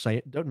management don't say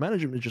it.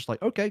 Management is just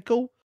like, okay,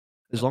 cool.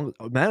 As long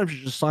as managers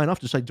just sign off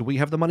to say, "Do we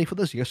have the money for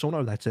this? Yes or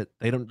no?" That's it.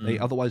 They don't. They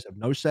otherwise have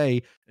no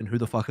say in who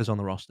the fuck is on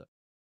the roster.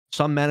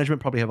 Some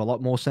management probably have a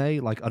lot more say.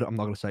 Like I'm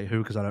not going to say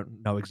who because I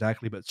don't know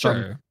exactly, but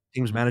some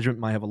teams management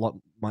might have a lot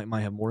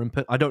might have more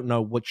input. I don't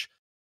know which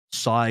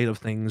side of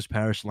things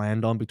Paris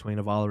land on between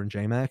Avala and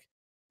JMac,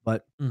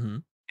 but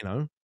you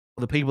know,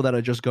 for the people that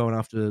are just going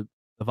after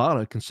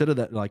Avala, consider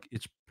that like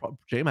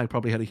JMac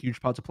probably had a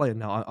huge part to play.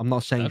 Now I'm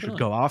not saying you should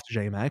go after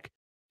JMac.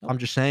 I'm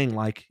just saying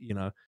like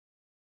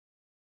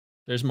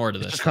there's more to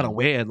it's this. just kind of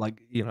weird. Like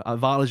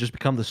Avala's just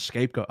become the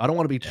scapegoat. I don't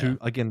want to be too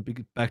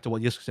back to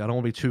what Yiska said. I don't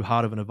want to be too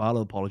hard of an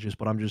Avala apologist,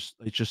 but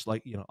it's just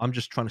like I'm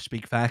just trying to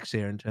speak facts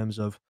here in terms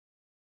of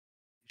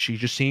she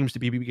just seems to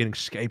be getting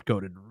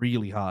scapegoated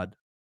really hard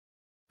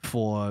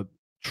for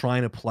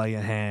trying to play a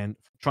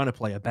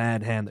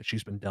bad hand that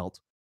she's been dealt.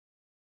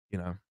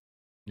 Yeah.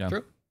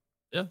 True.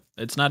 Yeah,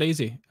 it's not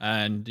easy.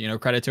 And,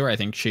 credit to her. I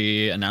think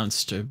she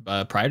announced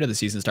prior to the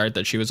season start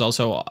that she was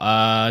also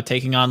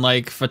taking on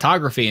like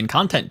photography and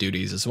content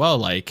duties as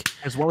well.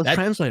 As well as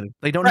translating.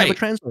 They don't have a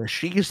translator.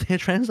 She is their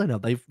translator.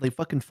 They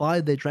fucking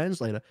fired their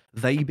translator.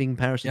 They being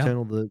Paris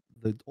Eternal, the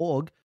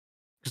org,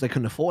 because they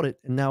couldn't afford it.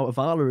 And now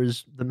Avala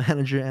is the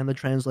manager and the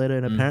translator.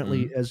 And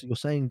apparently, as you're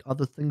saying,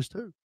 other things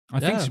too. I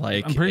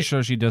think I'm pretty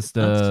sure she does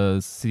the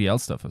CDL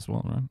stuff as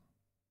well, right?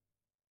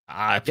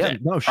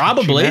 No,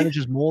 probably. She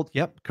manages more.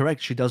 Yep, correct.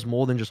 She does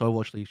more than just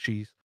Overwatch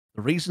League.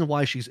 The reason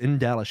why she's in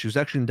Dallas. She was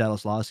actually in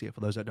Dallas last year.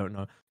 For those that don't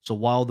know, so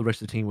while the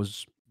rest of the team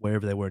was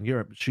wherever they were in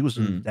Europe, she was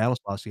in Dallas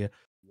last year.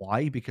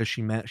 Why? Because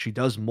she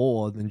does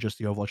more than just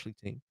the Overwatch League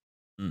team.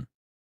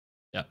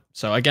 Yeah.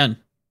 So again,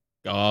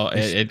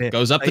 it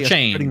goes up the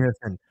chain.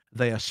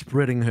 They are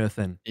spreading her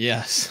thin.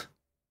 Yes.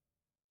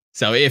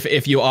 So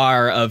if you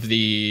are of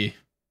the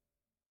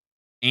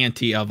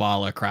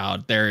anti-Avala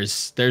crowd,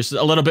 there's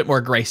a little bit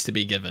more grace to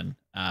be given.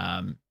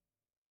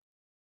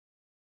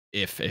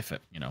 If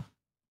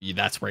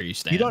that's where you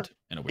stand.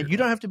 You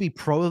don't have to be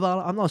pro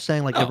Avala. I'm not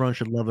saying like everyone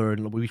should love her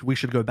and we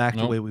should go back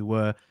to where we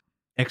were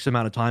X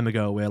amount of time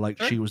ago, where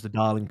like she was the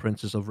darling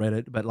princess of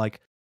Reddit. But like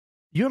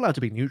you're allowed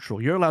to be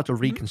neutral. You're allowed to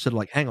reconsider.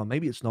 Like, hang on,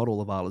 maybe it's not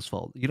all Avala's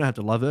fault. You don't have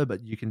to love her,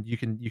 but you can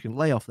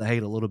lay off the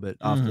hate a little bit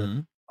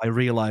after by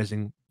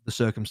realizing the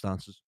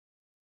circumstances.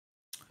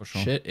 For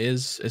sure. Shit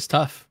is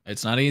tough.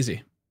 It's not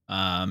easy.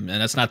 And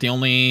that's not the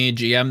only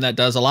GM that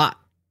does a lot.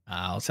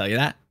 I'll tell you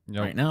that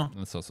right now.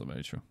 That's also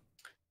very true.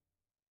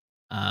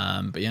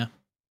 But yeah.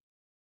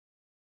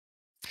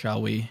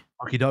 Shall we?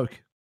 Okie doke.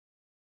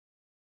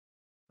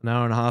 An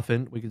hour and a half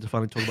in, we get to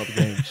finally talk about the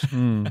games.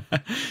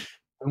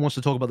 Who wants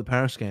to talk about the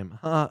Paris game?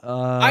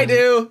 I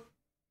do.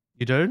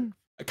 You do?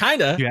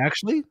 Kinda. You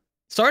actually?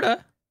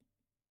 Sorta.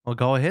 Well,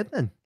 go ahead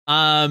then.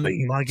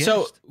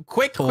 So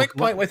quick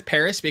point with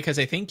Paris, because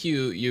I think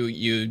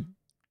you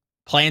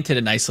planted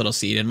a nice little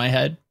seed in my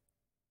head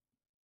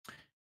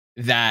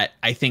that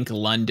I think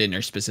London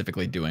are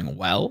specifically doing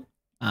well.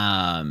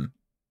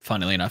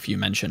 Funnily enough, you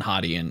mentioned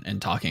Hadi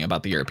and talking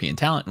about the European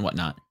talent and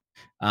whatnot.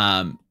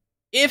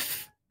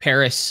 If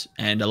Paris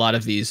and a lot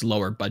of these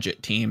lower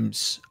budget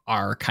teams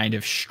are kind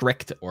of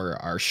strict or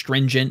are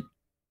stringent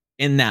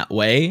in that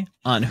way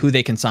on who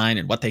they can sign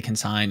and what they can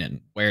sign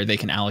and where they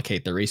can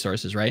allocate their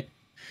resources, right?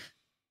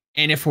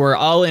 And if we're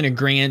all in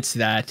agreement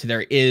that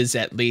there is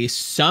at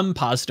least some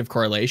positive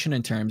correlation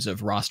in terms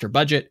of roster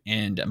budget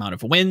and amount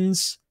of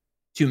wins,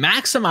 to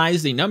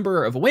maximize the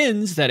number of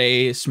wins that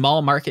a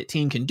small market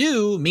team can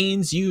do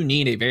means you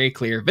need a very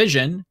clear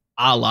vision,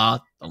 a la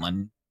the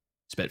London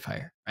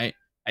Spitfire, right?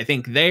 I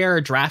think they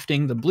are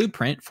drafting the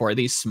blueprint for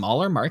these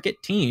smaller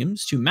market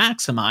teams to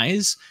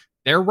maximize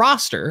their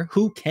roster,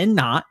 who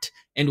cannot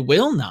and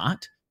will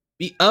not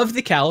be of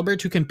the caliber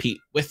to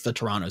compete with the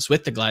Torontos,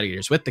 with the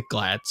Gladiators, with the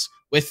Glads,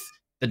 with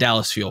the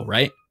Dallas Fuel,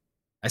 right?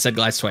 I said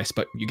Glads twice,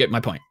 but you get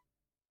my point.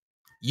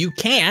 You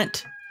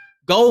can't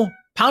go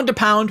pound to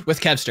pound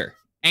with Kevster.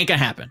 Ain't gonna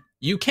happen.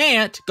 You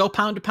can't go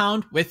pound to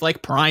pound with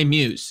like Prime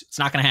Muse. It's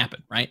not gonna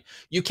happen, right?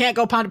 You can't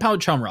go pound to pound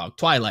with Chumrog,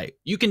 Twilight.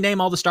 You can name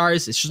all the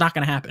stars. It's just not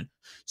gonna happen.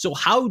 So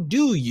how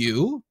do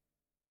you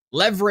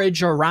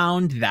leverage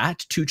around that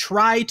to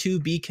try to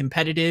be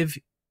competitive?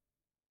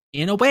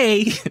 In a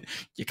way,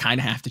 you kind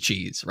of have to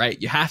cheese, right?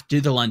 You have to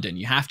do the London.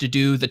 You have to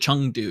do the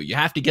Chengdu. You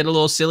have to get a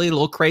little silly, a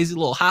little crazy, a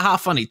little haha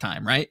funny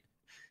time, right?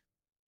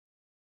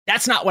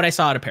 That's not what I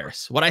saw out of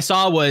Paris. What I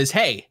saw was,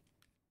 hey,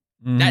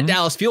 that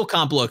Dallas Fuel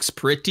comp looks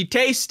pretty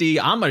tasty.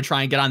 I'm going to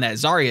try and get on that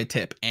Zarya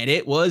tip. And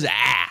it was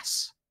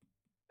ass.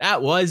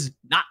 That was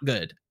not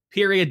good.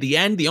 Period. The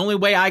end. The only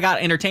way I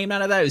got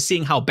entertainment out of that was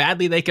seeing how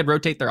badly they could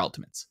rotate their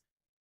ultimates.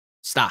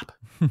 Stop.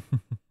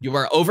 You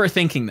are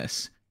overthinking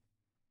this.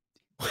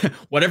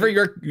 Whatever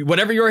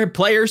your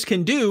players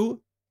can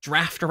do,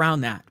 draft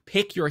around that.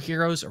 Pick your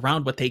heroes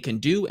around what they can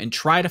do and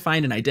try to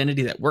find an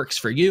identity that works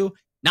for you.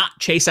 Not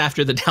chase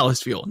after the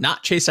Dallas Fuel.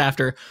 Not chase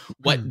after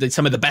what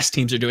some of the best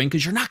teams are doing,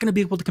 because you're not going to be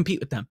able to compete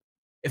with them.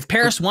 If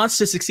Paris wants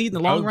to succeed in the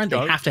long run, they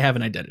have to have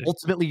an identity.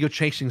 Ultimately, you're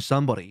chasing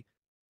somebody,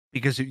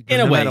 because in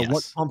no a way, matter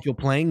what comp you're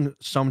playing,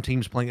 some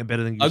teams playing it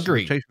better than you.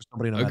 Agree. So you're chasing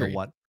somebody no matter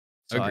what.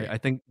 So I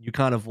think you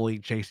can't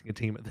avoid chasing a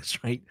team at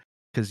this rate.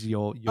 because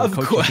your Of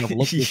coaches course. have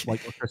looked at this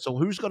like, okay, so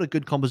who's got a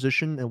good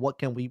composition and what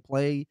can we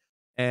play,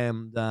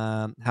 and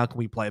how can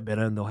we play it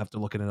better? And they'll have to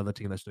look at another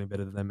team that's doing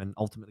better than them, and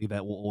ultimately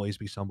that will always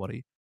be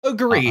somebody.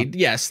 Agreed.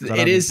 Yes, 'Cause I it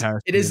don't think is.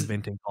 Paris It will be is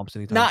inventing comps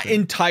anytime not soon.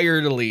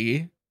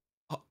 entirely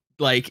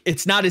like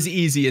it's not as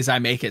easy as I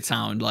make it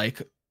sound.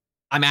 Like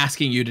I'm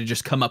asking you to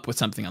just come up with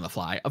something on the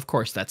fly. Of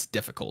course, that's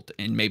difficult,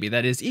 and maybe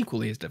that is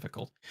equally as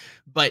difficult.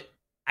 But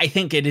I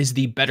think it is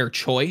the better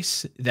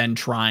choice than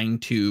trying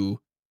to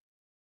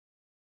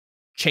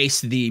chase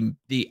the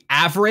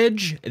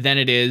average than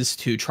it is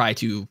to try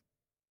to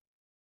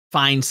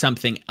find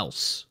something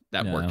else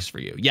that works for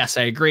you. Yes,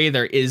 I agree.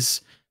 There is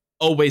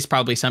always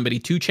probably somebody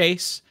to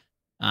chase.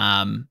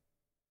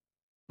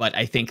 But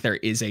I think there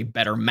is a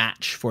better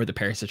match for the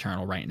Paris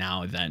Eternal right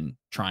now than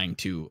trying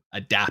to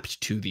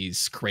adapt to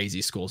these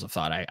crazy schools of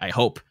thought. I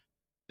hope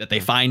that they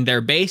find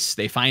their base,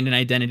 they find an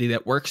identity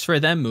that works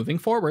for them moving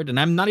forward. And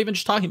I'm not even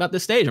just talking about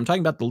this stage. I'm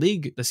talking about the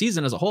league, the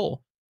season as a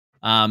whole,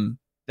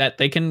 that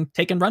they can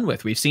take and run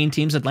with. We've seen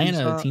teams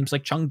Atlanta, teams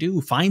like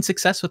Chengdu find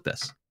success with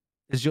this.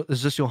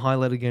 Is this your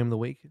highlighted game of the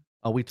week?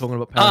 Are we talking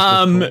about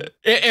Paris?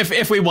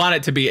 If we want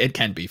it to be, it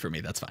can be for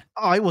me. That's fine.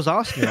 Oh, I was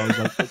asking. I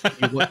was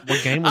like, what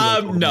game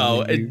was that?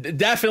 No,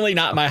 definitely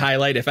not my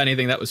highlight. If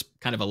anything, that was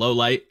kind of a low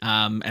light.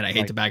 And I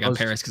hate to bag on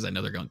Paris because I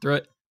know they're going through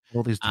it.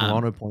 All these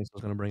Toronto points I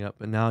was going to bring up,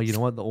 but now you know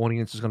what? The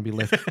audience is going to be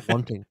left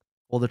wanting.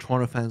 All the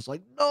Toronto fans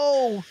like,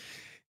 no.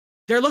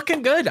 They're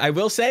looking good. I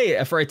will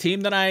say, for a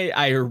team that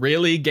I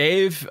really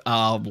gave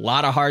a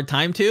lot of hard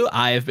time to,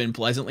 I have been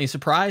pleasantly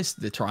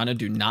surprised. The Toronto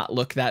do not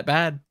look that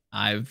bad.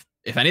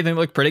 If anything,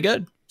 look pretty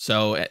good.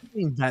 So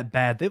that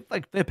bad.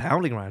 They're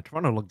pounding around.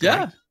 Toronto look great.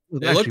 Yeah,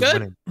 they look good.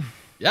 Winning.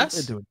 Yes,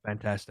 they're doing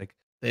fantastic.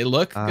 They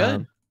look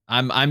good.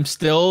 I'm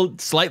still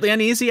slightly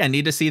uneasy. I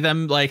need to see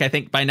them. Like I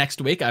think by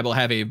next week, I will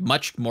have a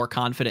much more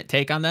confident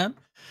take on them.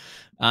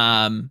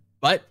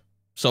 But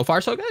so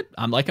far so good.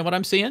 I'm liking what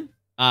I'm seeing.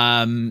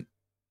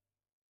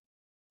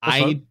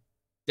 I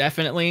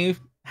definitely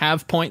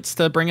have points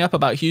to bring up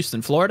about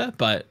Houston, Florida,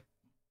 but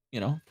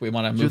if we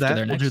want to move to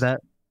their next, we'll do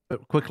that.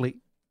 But quickly.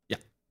 Yeah.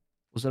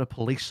 Was it a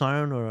police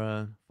siren or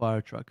a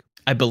fire truck?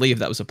 I believe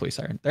that was a police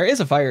siren. There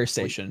is a fire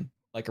station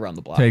like around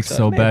the block. Takes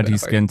so bad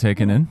he's getting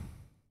taken in.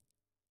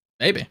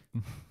 Maybe.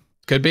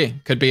 Could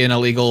be an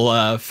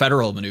illegal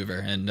federal maneuver,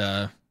 and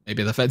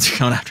maybe the feds are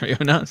going after you.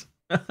 Who knows?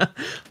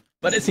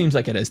 But it seems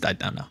like it has died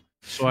down now.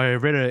 So I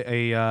read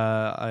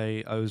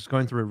I was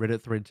going through a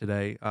Reddit thread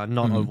today,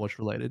 not Overwatch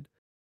related,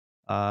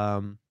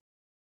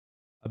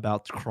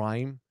 about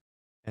crime,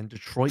 and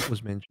Detroit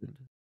was mentioned.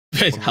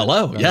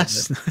 Hello,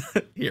 yes,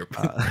 here,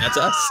 that's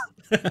us.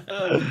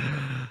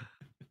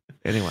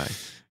 Anyway,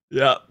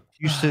 yeah.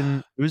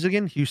 Houston, who was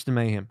again? Houston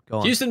Mayhem. Go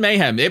on. Houston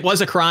Mayhem. It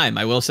was a crime,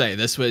 I will say.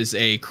 This was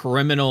a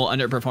criminal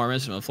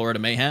underperformance from Florida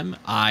Mayhem.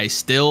 I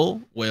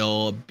still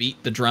will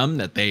beat the drum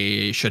that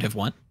they should have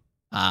won.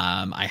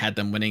 I had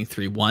them winning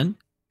 3-1.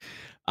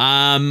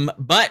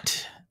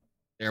 But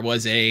there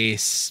was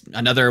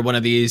another one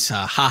of these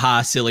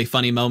haha silly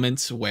funny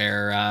moments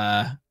where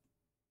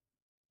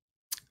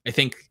I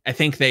think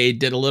they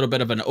did a little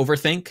bit of an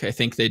overthink. I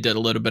think they did a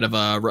little bit of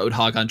a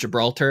Roadhog on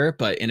Gibraltar,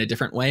 but in a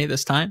different way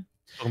this time.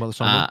 Talking about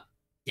the Sombra?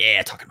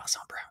 Yeah, talking about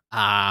Sombra.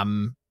 I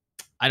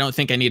don't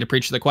think I need to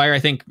preach to the choir. I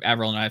think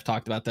AVRL and I have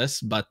talked about this,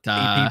 but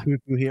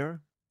poo-poo hero?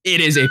 It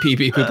is a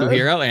PP poo-poo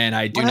hero, and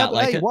I do not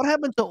like it. What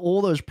happened to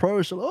all those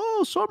pros?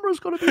 Sombra's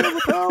going to be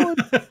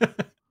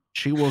overpowered.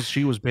 She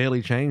was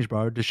barely changed,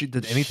 bro.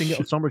 Did anything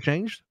get Sombra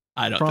changed?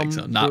 I don't think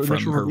so. Not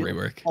from her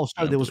rework. Oh,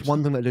 sorry, there was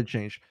one thing that did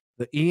change.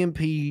 The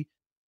EMP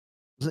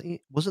was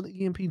it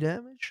the EMP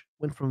damage?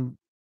 Went from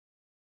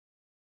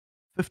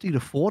 50 to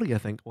 40, I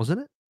think,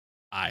 wasn't it?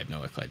 I have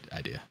no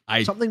idea.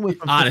 Something went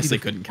from honestly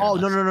couldn't care. Oh,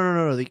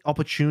 no. The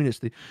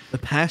opportunist, the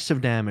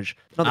passive damage.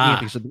 Not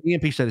the EMP. So the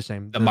EMP stayed the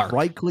same. The mark.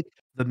 Right click,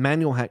 the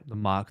manual hack, the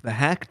mark. The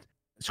hack,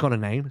 it's got a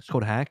name. It's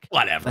called hack.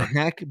 Whatever. The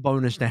hack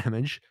bonus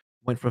damage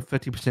went from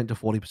 50% to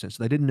 40%.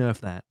 So they did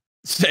nerf that.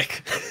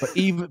 Sick.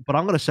 But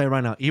I'm going to say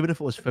right now, even if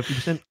it was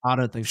 50%, I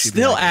don't think she'd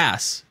still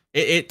ass.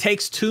 It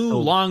takes too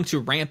long to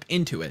ramp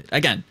into it.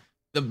 Again,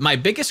 my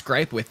biggest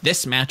gripe with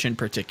this match in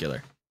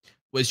particular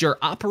was you're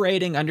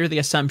operating under the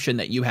assumption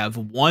that you have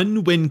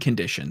one win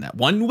condition. That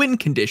one win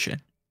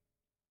condition,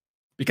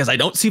 because I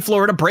don't see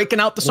Florida breaking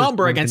out the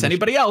Sombra against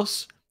anybody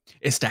else,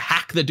 is to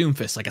hack the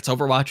Doomfist like it's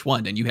Overwatch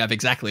 1, and you have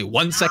exactly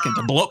 1 second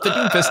to blow up the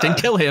Doomfist and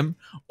kill him,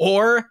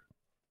 or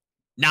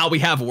now we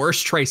have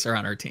worst Tracer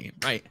on our team,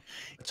 right?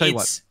 I'll tell you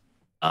what.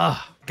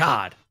 Oh,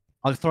 God.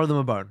 I'll throw them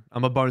a bone.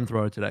 I'm a bone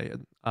thrower today.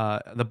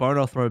 The bone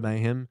I'll throw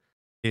Mayhem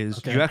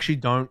is you actually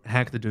don't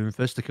hack the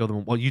Doomfist to kill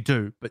them. Well, you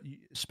do, but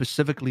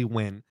specifically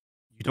when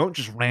you don't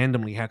just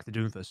randomly hack the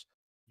Doomfist.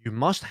 You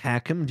must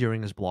hack him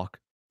during his block.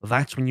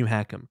 That's when you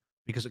hack him,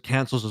 because it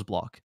cancels his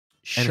block.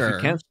 And if you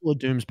cancel a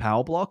Doom's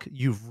power block,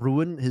 you've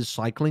ruined his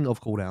cycling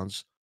of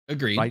cooldowns.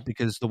 Agreed. Right?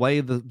 Because the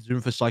way the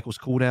Doomfist cycles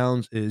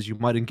cooldowns is you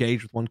might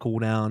engage with one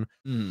cooldown,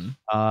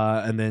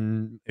 and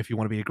then if you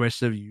want to be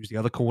aggressive, you use the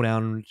other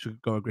cooldown to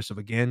go aggressive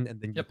again,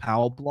 and then you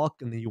power block,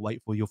 and then you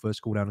wait for your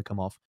first cooldown to come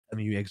off, and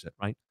then you exit,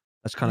 right?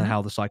 That's kind of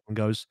how the cycling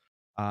goes.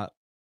 And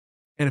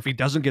if he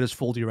doesn't get his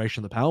full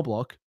duration of the power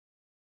block,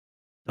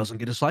 doesn't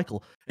get a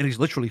cycle. And he's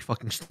literally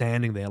fucking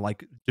standing there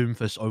like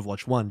Doomfist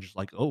Overwatch 1, just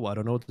like, oh, I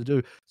don't know what to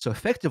do. So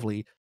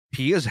effectively,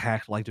 he is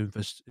hacked like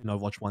Doomfist in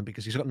Overwatch 1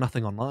 because he's got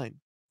nothing online.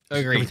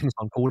 Agreed. Everything's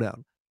on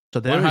cooldown. So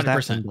there is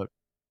that window.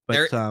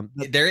 But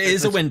there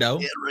is a window.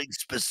 Very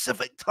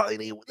specific,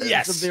 tiny.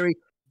 Yes. It's a very,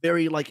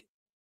 very like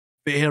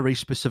very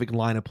specific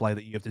line of play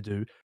that you have to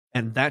do.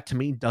 And that to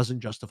me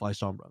doesn't justify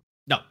Sombra.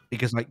 No.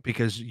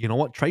 Because you know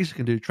what Tracer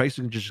can do?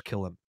 Tracer can just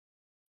kill him.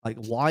 Like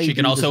why she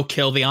can also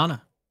kill the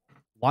Ana.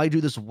 Why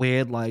do this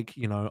weird, like,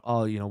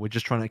 we're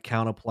just trying to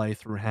counterplay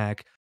through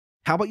hack.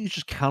 How about you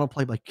just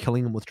counterplay by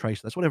killing him with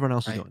Tracer? That's what everyone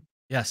else is doing.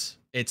 Yes.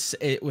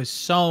 It was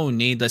so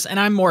needless. And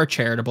I'm more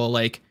charitable.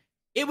 Like,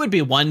 it would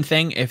be one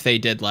thing if they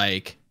did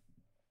like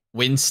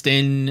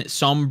Winston,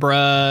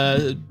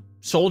 Sombra,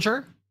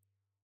 Soldier.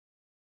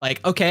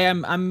 Like, okay,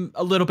 I'm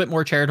a little bit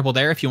more charitable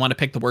there. If you want to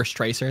pick the worst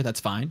Tracer,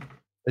 that's fine.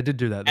 They did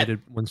do that. They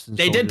did Winston.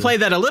 They did play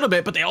that a little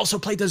bit, but they also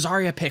played the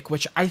Zarya pick,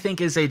 which I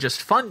think is a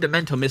just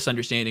fundamental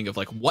misunderstanding of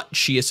like what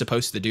she is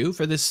supposed to do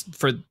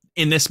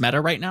in this meta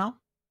right now.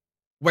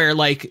 Where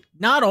like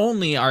not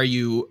only are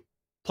you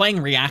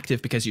playing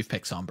reactive because you've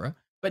picked Sombra,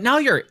 but now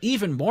you're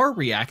even more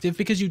reactive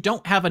because you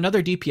don't have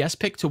another DPS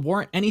pick to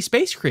warrant any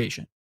space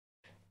creation.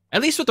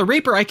 At least with the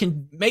Reaper, I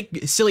can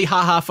make silly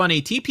haha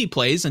funny TP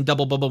plays and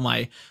double bubble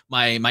my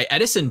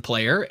Edison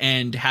player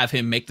and have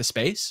him make the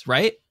space,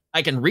 right?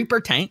 I can Reaper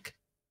tank.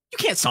 You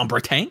can't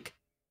Sombra tank.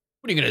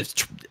 What are you going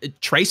to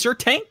Tracer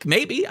tank?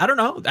 Maybe. I don't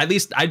know. At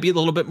least I'd be a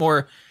little bit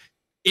more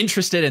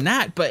interested in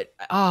that. But,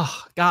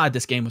 oh, God,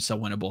 this game was so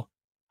winnable.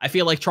 I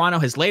feel like Toronto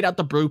has laid out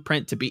the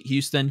blueprint to beat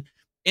Houston.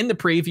 In the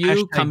preview,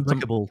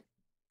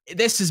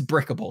 this is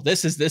brickable.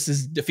 This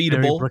is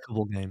defeatable. Very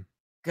brickable game.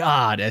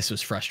 God, this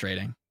was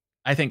frustrating.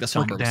 I think the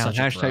Sombra was such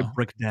a throw.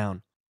 Brick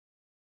down.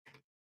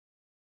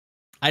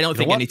 I don't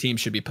think any team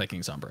should be picking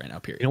Sombra right now,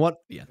 period. You know what?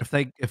 Yeah. If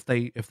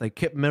they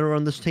kept Mirror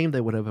on this team,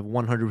 they would have a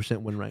 100%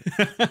 win rate.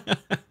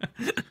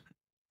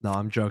 No,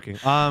 I'm joking.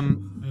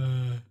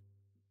 I'm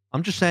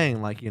just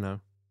saying, like,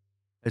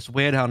 it's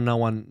weird how no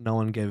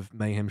one gave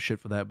Mayhem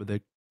shit for that, but they're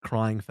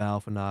crying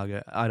foul for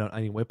Naga.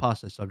 Anyway,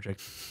 past that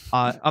subject.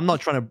 I'm not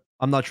trying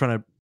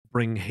to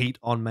bring heat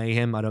on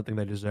Mayhem. I don't think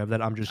they deserve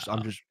that. I'm just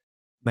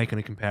making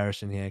a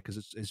comparison here because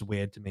it's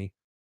weird to me,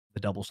 the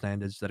double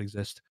standards that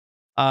exist.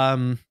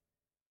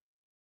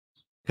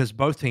 Because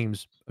both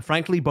teams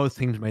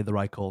made the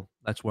right call.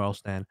 That's where I'll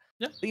stand.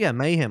 Yeah. But yeah,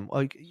 Mayhem,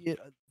 like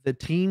the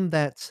team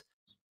that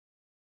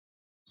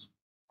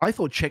I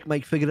thought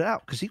Checkmate figured it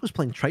out because he was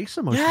playing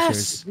Tracer most of the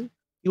series.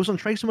 He was on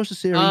Tracer most of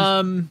the series.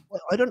 I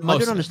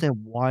don't understand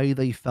why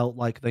they felt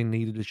like they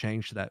needed to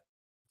change to that.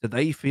 Did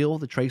they feel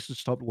the Tracer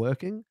stopped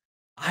working?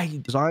 Not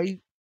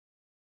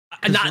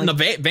in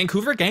the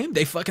Vancouver game.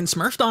 They fucking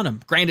smurfed on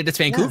him. Granted, it's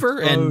Vancouver,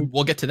 and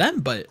we'll get to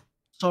them, but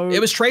it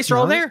was Tracer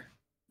all there.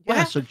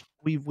 Yeah, so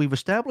we've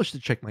established the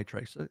Checkmate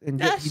Tracer, and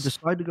yet he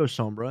decided to go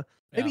Sombra.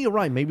 Maybe you're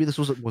right. Maybe this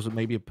was it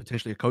maybe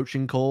potentially a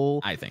coaching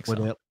call. I think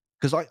so.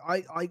 Because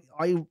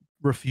I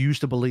refuse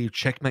to believe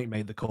Checkmate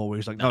made the call where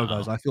he's like, no,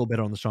 guys, I feel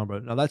better on the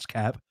Sombra. No, that's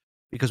cap,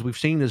 because we've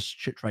seen this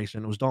shit Tracer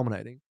and it was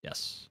dominating.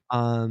 Yes.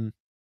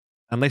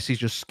 Unless he's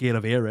just scared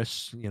of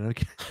Eris,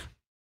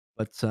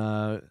 But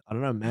I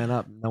don't know, man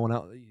up. No one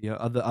else,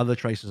 other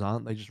Tracers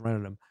aren't. They just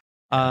ran at him.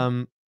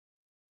 Yeah.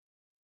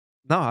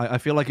 No, I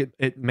feel like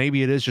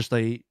maybe it is just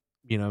getting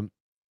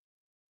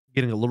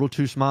a little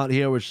too smart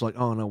here. We're just like,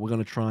 oh no, we're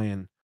gonna try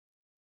and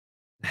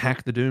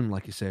hack the Doom,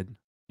 like you said.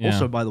 Yeah.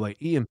 Also, by the way,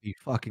 EMP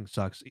fucking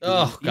sucks.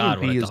 Oh God,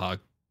 what a dog.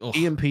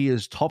 EMP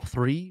is top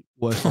 3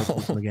 worst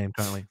ultimates in the game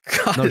currently.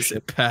 God, no is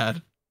it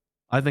bad?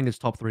 I think it's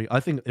top 3. I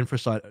think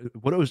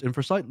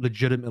Infrasight,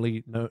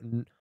 legitimately,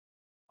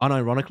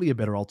 unironically, a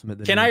better ultimate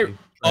than EMP.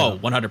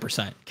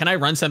 100%. Can I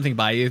run something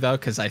by you though?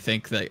 Because I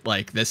think that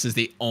like this is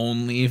the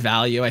only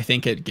value I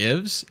think it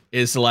gives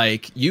is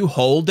like you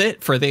hold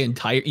it for the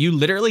entire. You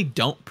literally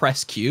don't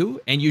press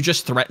Q and you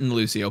just threaten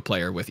Lucio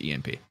player with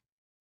EMP.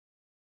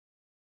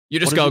 You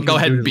just go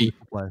ahead and beat.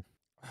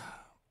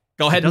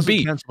 Go ahead and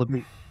beat.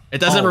 It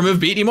doesn't remove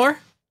beat anymore?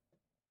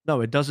 No,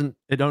 it doesn't.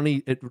 It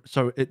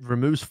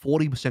removes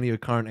 40% of your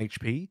current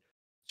HP.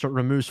 So it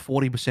removes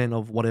 40%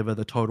 of whatever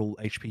the total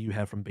HP you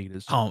have from beat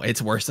is. Oh,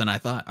 it's worse than I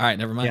thought. All right,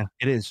 never mind. Yeah,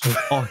 it is.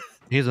 So,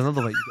 here's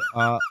another way.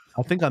 I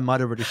think I might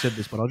have already said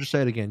this, but I'll just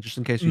say it again, just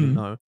in case you didn't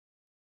know.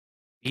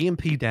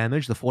 EMP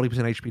damage, the 40%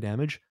 HP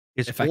damage,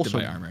 is affected also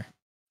by armor.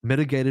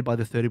 Mitigated by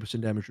the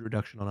 30% damage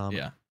reduction on armor.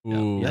 Yeah.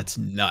 Ooh. That's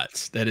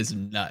nuts. That is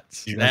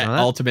nuts. That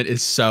ultimate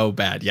is so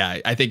bad. Yeah,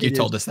 I think you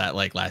told us that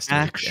like last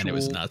week, and it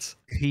was nuts.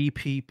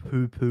 PP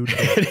poo poo.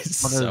 It is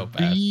so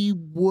bad. The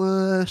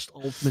worst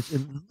ultimates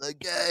in the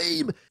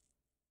game.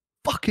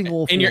 Fucking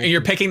awful. And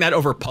you're picking that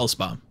over Pulse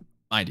Bomb,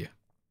 mind you.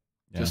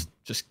 Yeah.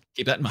 Just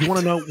keep that in mind.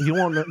 You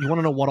want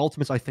to know what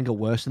ultimates I think are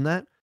worse than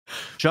that?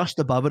 Just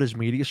above it is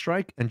Meteor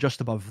Strike, and just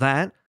above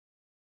that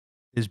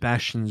is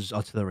Bastion's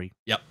Artillery.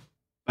 Yep.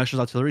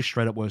 Bastion's Artillery,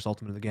 straight up worst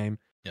ultimate in the game.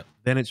 Yep.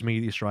 Then it's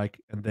Meteor Strike,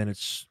 and then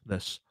it's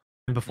this.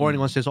 And before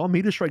anyone says, "Oh,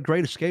 meter strike,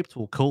 great escape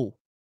tool, cool."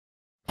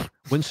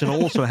 Winston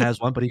also has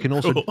one, but he can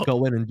also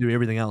go in and do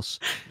everything else.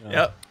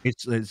 Yep.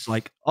 It's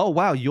like, oh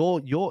wow,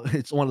 you're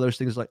it's one of those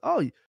things like,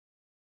 oh,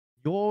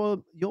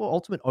 your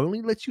ultimate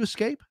only lets you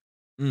escape.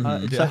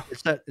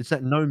 It's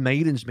that no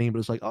maidens meme, but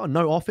it's like, oh,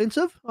 no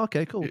offensive.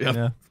 Okay, cool.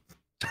 Yeah.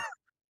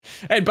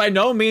 And by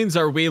no means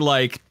are we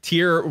like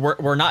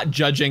we're not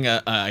judging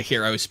a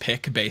hero's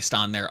pick based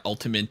on their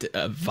ultimate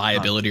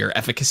viability or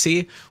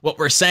efficacy. What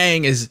we're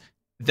saying is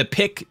the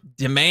pick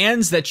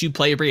demands that you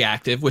play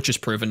reactive, which is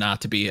proven not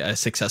to be a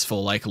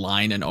successful like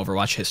line in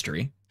Overwatch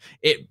history.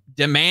 It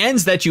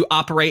demands that you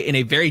operate in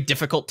a very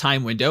difficult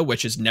time window,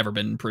 which has never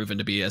been proven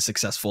to be a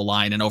successful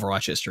line in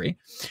Overwatch history.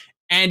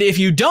 And if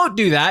you don't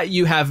do that,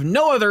 you have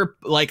no other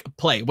like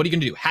play. What are you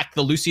gonna do? Hack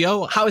the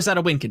Lucio? How is that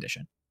a win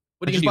condition?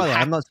 What are you gonna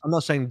do? I'm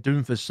not saying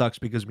Doomfist sucks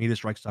because meter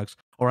strike sucks,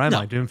 or am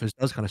I? Doomfist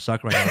does kind of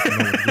suck right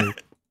now.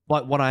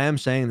 But what I am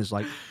saying is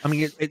like, I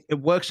mean, it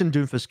works in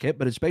Doomfist kit,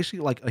 but it's basically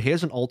like,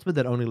 here's an ultimate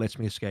that only lets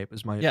me escape.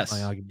 Is my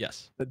argument.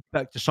 Yes. But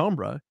back to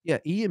Sombra, yeah,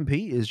 EMP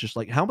is just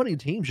like, how many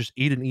teams just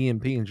eat an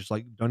EMP and just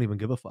like don't even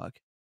give a fuck?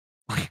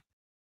 Like,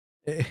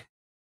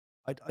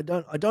 I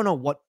don't know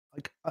what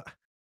like.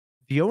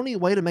 The only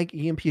way to make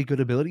EMP a good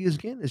ability is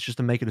just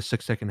to make it a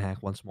 6-second hack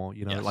once more.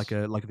 You know, like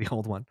the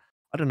old one.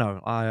 I don't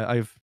know.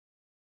 I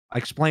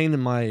explained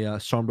in my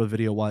Sombra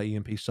video why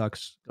EMP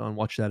sucks. Go and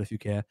watch that if you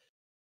care.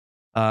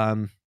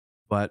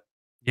 But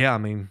yeah, I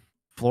mean,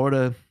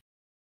 Florida.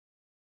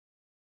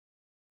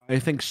 I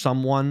think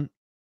someone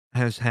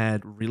has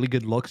had really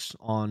good looks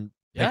on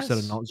picks that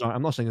are not Zarya.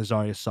 I'm not saying that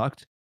Zarya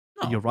sucked.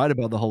 No. You're right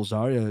about the whole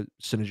Zarya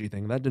synergy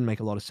thing. That didn't make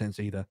a lot of sense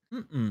either.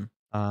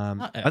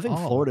 I think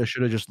Florida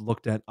should have just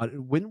looked at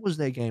when was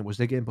their game? Was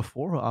their game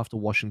before or after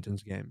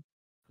Washington's game?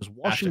 Because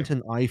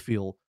Washington, I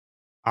feel,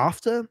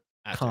 after.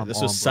 This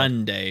was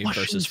Sunday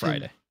versus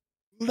Friday.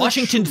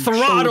 Washington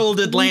throttled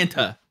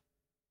Atlanta.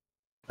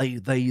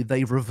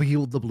 They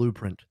revealed the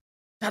blueprint.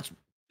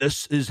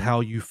 This is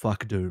how you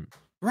fuck Doom.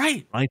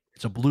 Right.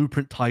 It's a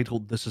blueprint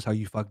titled "This is how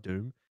you fuck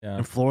Doom." Yeah.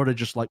 And Florida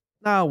just like,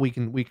 no, we're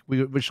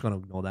just gonna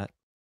ignore that.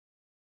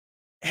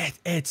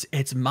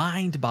 It's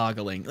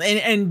mind-boggling,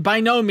 and by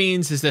no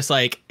means is this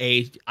like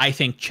I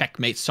think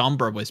checkmate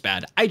Sombra was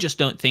bad. I just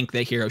don't think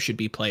the hero should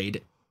be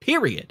played.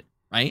 Period.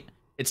 Right.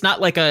 It's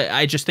not like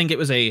I just think it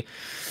was I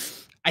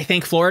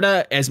think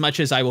Florida, as much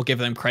as I will give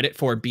them credit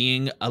for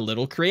being a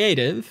little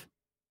creative,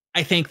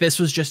 I think this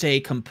was just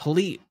a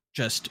complete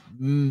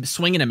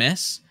swing and a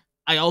miss.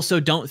 I also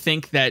don't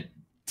think that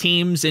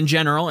teams in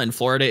general, and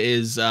Florida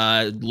is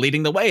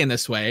leading the way in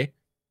this way,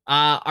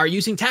 are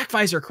using tac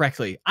visor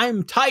correctly.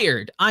 I'm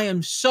tired. I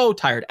am so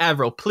tired.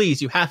 AVRL, please,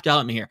 you have to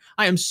help me here.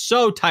 I am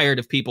so tired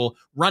of people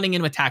running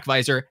in with tac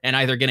visor and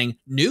either getting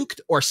nuked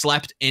or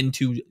slept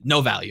into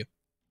no value.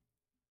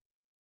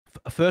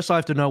 First, I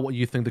have to know what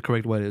you think the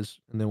correct way is,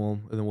 and then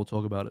we'll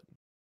talk about it.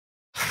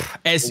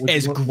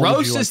 As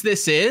gross as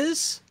this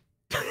is,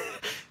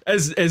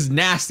 as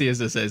nasty as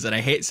this is, and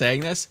I hate saying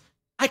this,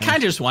 I kind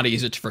of just want to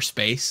use it for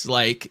space,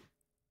 like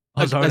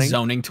a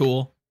zoning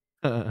tool.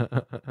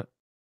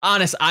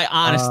 Honest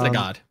to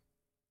God.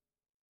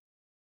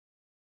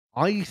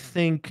 I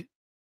think.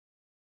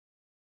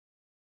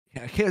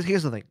 Yeah,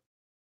 here's the thing.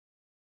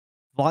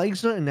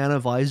 Visor and Nano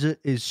Visor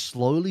is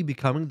slowly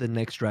becoming the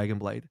next Dragon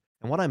Blade.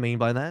 And what I mean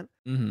by that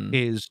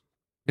is,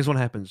 here's what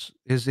happens.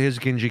 Here's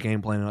Genji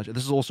gameplay.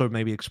 This is also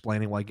maybe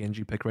explaining why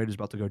Genji pick rate is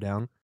about to go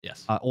down.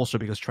 Yes. Also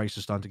because Trace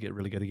is starting to get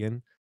really good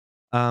again.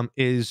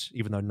 Is,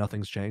 even though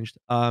nothing's changed,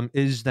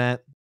 is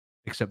that,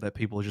 except that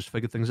people just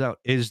figured things out,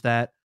 is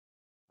that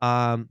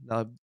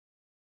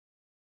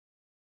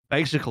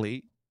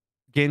basically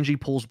Genji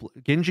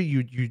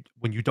you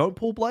when you don't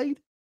pull Blade,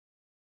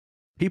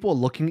 people are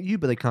looking at you,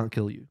 but they can't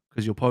kill you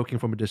because you're poking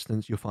from a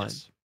distance. You're fine.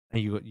 Yes.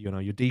 And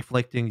you're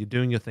deflecting, you're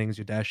doing your things,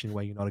 you're dashing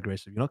away, you're not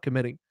aggressive, you're not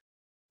committing.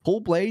 Pull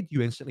Blade,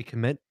 you instantly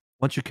commit.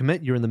 Once you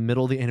commit, you're in the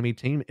middle of the enemy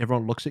team.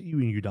 Everyone looks at you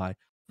and you die.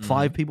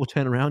 5 people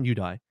turn around, you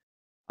die.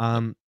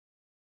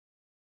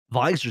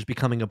 Visor's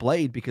becoming a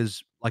Blade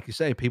because, like you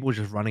say, people are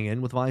just running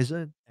in with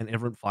Visor,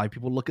 and 5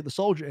 people look at the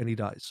soldier and he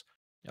dies.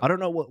 Yep. I don't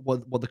know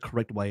what the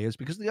correct way is,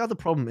 because the other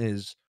problem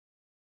is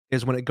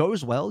when it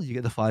goes well, you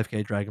get the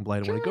 5k Dragon Blade,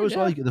 and when it goes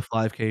well, you get the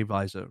 5k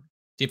Visor.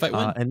 Teamfight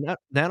win. And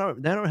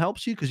Nano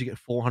helps you because you get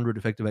 400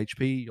 effective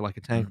HP. You're like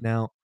a tank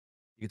now.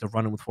 You get to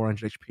run in with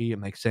 400 HP. It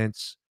makes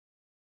sense.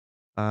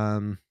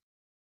 I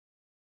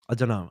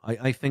don't know.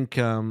 I think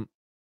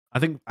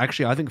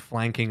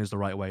flanking is the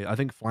right way. I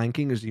think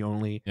flanking is the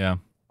only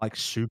like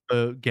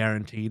super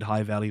guaranteed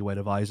high value way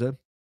to Visor,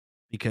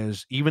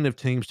 because even if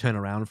teams turn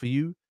around for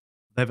you,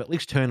 they've at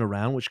least turned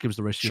around, which gives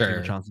the rest of your team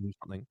a chance to do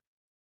something.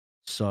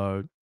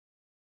 So,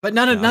 but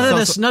none of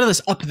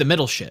this up the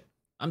middle shit.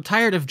 I'm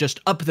tired of just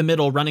up the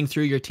middle running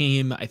through your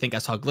team. I think I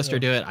saw Glister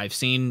do it. I've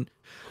seen.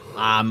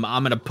 I'm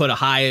gonna put a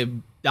high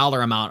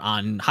dollar amount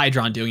on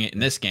Hydron doing it in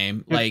this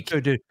game.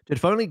 Dude,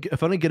 if only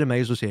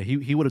Getamaze was here,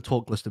 he would have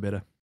taught Glister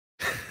better.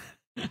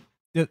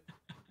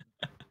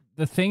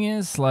 The thing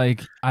is,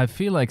 like, I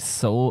feel like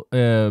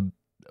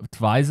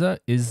Visor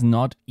is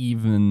not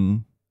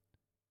even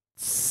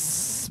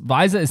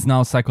Visor is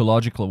now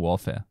psychological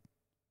warfare.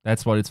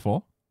 That's what it's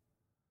for.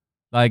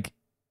 Like,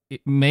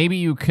 maybe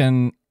you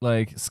can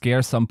like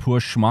scare some poor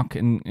schmuck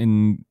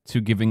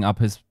into giving up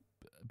his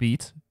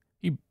beat.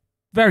 He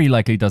very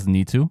likely doesn't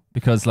need to,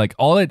 because like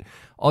all that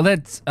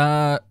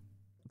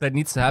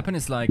needs to happen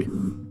is like,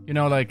 you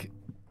know, like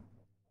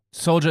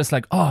soldier is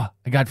like, oh,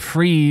 I got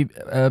free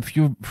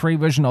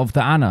vision of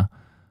the Ana.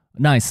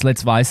 Nice,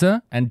 let's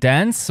Visor and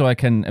dance so I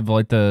can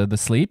avoid the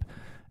sleep.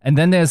 And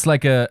then there's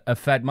like a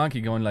fat monkey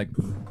going like,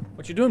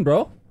 what you doing,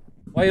 bro?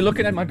 Why are you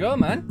looking at my girl,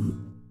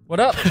 man? What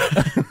up?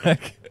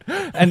 Like,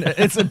 and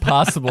it's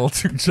impossible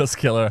to just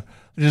kill her.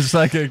 Just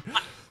like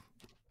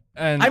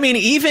and I mean,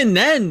 even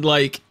then,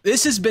 like,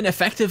 this has been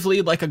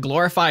effectively like a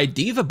glorified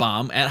diva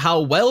bomb at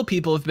how well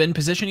people have been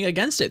positioning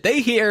against it.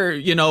 They hear,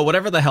 you know,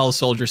 whatever the hell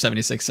Soldier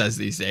 76 says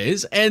these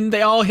days, and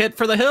they all hit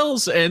for the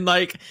hills. And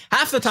like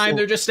half the time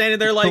they're just standing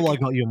there like, still, I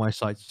got you on my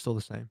side. It's still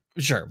the same.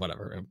 Sure,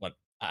 whatever. But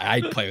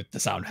I play with the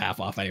sound half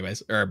off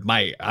anyways, or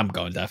I'm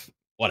going deaf.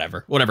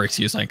 Whatever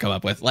excuse I can come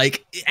up with.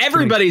 Like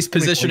everybody's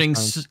positioning,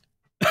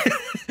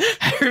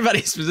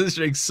 everybody's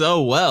positioning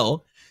so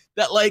well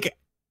that like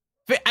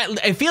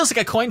it feels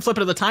like a coin flip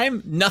at the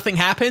time. Nothing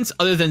happens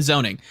other than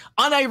zoning.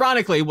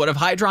 Unironically, one of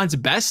Hydron's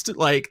best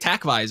like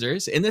tack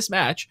visors in this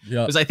match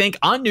was, I think,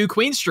 on New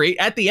Queen Street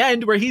at the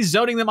end, where he's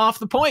zoning them off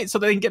the point so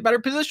they can get better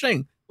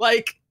positioning.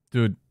 Like,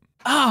 dude,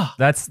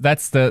 that's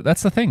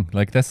the thing.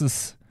 Like, this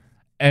is.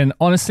 And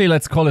honestly,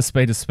 let's call a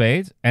spade.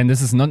 And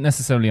this is not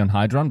necessarily on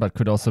Hydron, but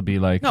could also be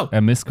like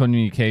a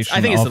miscommunication. I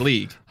think it's the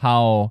league.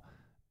 How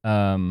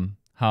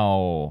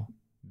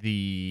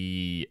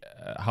the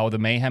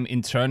Mayhem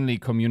internally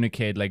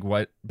communicate, like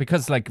what,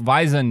 because like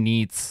Visor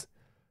needs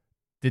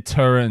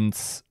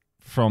deterrence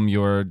from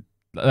your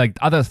like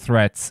other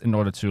threats in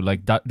order to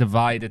like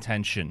divide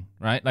attention,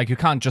 right? Like you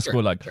can't just go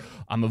like,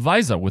 I'm a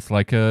Visor with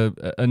like a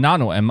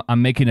nano,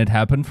 I'm making it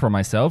happen for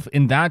myself.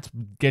 In that,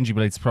 Genji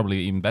Blade's probably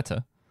even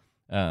better.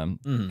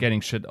 Getting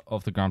shit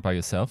off the ground by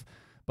yourself,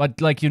 but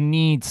like you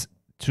need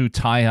to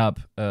tie up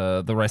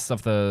the rest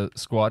of the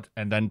squad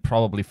and then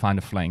probably find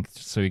a flank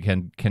so you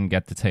can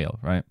get the tail,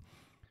 right?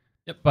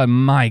 Yep. But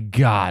my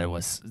God, it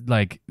was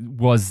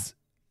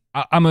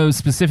I'm gonna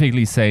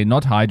specifically say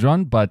not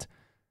Hydron, but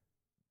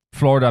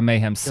Florida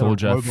Mayhem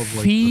Soldier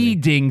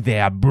feeding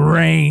their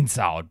brains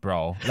out,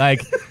 bro.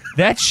 Like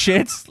that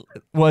shit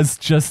was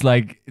just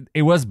like,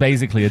 it was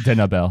basically a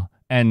dinner bell,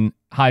 and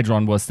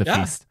Hydron was the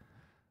feast.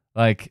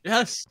 Like,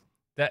 yes,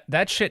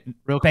 that shit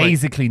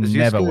basically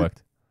never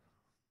worked.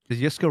 Is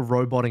Yiska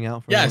roboting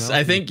out? For yes,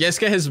 I think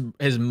Yiska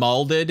has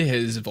molded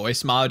his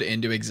voice mod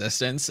into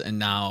existence, and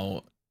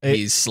now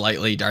he's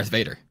slightly Darth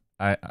Vader.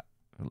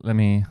 Let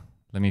me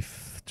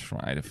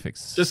try to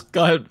fix. Just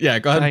go ahead. Yeah,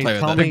 go ahead and play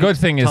with it. The good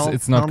thing is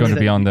it's not going to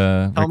be on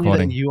the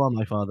recording. You are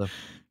my father.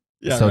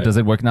 Yeah. So does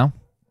it work now?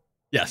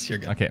 Yes, you're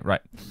good. Okay,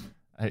 right.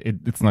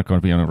 It's not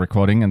going to be on a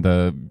recording, and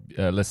the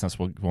listeners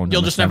won't.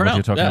 You'll just never know.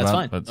 What you're talking that's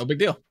about, fine. No big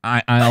deal.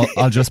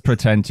 I'll just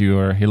pretend you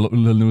are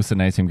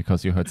hallucinating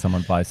because you heard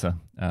someone Visor.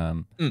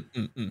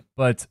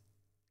 But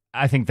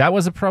I think that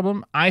was a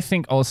problem. I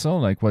think also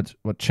like what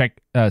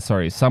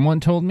someone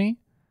told me,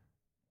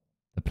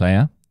 the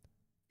player.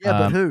 Yeah,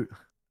 but who?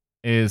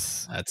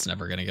 Is that's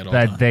never gonna get old.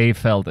 That they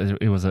felt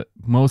it was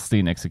mostly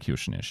an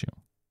execution issue.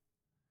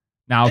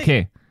 Now,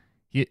 okay,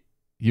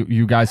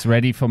 you guys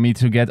ready for me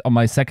to get on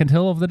my second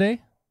hill of the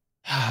day?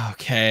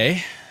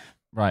 Okay.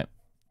 Right.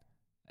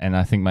 And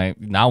I think my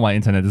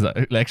internet is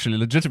actually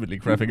legitimately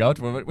crapping out.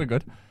 We're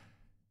good.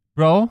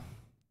 Bro,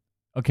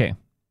 okay.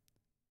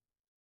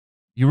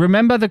 You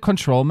remember the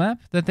control map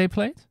that they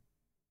played?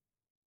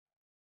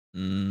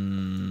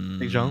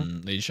 Lijiang?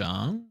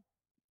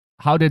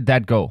 How did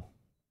that go?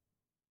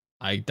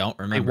 I don't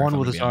remember. They won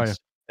with the Zarya.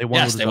 They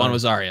won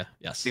with Zarya.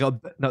 Yes. They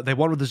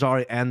won with the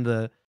Zarya and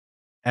the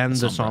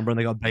Sombra, and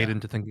they got baited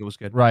into thinking it was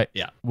good. Right.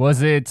 Yeah.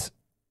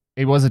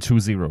 It was a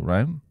 2-0,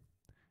 right?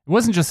 It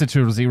wasn't just a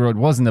 2-0, it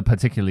wasn't a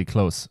particularly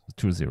close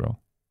 2-0.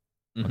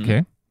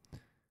 Okay?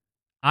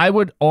 I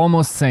would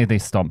almost say they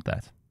stomped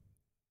that.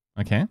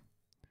 Okay?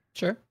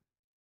 Sure.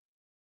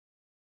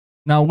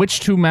 Now, which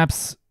two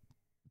maps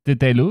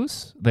did they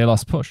lose? They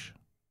lost push.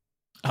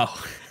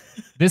 Oh.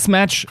 This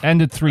match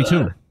ended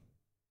 3-2.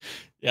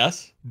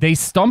 Yes. They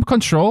stomp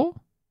control,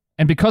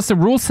 and because the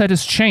rule set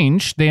is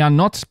changed, they are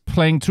not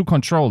playing to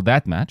control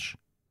that match.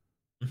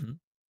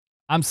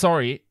 I'm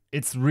sorry,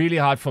 it's really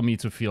hard for me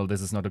to feel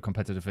this is not a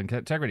competitive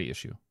integrity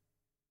issue.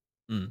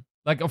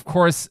 Like, of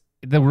course,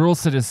 the rule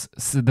set is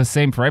the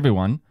same for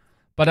everyone,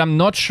 but I'm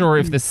not sure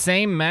if the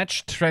same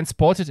match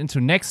transported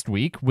into next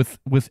week with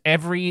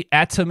every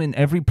atom in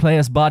every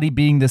player's body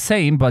being the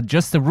same, but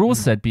just the rule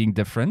set being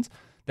different,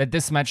 that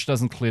this match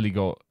doesn't clearly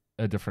go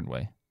a different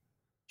way.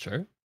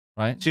 Sure.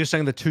 Right? So you're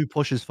saying the two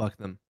pushes fuck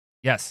them?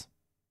 Yes.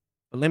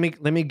 But let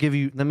me give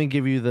you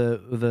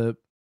the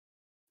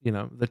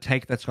the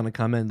take that's going to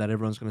come in that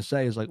everyone's going to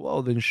say is like,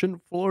 well, then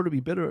shouldn't Florida be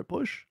better at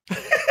push?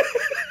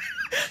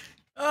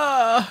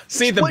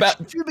 See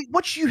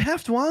which you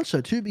have to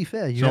answer. To be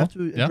fair, you have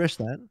to address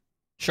that.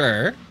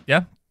 Sure.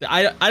 Yeah.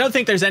 I don't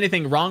think there's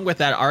anything wrong with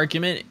that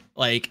argument.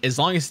 Like, as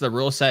long as the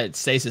rule set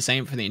stays the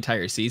same for the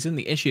entire season.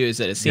 The issue is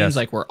that it seems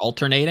like we're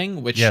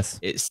alternating, which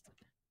is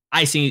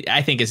I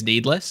think is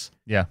needless.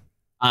 Yeah.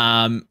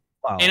 And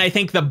I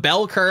think the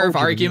bell curve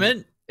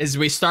argument is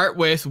we start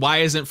with why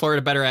isn't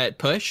Florida better at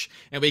push,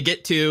 and we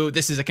get to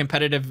this is a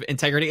competitive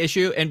integrity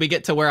issue, and we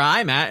get to where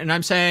I'm at, and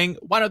I'm saying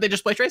why don't they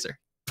just play Tracer?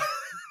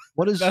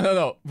 What is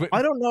no.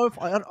 I don't know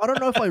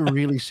if I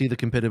really see the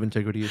competitive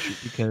integrity issue,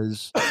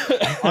 because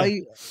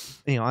I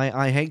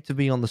hate to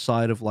be on the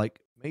side of like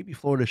maybe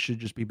Florida should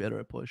just be better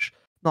at push.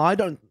 No, I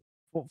don't.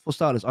 For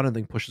starters, I don't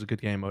think push is a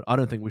good game mode. I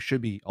don't think we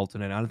should be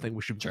alternating. I don't think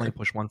we should be playing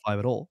push 1-5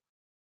 at all.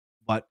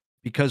 But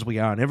because we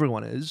are and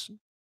everyone is,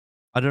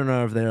 I don't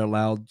know if they're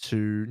allowed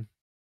to.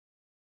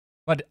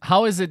 But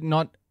how is it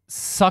not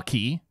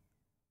sucky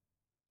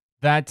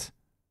that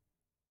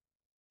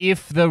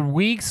if the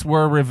weeks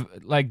were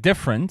like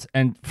different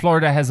and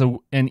Florida has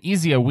an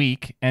easier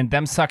week and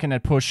them sucking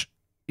at push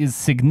is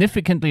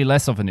significantly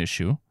less of an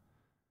issue?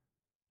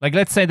 Like,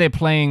 let's say they're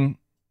playing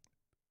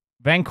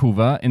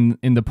Vancouver in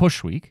the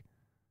push week.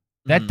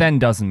 That then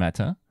doesn't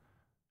matter.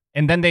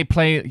 And then they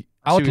play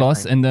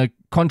Outlaws in the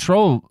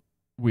control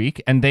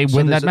week and they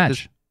win that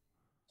match.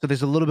 So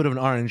there's a little bit of an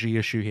RNG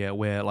issue here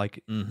where,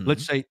 like,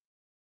 let's say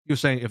you're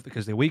saying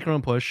because they're weaker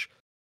on push,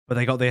 but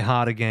they got their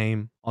harder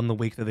game on the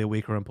week that they're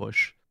weaker on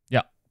push.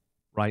 Yeah.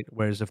 Right?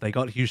 Whereas if they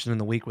got Houston in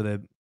the week where they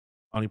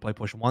only play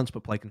push once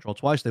but play control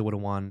twice, they would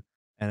have won.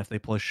 And if they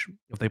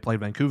played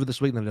Vancouver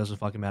this week, then it doesn't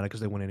fucking matter because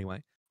they win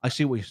anyway. I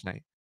see what you're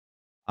saying.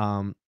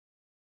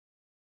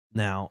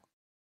 Now,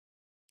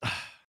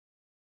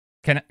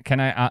 can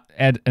I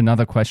add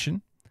another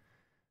question?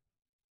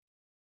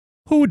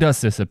 Who does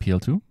this appeal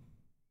to?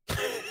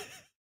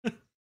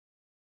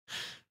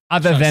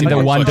 Other than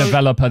the one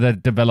developer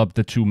that developed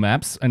the 2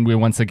 maps, and we're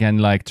once again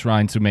like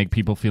trying to make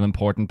people feel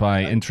important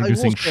by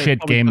introducing shit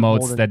game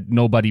modes that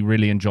nobody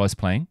really enjoys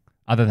playing,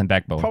 other than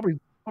Backbone. Probably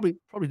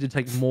did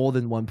take more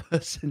than one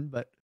person,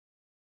 but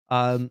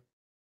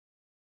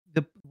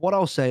what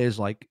I'll say is,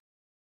 like,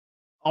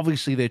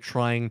 obviously they're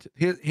trying to.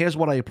 Here's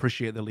what I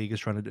appreciate the league is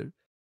trying to do.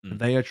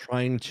 They are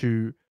trying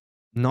to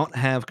not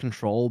have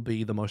control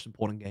be the most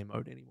important game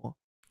mode anymore.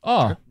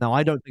 Oh, now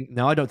I don't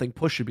think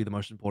push should be the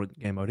most important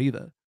game mode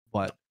either,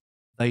 but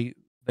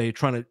they're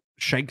trying to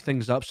shake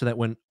things up so that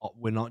when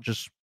we're not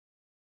just,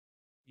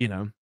 this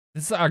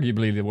is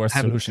arguably the worst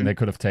solution they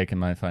could have taken,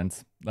 my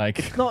friends. Like,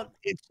 it's not.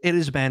 It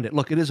is a band-aid.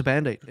 Look, it is a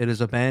band-aid. It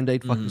is a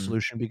band-aid fucking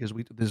solution, because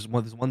there's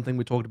one thing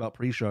we talked about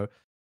pre-show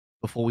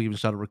before we even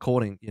started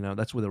recording.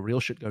 That's where the real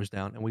shit goes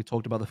down, and we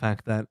talked about the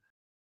fact that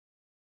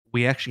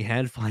we actually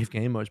had 5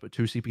 game modes, but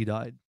 2 CP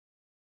died.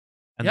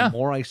 And the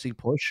more I see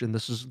push, and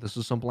this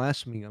is some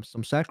blasphemy,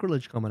 some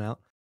sacrilege coming out.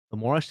 The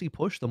more I see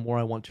push, the more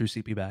I want 2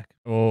 CP back.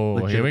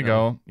 Oh, here we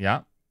go.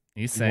 Yeah,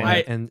 he's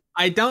saying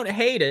I don't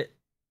hate it.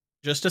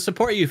 Just to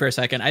support you for a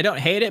second, I don't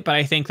hate it, but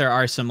I think there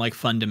are some like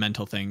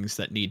fundamental things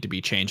that need to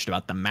be changed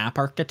about the map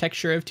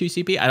architecture of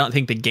 2CP. I don't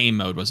think the game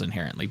mode was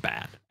inherently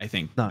bad. I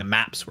think the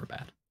maps were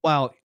bad.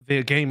 Well,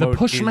 the game mode, the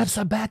push maps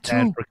are bad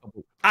too.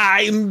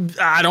 I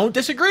don't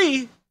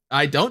disagree.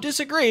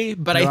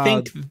 But I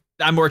think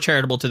I'm more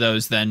charitable to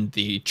those than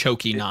the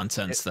choky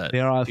nonsense that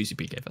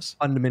 2CP gave us.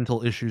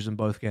 Fundamental issues in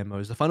both game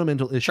modes. The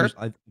fundamental issues,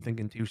 I think,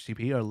 in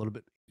 2CP are a little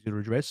bit easier to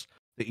address.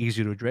 They're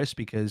easier to address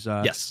because,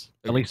 at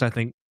least I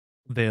think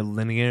they're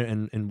linear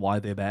in why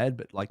they're bad.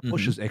 But like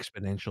push is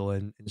exponential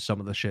in some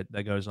of the shit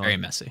that goes on. Very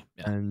messy.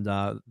 Yeah. And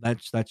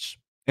that's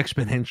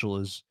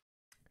exponential is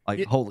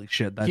like holy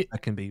shit.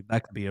 That can be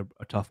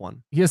a tough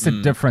one. Here's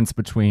the difference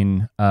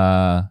between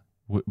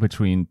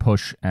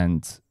push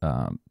and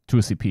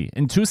 2CP.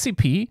 In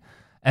 2CP,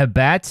 a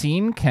bad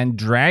team can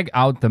drag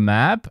out the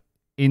map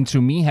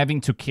into me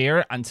having to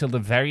care until the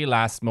very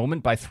last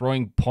moment by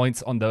throwing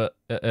points on the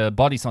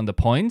bodies on the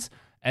points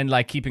and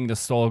like keeping the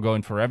stall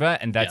going forever,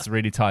 and that's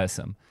really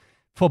tiresome.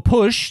 For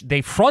push,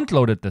 they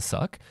front-loaded the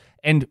suck,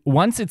 and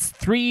once it's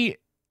 3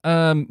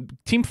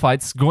 team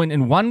fights going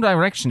in one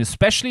direction,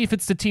 especially if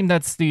it's the team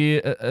that's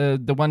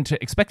the one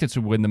expected to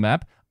win the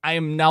map, I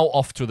am now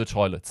off to the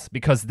toilets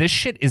because this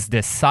shit is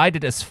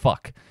decided as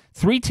fuck.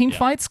 3 team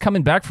fights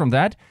coming back from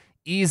that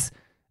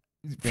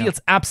feels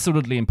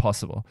absolutely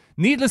impossible.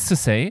 Needless to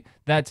say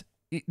that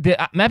the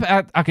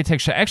map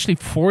architecture actually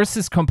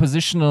forces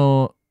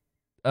compositional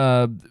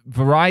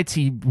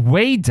variety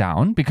way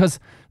down, because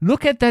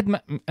look at that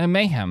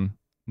Mayhem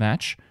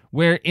match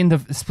where in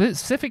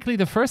specifically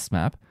the first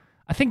map,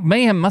 I think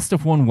Mayhem must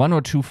have won 1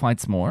 or 2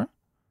 fights more,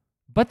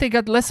 but they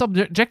got less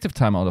objective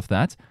time out of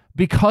that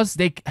because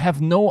they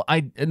have no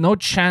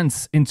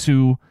chance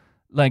into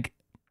like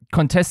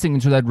contesting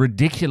into that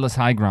ridiculous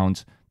high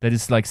ground that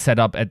is like set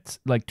up at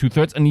like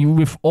 2/3, and you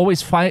with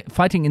always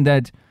fighting in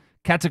that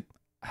I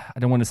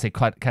don't want to say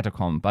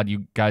catacomb, but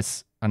you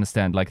guys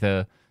understand, like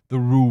the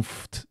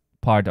roofed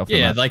part of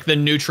the map. Like the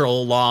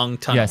neutral long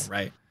tunnel,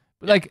 right?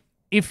 Like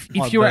if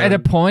you're at a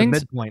point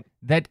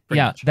that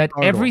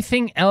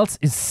everything else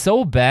is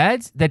so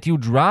bad that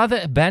you'd rather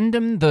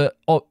abandon the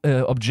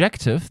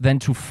objective than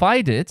to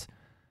fight it,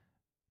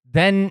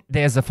 then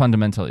there's a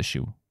fundamental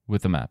issue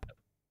with the map.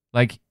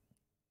 Like,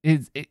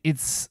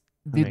 it's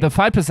the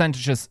 5%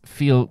 just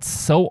feel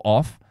so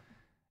off,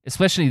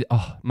 especially,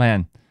 oh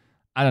man,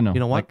 I don't know. You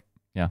know what? Like,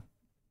 yeah.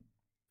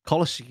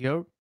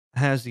 Colosseo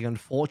has the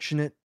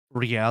unfortunate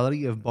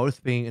reality of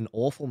both being an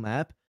awful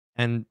map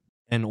and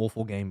an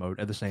awful game mode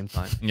at the same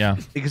time. Yeah.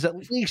 Because at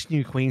least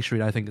New Queen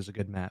Street, I think, is a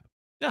good map.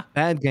 Yeah.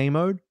 Bad game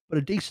mode, but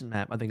a decent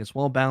map. I think it's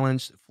well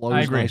balanced, it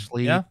flows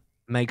nicely,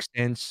 makes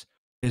sense.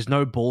 There's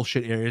no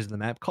bullshit areas in the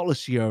map.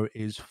 Colosseo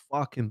is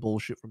fucking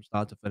bullshit from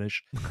start to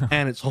finish.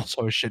 And it's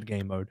also a shit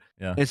game mode.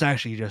 Yeah. It's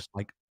actually just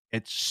like,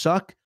 it's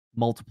suck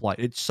multiplied.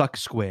 It suck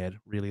squared,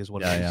 really, is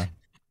what it is. Yeah.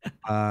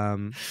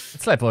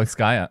 It's like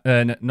Volskaya.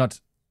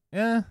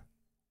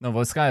 No,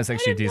 Volskaya is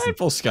actually decent.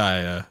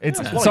 Volskaya. It's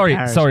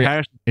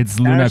sorry. It's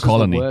Lunar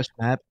Colony. The worst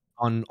map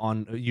on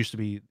it used to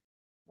be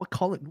what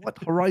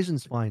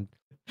Horizon's fine.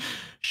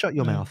 Shut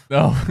your mouth.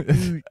 No.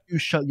 you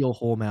shut your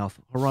whore mouth.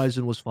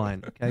 Horizon was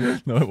fine.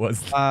 Okay. No, it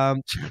wasn't.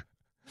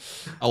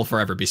 I'll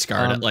forever be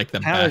scarred at like the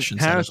Paris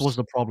was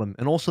the problem,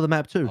 and also the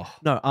map too. Oh,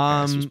 no,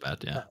 Paris was bad.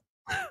 Yeah.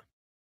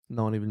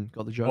 No one even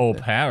got the joke. Oh,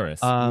 there.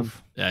 Paris.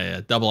 Yeah.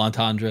 Double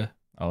entendre.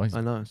 Oh,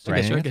 I know. So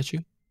I get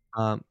you.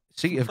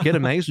 See, if Get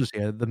Amaze was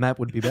here, the map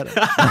would be better.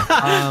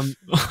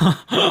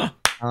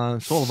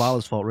 It's all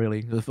Avala's fault, really.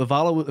 If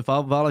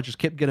Avala just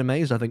kept Get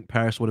Amaze, I think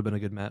Paris would have been a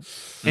good map.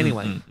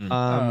 Anyway,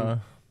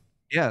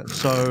 yeah.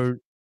 So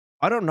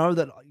I don't know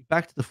that.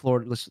 Back to the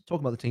floor. Let's talk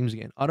about the teams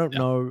again. I don't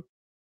know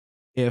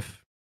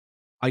if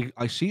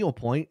I see your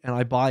point and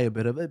I buy a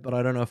bit of it, but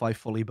I don't know if I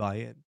fully buy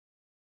in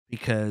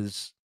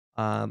because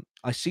I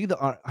see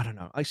that I don't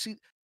know.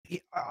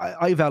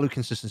 I value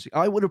consistency.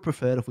 I would have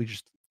preferred if we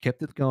just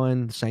kept it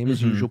going the same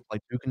as usual. Play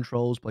 2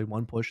 controls, play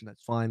 1 push, and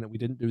that's fine. That we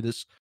didn't do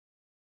this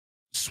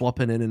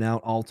swapping in and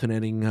out,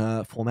 alternating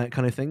format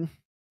kind of thing.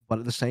 But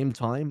at the same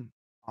time,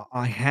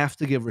 I have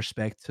to give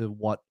respect to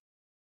what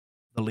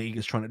the league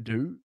is trying to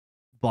do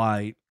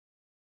by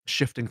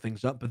shifting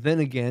things up. But then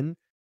again,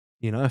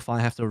 you know, if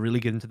I have to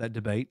really get into that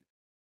debate,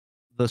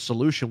 the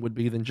solution would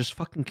be then just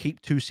fucking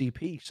keep 2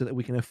 CP so that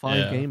we can have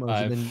 5 game modes,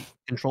 and then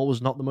control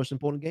is not the most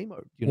important game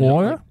mode. You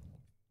know?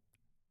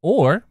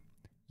 Or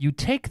you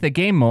take the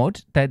game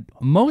mode that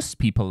most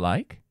people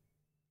like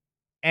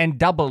and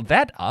double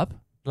that up,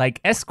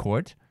 like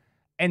escort,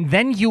 and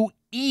then you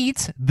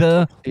eat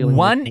the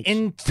 1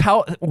 in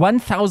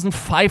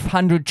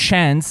 1,500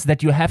 chance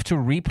that you have to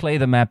replay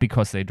the map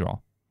because they draw.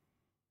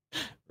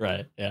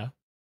 Right, yeah.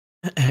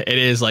 It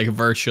is like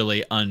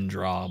virtually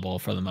undrawable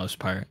for the most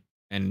part.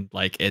 And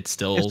like it's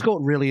still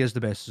Escort really is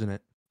the best, isn't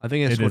it? I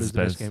think Escort is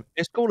the best game.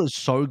 Escort is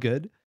so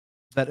good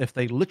that if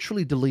they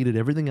literally deleted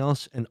everything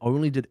else and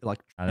only did like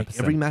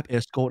every map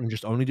Escort and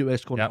just only do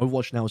Escort, and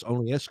Overwatch now is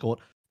only Escort,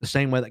 the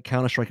same way that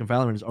Counter-Strike and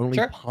Valorant is only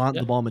plant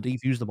the bomb and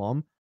defuse the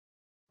bomb,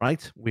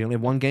 right? We only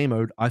have 1 game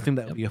mode. I think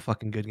that would be a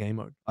fucking good game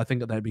mode. I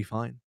think that that'd be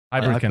fine.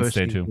 Hybrid can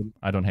stay too.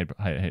 I don't hate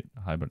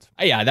hybrids.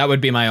 Yeah, that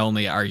would be my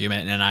only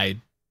argument, and I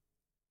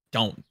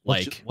don't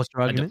like. What's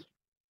your argument?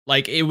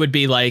 Like it would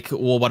be like,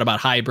 well, what about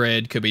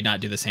hybrid? Could we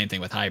not do the same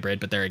thing with hybrid?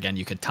 But there again,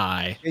 you could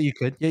tie. Yeah, you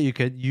could. Yeah, you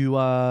could. You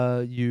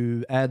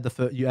add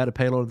a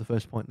payload at the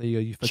first point. There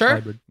you fix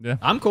hybrid. Yeah,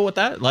 I'm cool with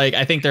that. Like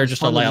I think they're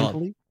just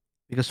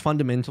because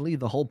fundamentally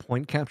the whole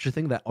point capture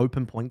thing, that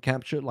open point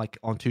capture, like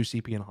on 2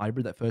 CP and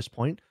hybrid, that first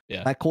point,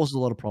 that causes a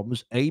lot of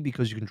problems. A,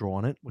 because you can draw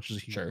on it, which is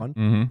a huge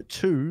one.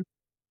 2,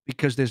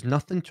 because there's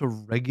nothing to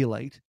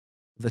regulate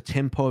the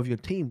tempo of your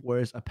team,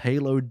 whereas a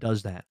payload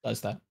does that.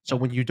 So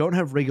when you don't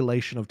have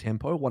regulation of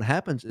tempo, what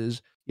happens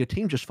is your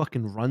team just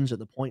fucking runs at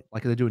the point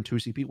like they do in 2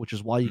 CP, which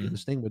is why you get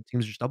this thing where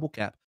teams just double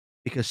cap,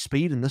 because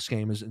speed in this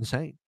game is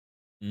insane.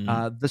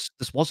 This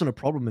wasn't a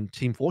problem in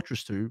Team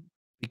Fortress 2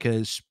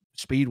 because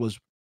speed was,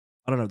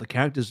 I don't know,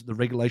 the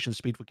regulation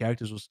speed for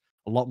characters was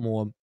a lot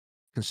more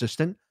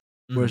consistent.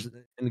 Whereas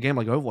in a game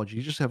like Overwatch,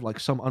 you just have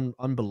like some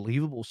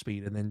unbelievable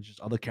speed and then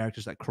just other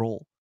characters that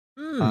crawl.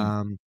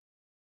 And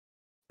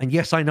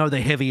yes, I know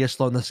the heaviest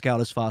slow and the scout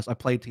is fast. I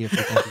played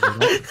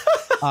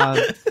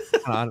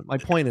TF2. My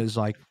point is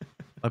like,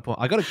 I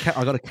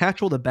gotta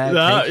catch all the bad.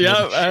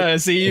 I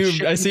see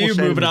you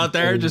moving out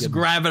there, just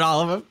grabbing all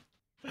of them.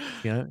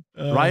 You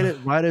know, right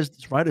as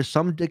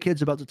some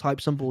dickhead's about to type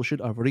some bullshit.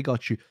 I've already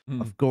got you.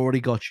 I've already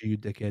got you, you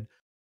dickhead.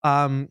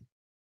 What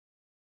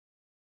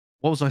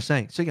was I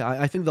saying? So yeah,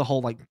 I think the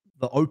whole like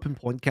the open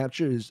point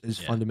capture is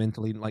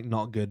fundamentally like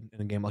not good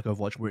in a game like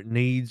Overwatch, where it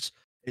needs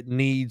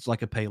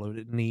like a payload.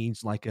 It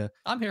needs like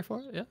I'm here for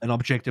it. Yeah, an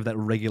objective that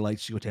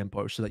regulates your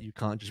tempo so that you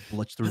can't just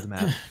blitz through the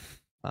map.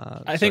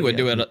 I think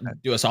it would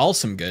do us all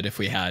some good if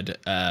we had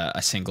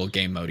a single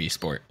game mode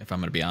esport. If I'm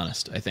going to be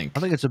honest, I think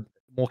it's a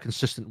more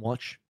consistent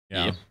watch.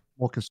 Yeah,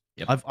 more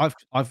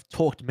I've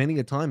talked many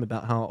a time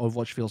about how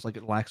Overwatch feels like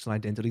it lacks an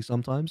identity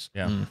sometimes.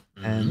 Yeah,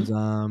 and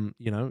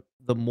you know,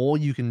 the more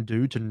you can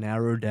do to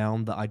narrow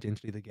down the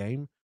identity of the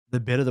game, the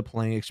better the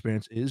playing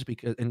experience is.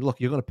 Because, and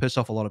look, you're going to piss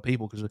off a lot of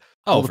people because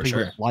all the people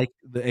that like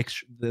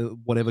the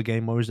whatever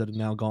game modes that are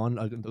now gone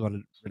are going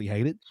to really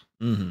hate it.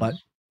 But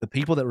the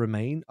people that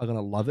remain are going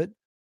to love it.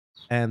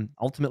 And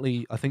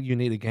ultimately, I think you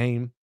need a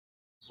game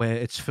where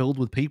it's filled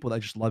with people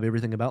that just love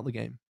everything about the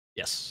game.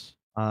 Yes.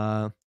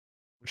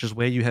 Which is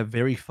where you have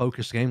very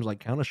focused games like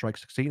Counter-Strike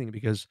succeeding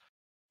because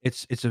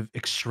it's an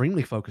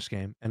extremely focused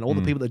game, and all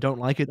the people that don't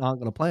like it aren't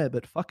gonna play it,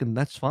 but fucking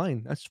that's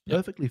fine. That's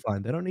perfectly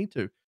fine. They don't need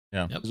to.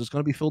 Yeah. Because it's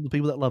gonna be filled with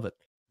people that love it.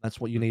 That's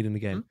what you need in the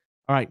game.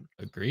 Mm-hmm. All right.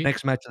 Agreed.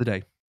 Next match of the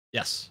day.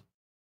 Yes.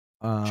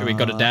 Should we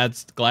go to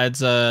Glad's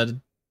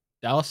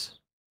Dallas?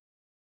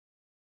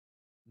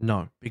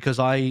 No, because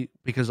I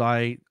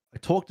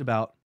talked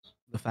about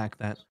the fact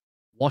that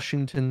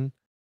Washington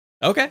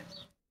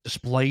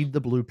displayed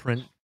the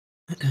blueprint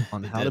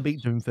on how to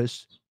beat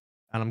Doomfist,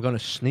 and I'm gonna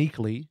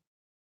sneakily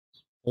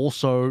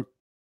also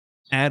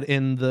add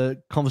in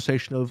the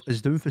conversation of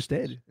is Doomfist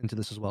dead into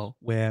this as well,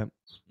 where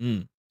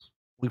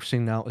we've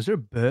seen now. Is there a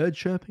bird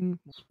chirping?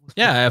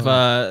 Yeah, I have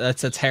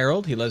that's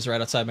Harold. He lives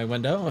right outside my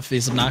window. If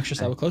he's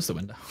obnoxious, I will close the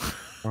window.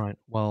 All right.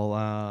 Well,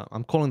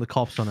 I'm calling the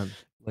cops on him.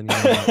 Letting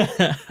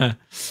you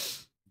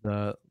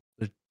know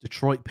the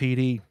Detroit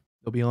PD,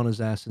 they'll be on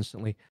his ass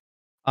instantly.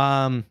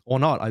 Or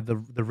not. The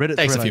Reddit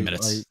Takes thread a few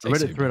minutes. The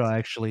Reddit thread I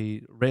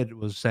actually read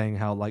was saying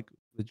how like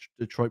the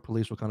Detroit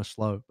police were kind of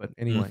slow, but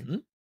anyway,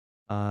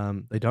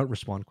 they don't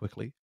respond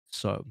quickly.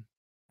 So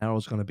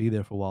Harold's going to be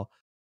there for a while.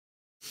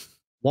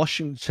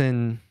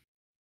 Washington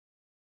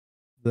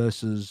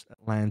versus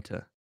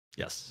Atlanta.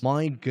 Yes.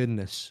 My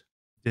goodness,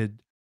 did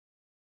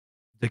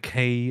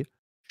Decay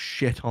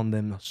shit on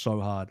them so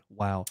hard.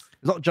 Wow.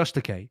 It's not just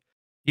Decay.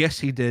 Yes,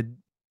 he did.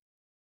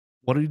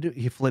 What did he do?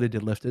 He flitted,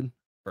 did lifted.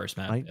 First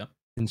map. Right? Yep.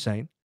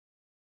 Insane.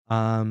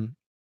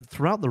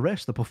 Throughout the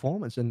rest, the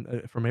performance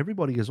and from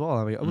everybody as well.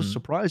 I mean, it was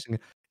surprising.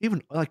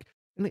 Even like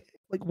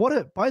what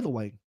a, by the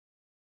way,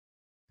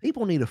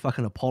 people need to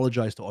fucking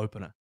apologize to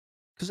Opener.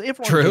 Because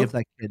everyone gave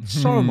that kid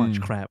so much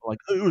crap. Like,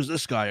 who's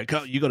this guy?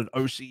 You got an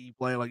OCE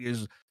player. Like,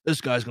 this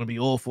guy's going to be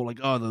awful. Like,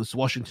 oh, this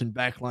Washington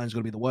backline is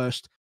going to be the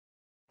worst.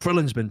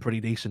 Krillin's been pretty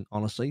decent,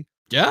 honestly.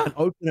 Yeah. And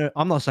Opener,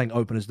 I'm not saying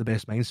Opener's the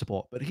best main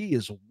support, but he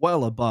is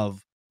well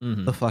above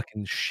the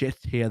fucking shit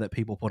here that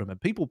people put him in.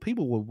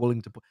 People were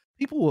willing to put.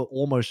 People were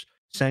almost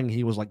saying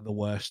he was like the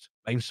worst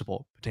main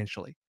support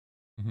potentially.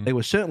 They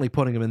were certainly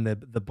putting him in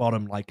the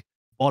bottom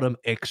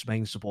X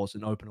main supports,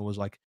 and Opener was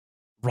like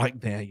right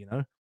there, you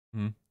know,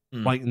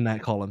 right in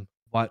that column.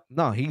 But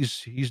no,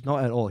 he's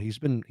not at all. He's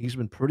been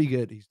pretty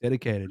good. He's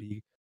dedicated.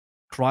 He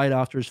cried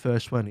after his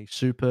first win. He's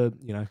super,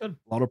 you know, a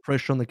lot of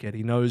pressure on the kid.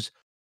 He knows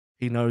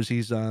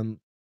he's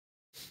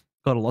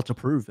got a lot to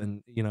prove,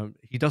 and you know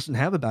he doesn't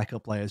have a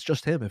backup player. It's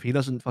just him. If he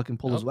doesn't fucking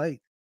pull his weight,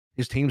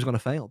 his team's gonna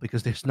fail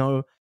because there's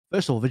no.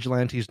 First of all,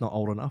 Vigilante's not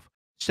old enough.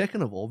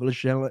 Second of all,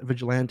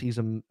 Vigilante's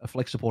a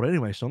flex support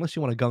anyway. So unless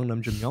you want a Gangnam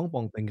Jim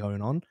Yongbong thing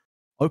going on,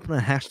 Opener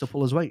has to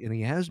pull his weight, and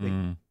he has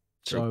been.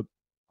 So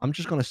I'm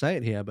just gonna say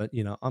it here, but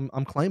you know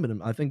I'm claiming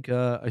him. I think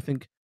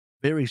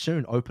very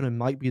soon Opener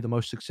might be the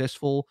most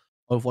successful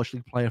Overwatch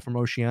League player from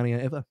Oceania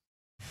ever.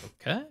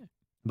 Okay.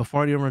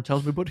 Before anyone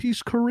tells me, but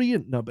he's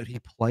Korean. No, but he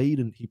played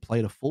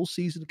a full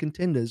season of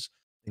Contenders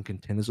in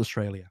Contenders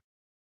Australia.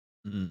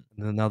 And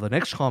then now the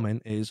next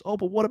comment is, oh,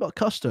 but what about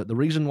Custer? The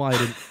reason why I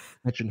didn't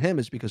mention him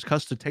is because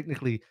Custer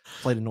technically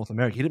played in North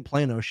America. He didn't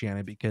play in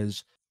Oceania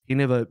because he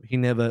never.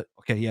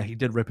 Okay, yeah, he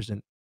did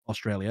represent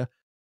Australia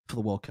for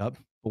the World Cup.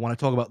 But when I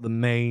talk about the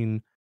main,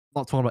 I'm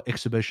not talking about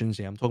exhibitions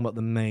here. I'm talking about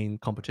the main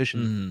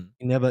competition.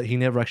 He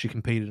never actually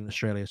competed in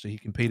Australia, so he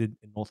competed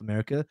in North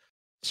America.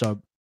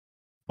 So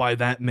by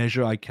that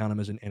measure, I count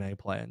him as an NA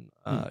player,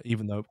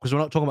 even though, because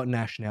we're not talking about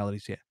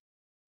nationalities here.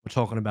 We're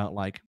talking about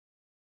like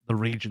the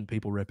region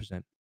people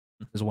represent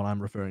is what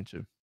I'm referring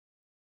to.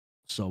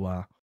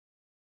 So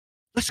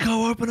let's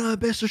go Opener,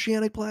 best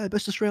Oceanic player,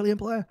 best Australian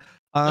player.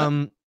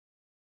 Well,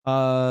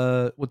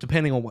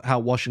 depending on how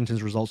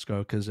Washington's results go,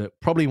 because it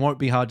probably won't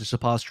be hard to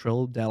surpass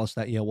Trill. Dallas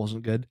that year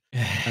wasn't good,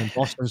 and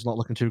Boston's not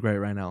looking too great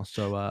right now.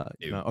 So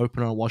you know,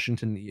 Opener,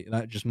 Washington,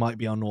 that just might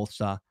be our North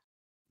Star.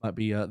 Might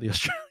be the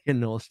Australian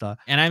North Star.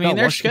 And I mean,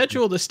 their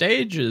schedule, the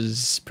stage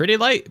is pretty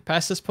light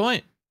past this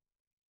point.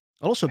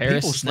 Also,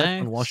 people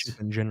slept on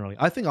Washington generally.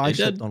 I think I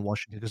slept on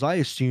Washington because I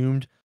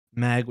assumed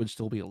Mag would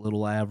still be a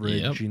little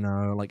average. You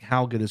know, like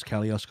how good is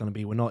Kalios going to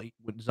be?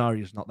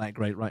 Zarya's not that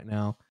great right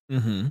now.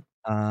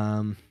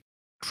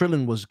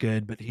 Krillin was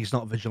good, but he's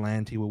not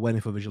Vigilante. We're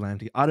waiting for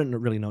Vigilante. I didn't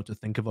really know what to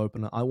think of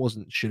Opener. I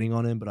wasn't shitting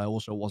on him, but I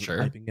also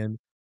wasn't hyping him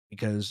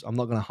because I'm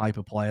not going to hype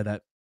a player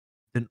that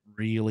didn't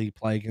really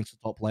play against the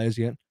top players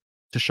yet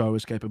to show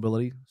his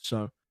capability.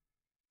 So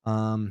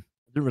I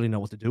didn't really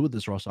know what to do with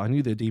this roster. I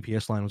knew their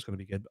DPS line was going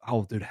to be good.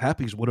 Oh, dude,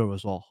 Happy's Widow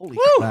as well. Holy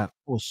crap.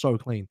 It was so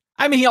clean.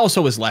 I mean, he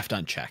also was left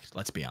unchecked.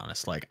 Let's be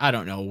honest. Like, I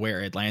don't know where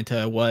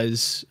Atlanta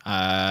was.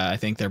 I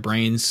think their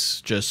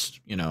brains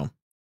just, you know,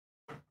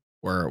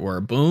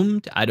 were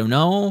boomed. I don't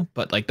know.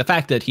 But like the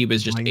fact that he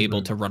was just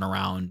able to run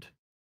around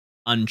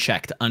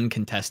unchecked,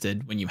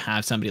 uncontested when you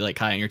have somebody like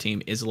Kai on your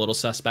team is a little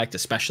suspect,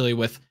 especially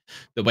with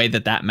the way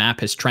that map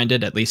has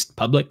trended, at least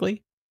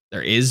publicly.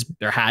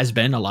 There has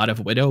been a lot of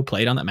Widow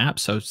played on that map,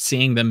 so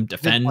seeing them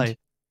defend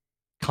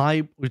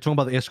Kai, we're talking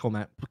about the escort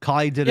map.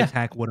 Kai did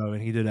attack Widow,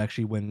 and he did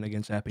actually win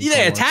against Happy. Yeah,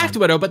 they attacked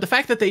Widow, but the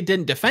fact that they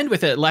didn't defend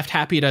with it left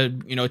Happy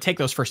to, take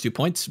those first 2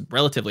 points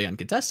relatively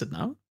uncontested,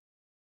 no?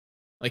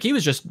 Like, he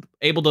was just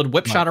able to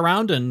whip shot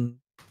around and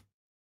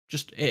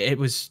just, it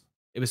was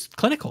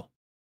clinical.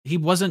 There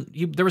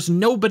was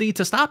nobody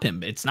to stop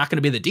him. It's not going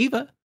to be the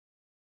D.Va.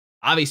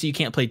 Obviously, you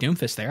can't play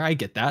Doomfist there. I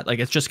get that. Like,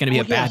 it's just going to be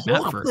a bad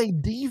map for... play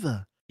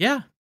D.Va.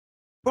 Yeah.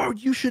 Bro,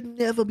 you should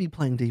never be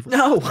playing D.Va.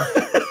 No.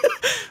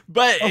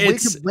 But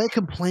we're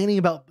complaining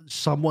about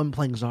someone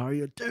playing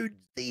Zarya. Dude,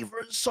 D.Va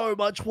is so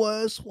much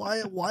worse.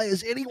 Why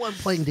is anyone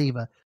playing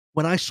D.Va?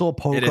 When I saw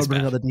Poco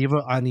bring out the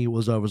D.Va, I knew it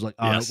was over. I was like,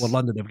 all right, well,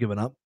 London have given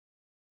up.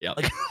 Yeah.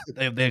 Like,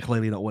 they're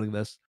clearly not winning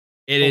this.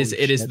 It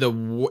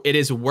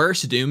is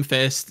worse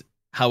Doomfist.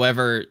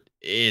 However,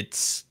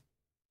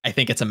 I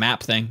think it's a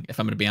map thing, if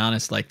I'm going to be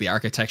honest. Like, the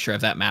architecture of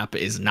that map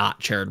is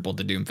not charitable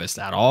to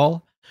Doomfist at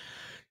all.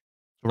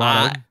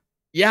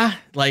 Yeah,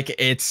 like,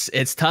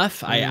 it's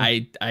tough.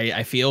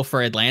 I feel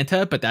for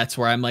Atlanta, but that's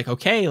where I'm like,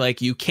 okay,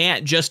 like, you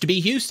can't just be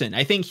Houston.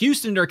 I think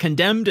Houston are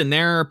condemned and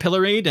they're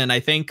pilloried, and I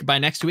think by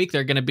next week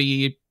they're going to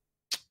be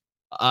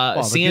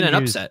seeing an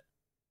upset.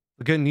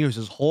 The good news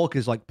is Hawk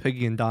is like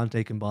Piggy and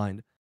Dante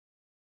combined,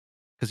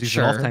 because he's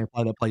an off-tank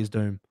player that plays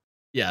Doom.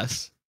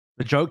 Yes.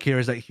 The joke here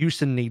is that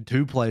Houston need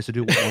 2 players to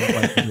do what 1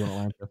 player can do in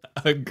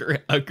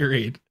Atlanta.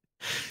 Agreed.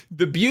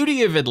 The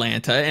beauty of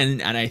Atlanta,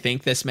 and I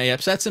think this may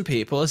upset some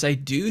people, is I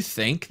do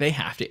think they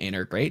have to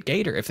integrate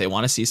Gator if they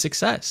want to see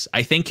success.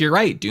 I think you're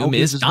right. Doom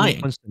is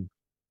dying.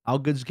 How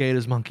good's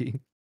Gator's monkey?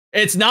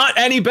 It's not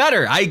any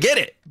better. I get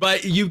it.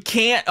 But you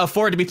can't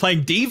afford to be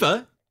playing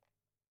D.Va,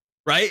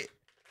 right?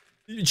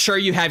 Sure,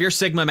 you have your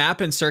Sigma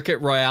map in Circuit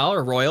Royale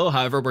or Royal,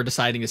 however we're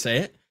deciding to say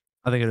it.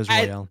 I think it is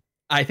Royale.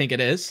 I think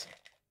it is.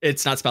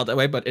 It's not spelled that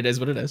way, but it is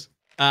what it is.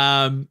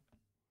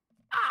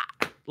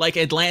 Like,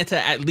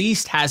 Atlanta at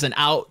least has an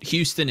out.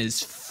 Houston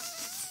is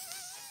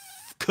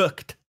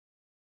cooked.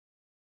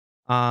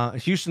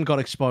 Houston got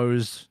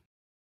exposed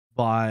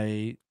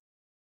by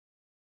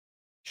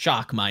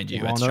Shock, mind you.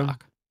 Toronto. It's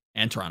Shock.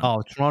 And Toronto.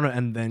 Oh, Toronto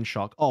and then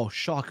Shock. Oh,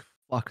 Shock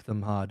fucked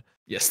them hard.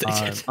 Yes, they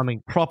did. I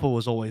mean, Proper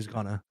was always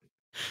gonna.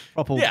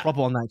 Proper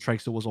on that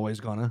Tracer was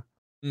always gonna.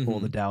 For all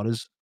the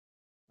doubters.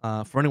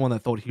 For anyone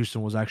that thought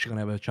Houston was actually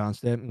gonna have a chance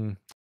there,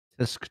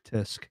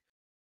 tisk.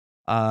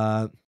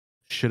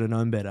 Should have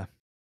known better.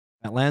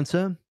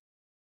 Atlanta,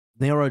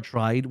 Nero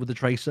tried with the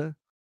Tracer.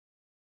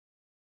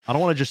 I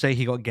don't want to just say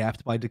he got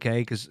gapped by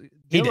Decay, because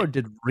Nero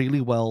did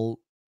really well.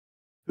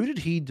 Who did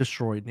he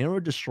destroy? Nero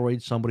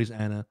destroyed somebody's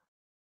Ana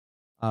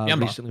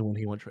recently when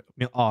he went.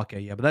 Okay,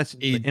 yeah, but that's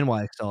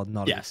NYXL,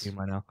 not a team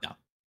right now. No,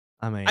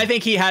 I mean, I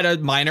think he had a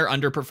minor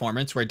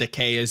underperformance where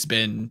Decay has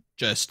been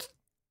just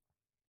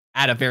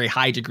at a very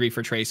high degree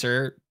for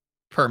Tracer.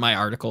 Per my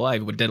article, I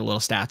did a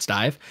little stats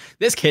dive.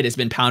 This kid has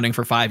been pounding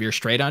for 5 years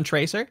straight on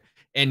Tracer,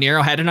 and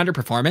Nero had an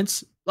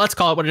underperformance. Let's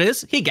call it what it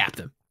is. He gapped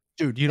him.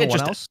 Dude, you know what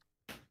else?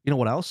 You know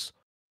what else?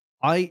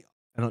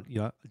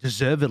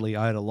 Deservedly,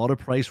 I had a lot of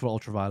praise for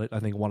Ultraviolet. I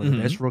think one of the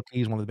best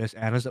rookies, one of the best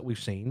Anas that we've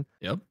seen.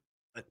 Yep.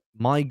 But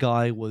my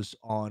guy was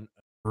on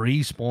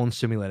Respawn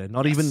Simulator.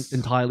 Not even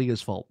entirely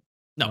his fault.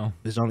 No.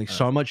 There's only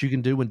so much you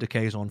can do when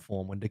Decay's on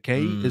form. When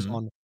Decay is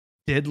on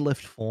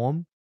deadlift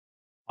form,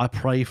 I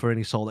pray for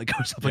any soul that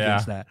goes up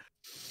against that.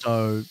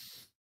 So,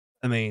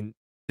 I mean,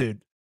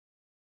 dude,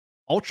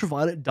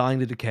 Ultraviolet dying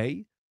to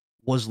Decay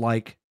was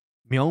like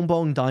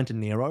Myeongbong dying to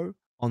Nero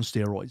on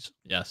steroids.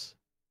 Yes.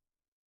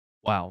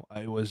 Wow.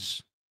 It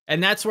was...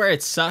 And that's where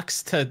it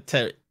sucks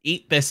to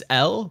eat this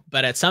L,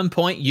 but at some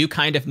point you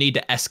kind of need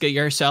to Eska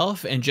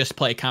yourself and just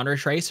play Counter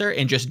Tracer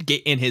and just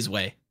get in his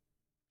way.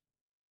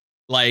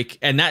 Like,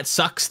 and that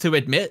sucks to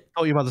admit.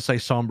 Oh, you're about to say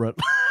Sombra.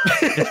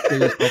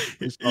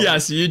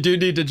 Yes, you do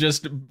need to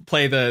just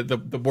play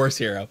the worst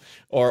hero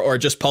or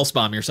just pulse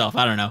bomb yourself.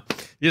 I don't know.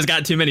 You just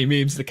got too many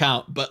memes to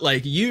count, but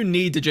like, you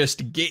need to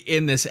just get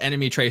in this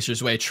enemy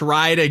Tracer's way.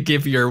 Try to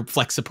give your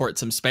flex support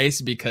some space,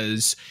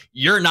 because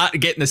you're not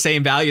getting the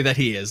same value that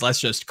he is.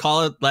 Let's just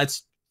call it.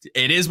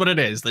 It is what it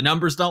is. The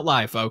numbers don't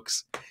lie,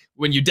 folks.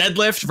 When you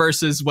deadlift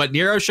versus what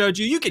Nero showed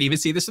you, you can even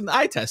see this in the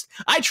eye test.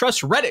 I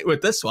trust Reddit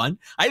with this one.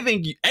 I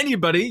think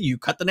anybody, you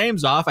cut the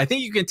names off, I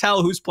think you can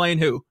tell who's playing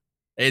who.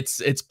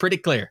 It's pretty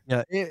clear.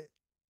 Yeah.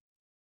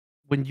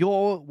 When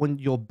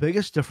your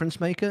biggest difference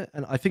maker,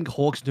 and I think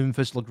Hawk's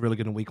Doomfist looked really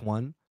good in week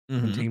 1,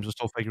 when teams were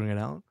still figuring it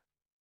out.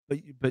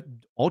 But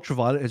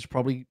Ultraviolet is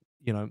probably,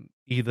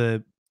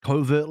 either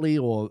covertly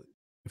or,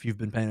 if you've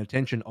been paying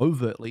attention,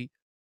 overtly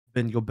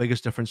been your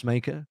biggest difference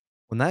maker.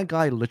 When that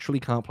guy literally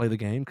can't play the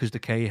game because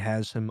Decay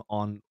has him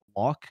on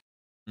lock,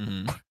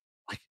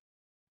 like,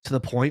 to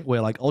the point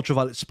where like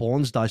Ultraviolet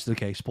spawns, dies to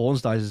Decay,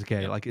 spawns, dies to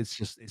Decay. Like,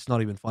 it's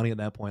not even funny at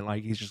that point.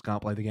 Like, he just can't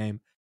play the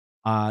game.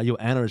 Your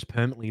Ana is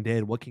permanently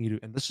dead. What can you do?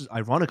 And this is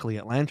ironically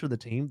Atlanta, the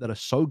team that are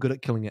so good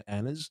at killing at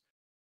Anas,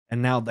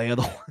 and now they are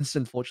the ones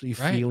unfortunately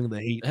feeling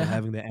the heat of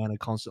having their Ana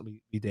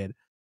constantly be dead.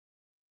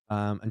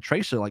 And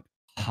Tracer like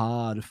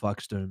hard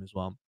fucks Doom as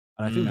well.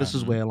 And I think this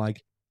is where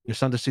like you're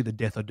starting to see the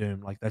death of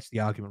Doom. Like, that's the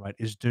argument, right?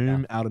 Is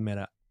Doom out of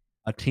meta?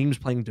 teams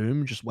playing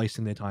Doom just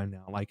wasting their time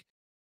now. Like,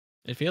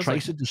 it feels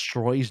Tracer like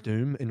destroys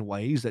Doom in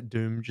ways that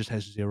Doom just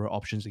has zero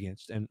options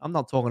against. And I'm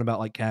not talking about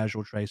like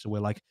casual Tracer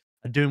where like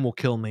a Doom will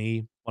kill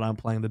me when I'm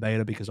playing the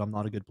beta because I'm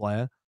not a good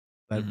player.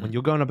 But when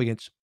you're going up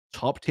against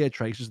top tier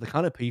Tracers, the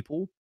kind of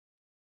people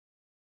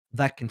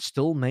that can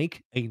still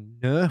make a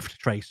nerfed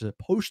Tracer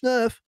post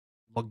nerf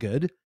look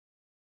good.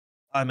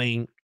 I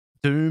mean,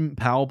 Doom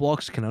power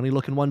blocks can only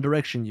look in one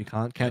direction. You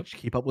can't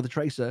keep up with a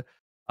Tracer.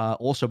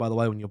 Also, by the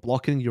way, when you're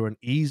blocking, you're an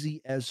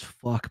easy as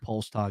fuck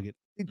pulse target.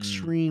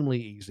 Extremely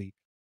easy.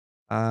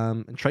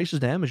 And Tracer's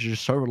damage is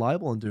just so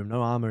reliable in Doom.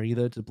 No armor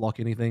either to block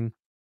anything.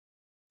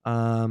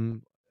 A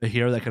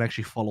hero that can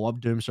actually follow up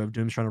Doom. So if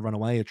Doom's trying to run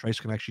away, a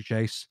Tracer can actually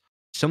chase.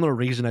 Similar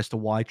reason as to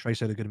why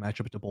Tracer had a good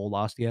matchup at the ball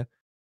last year.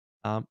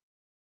 But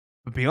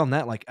beyond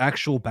that, like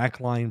actual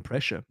backline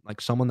pressure, like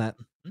someone that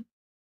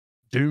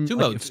Doom, two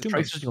like modes, if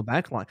Tracer's your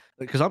backline,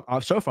 because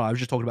I've so far I was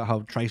just talking about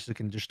how Tracer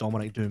can just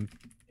dominate Doom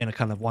in a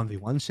kind of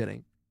 1v1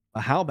 setting.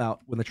 But how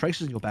about when the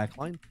Tracer's in your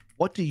backline?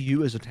 What do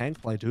you as a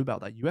tank player do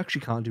about that? You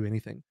actually can't do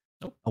anything.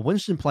 Nope. A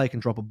Winston player can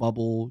drop a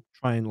bubble,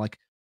 try and like,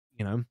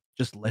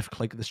 just left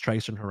click this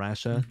Tracer and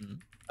harass her.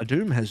 A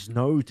Doom has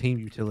no team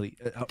utility.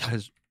 It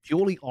has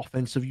purely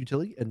offensive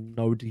utility and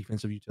no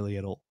defensive utility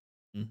at all.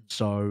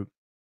 So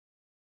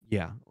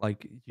yeah,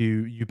 like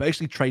you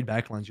basically trade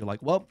backlines. You're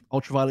like, well,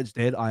 Ultraviolet's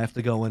dead. I have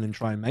to go in and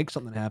try and make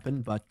something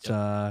happen. But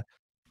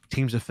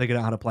teams have figured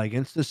out how to play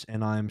against us,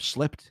 and I'm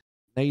slipped,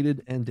 naded,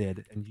 and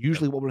dead. And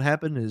usually, what would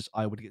happen is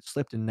I would get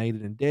slipped and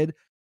naded and dead.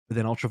 But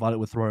then Ultraviolet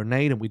would throw a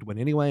nade, and we'd win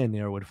anyway, and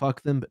Nero would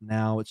fuck them. But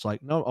now it's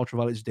like, no,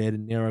 Ultraviolet's dead,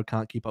 and Nero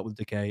can't keep up with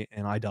Decay,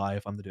 and I die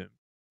if I'm the Doom.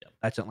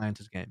 That's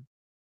Atlanta's game.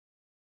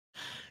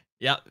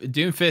 Yeah,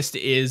 Doomfist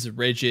is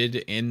rigid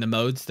in the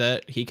modes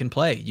that he can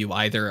play. You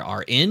either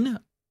are in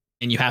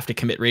and you have to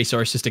commit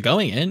resources to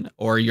going in,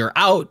 or you're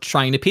out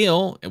trying to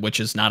peel, which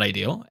is not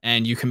ideal,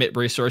 and you commit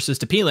resources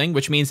to peeling,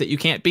 which means that you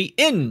can't be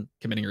in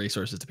committing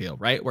resources to peel,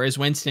 right? Whereas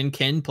Winston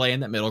can play in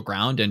that middle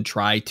ground and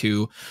try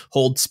to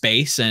hold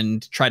space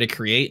and try to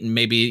create, and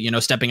maybe,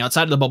 stepping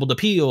outside of the bubble to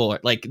peel.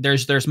 Like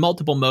there's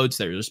multiple modes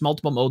there. There's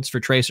multiple modes for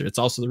Tracer. It's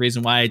also the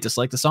reason why I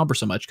dislike the Sombra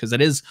so much, because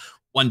it is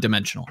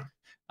one-dimensional.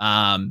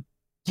 The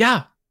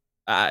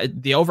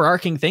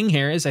overarching thing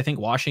here is I think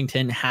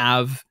Washington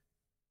have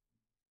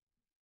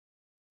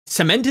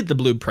cemented the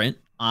blueprint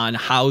on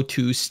how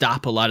to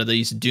stop a lot of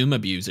these Doom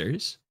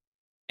abusers.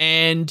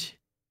 And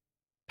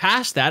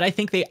past that, I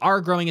think they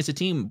are growing as a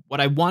team. What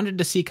I wanted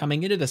to see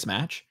coming into this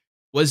match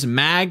was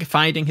Mag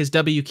finding his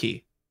W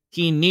key.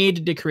 He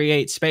needed to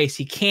create space.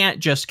 He can't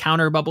just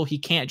counter bubble. He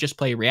can't just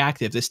play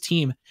reactive. This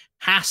team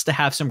has to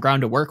have some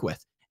ground to work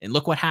with. And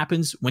look what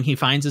happens when he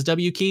finds his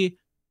W key.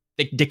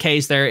 The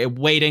Decay's there,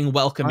 waiting,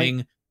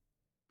 welcoming.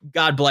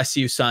 God bless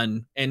you,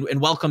 son,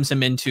 and welcomes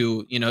him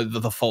into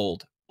the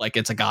fold. Like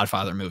it's a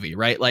Godfather movie,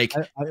 right? Like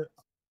I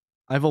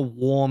have a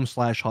warm /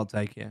 hot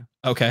take here.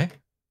 Okay.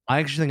 I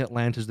actually think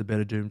Atlanta's the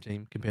better Doom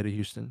team compared to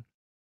Houston.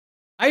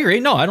 I agree.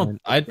 No, I don't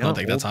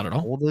think that's hot at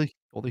all.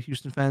 All the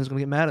Houston fans are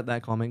gonna get mad at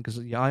that comment because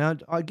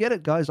I get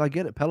it, guys. I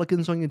get it.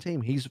 Pelican's on your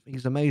team. He's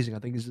amazing. I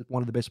think he's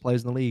one of the best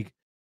players in the league.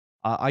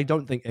 I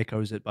don't think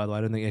Echo's it, by the way.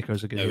 I don't think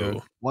Echo's a good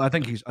hero. Well, I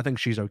think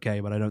she's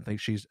okay, but I don't think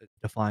she's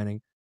defining.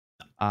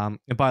 And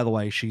by the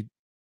way,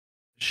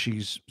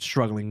 she's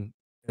struggling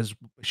as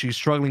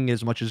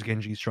much as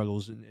Genji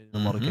struggles in a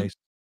lot of cases.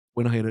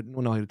 We're not here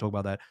to talk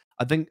about that.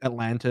 I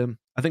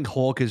think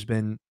Hawk has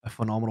been a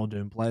phenomenal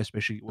Doom player,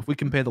 especially if we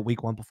compare the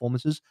week 1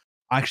 performances.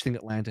 I actually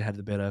think Atlanta had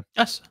the better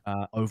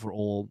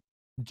overall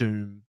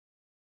Doom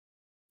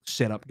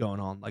setup going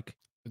on. Like,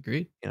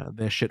 agreed.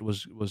 Their shit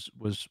was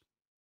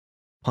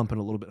pumping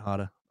a little bit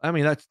harder. I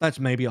mean, that's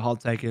maybe a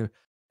hot take.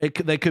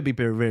 They could be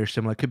very, very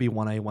similar. It could be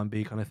 1A,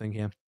 1B kind of thing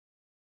here.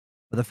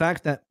 But the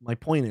fact that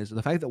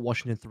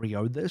Washington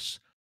 3-0'd this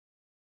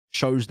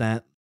shows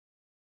that,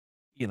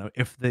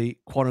 if the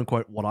quote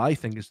unquote, what I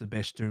think is the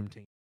best Doom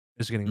team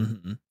is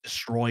getting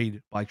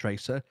destroyed by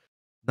Tracer,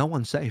 no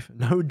one's safe.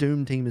 No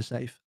Doom team is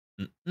safe.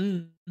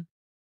 And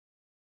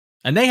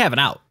they have an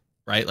out,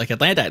 right? Like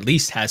Atlanta at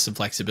least has some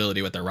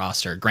flexibility with their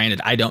roster.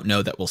 Granted, I don't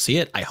know that we'll see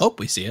it. I hope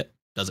we see it.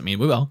 Doesn't mean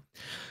we will.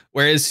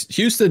 Whereas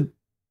Houston,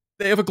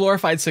 they have a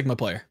glorified Sigma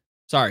player.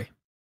 Sorry.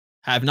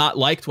 Have not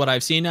liked what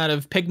I've seen out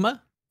of Pigma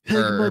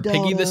or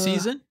Piggy this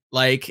season.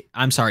 Like,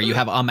 I'm sorry, you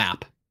have a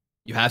map.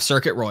 You have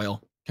Circuit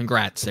Royal.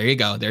 Congrats. There you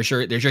go. There's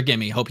your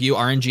gimme. Hope you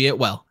RNG it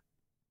well.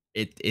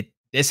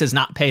 This has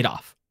not paid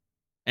off.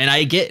 And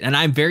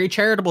I'm very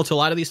charitable to a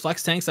lot of these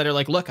flex tanks that are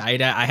like, look, I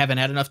haven't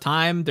had enough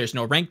time. There's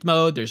no ranked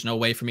mode. There's no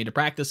way for me to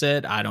practice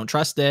it. I don't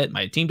trust it.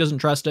 My team doesn't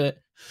trust it.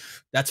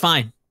 That's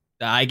fine.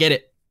 I get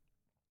it.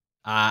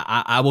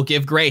 I will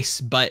give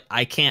grace, but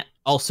I can't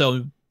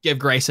also give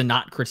grace and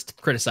not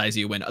criticize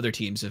you when other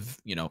teams have,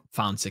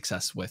 found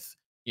success with,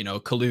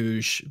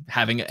 Kaluge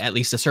having at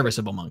least a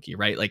serviceable monkey,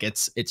 right? Like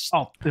it's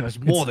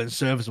more than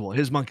serviceable.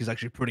 His monkey's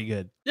actually pretty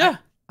good. Yeah.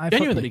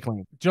 Genuinely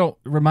clean. Joe,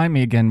 remind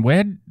me again,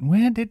 where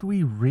did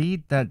we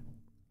read that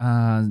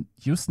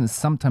Houston is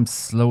sometimes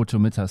slow to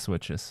meta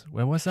switches?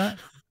 Where was that?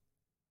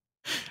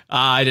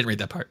 I didn't read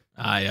that part.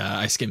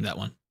 I skimmed that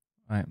one.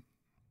 All right.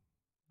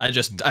 I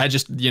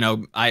just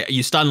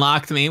you stun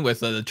locked me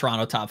with the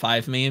Toronto top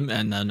 5 meme,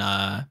 and then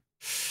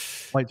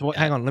Wait,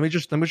 hang on. Let me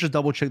just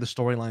double check the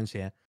storylines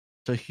here.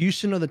 So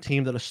Houston are the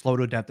team that are slow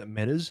to adapt at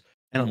metas,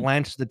 and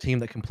Atlanta's the team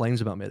that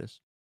complains about metas.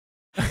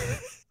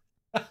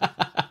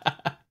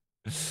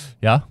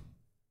 Yeah.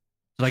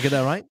 Did I get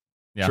that right?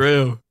 Yeah.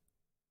 True.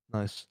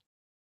 Nice.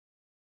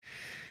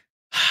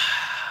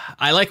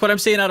 I like what I'm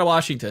seeing out of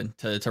Washington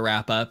to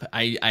wrap up.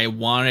 I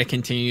want to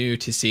continue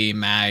to see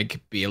Mag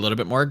be a little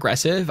bit more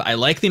aggressive. I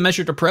like the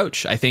measured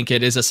approach. I think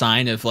it is a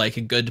sign of like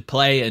a good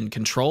play, and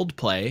controlled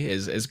play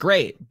is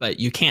great, but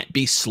you can't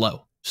be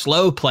slow.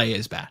 Slow play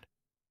is bad.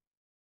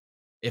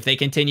 If they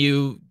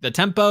continue the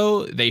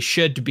tempo, they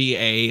should be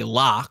a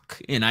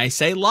lock, and I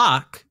say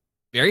lock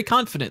very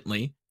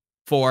confidently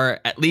for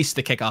at least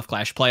the Kickoff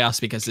Clash playoffs,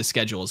 because the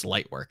schedule is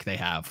light work. They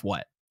have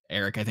what?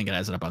 Eric, I think it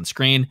has it up on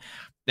screen.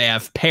 They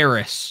have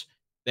Paris.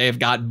 They've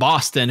got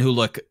Boston, who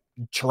look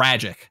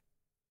tragic.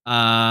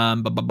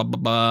 And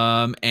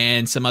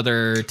some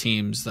other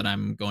teams that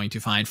I'm going to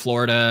find.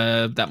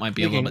 Florida, that might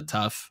be a little bit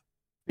tough.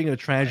 Speaking of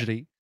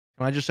tragedy,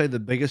 can I just say the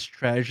biggest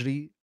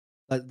tragedy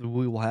that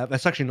we will have?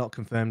 That's actually not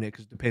confirmed yet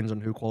because it depends on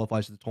who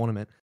qualifies for the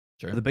tournament.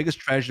 Sure. The biggest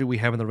tragedy we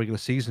have in the regular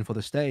season for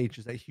the stage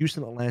is that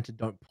Houston and Atlanta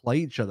don't play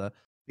each other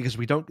because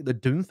we don't get the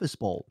Doomfist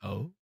Bowl.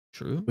 Oh,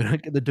 true. We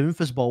don't get the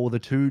Doomfist Bowl with the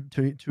two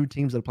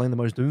teams that are playing the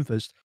most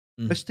Doomfist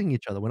fisting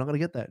each other. We're not going to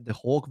get that. The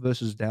Hawk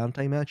versus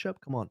Dante matchup.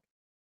 Come on,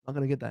 not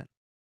going to get that.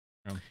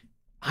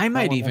 I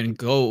might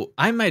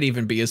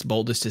even be as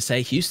bold as to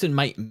say Houston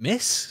might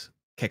miss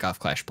Kickoff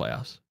Clash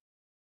playoffs.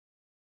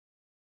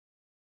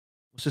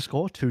 What's the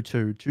score?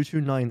 2-2.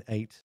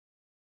 2-2-9-8.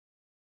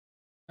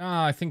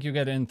 I think you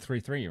get in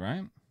 3-3,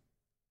 right?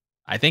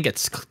 I think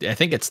it's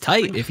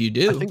tight if you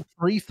do. I think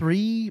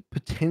 3-3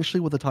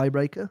 potentially with a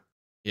tiebreaker.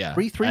 Yeah.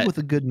 3-3 with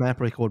a good map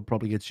record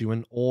probably gets you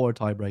in, or a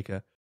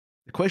tiebreaker.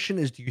 The question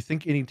is, do you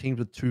think any teams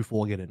with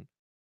 2-4 get in?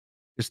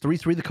 Is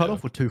 3-3 the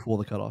cutoff or 2-4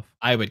 the cutoff?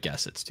 I would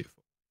guess it's 2-4,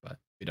 but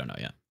we don't know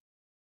yet.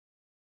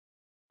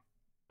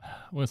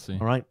 We'll see.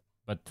 All right.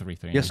 But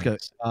 3-3. Yiska,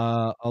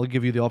 I'll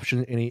give you the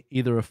option.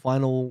 Either a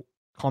final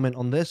comment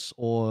on this,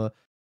 or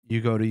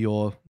you go to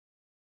your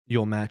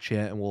match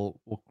here, and we'll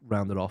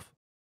round it off.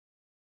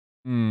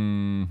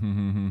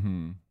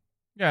 Yeah,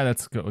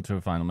 let's go to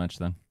a final match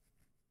then.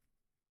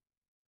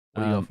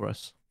 What do you got for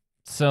us?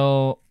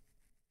 So,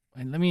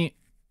 I need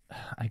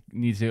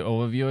to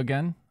overview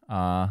again,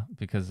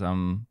 because I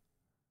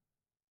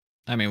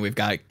mean, we've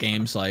got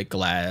games like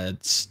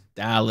Glads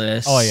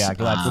Dallas. Oh yeah,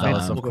 Glads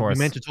Dallas, of course. We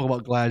meant to talk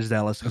about Glads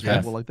Dallas because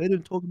people were like, they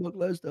didn't talk about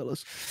Glads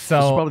Dallas. So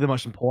this is probably the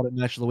most important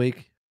match of the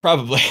week.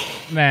 Probably.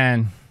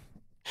 Man,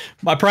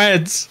 my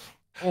Preds.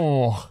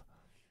 Oh,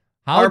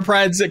 our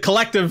Preds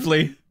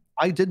collectively.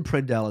 I did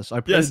pred Dallas. I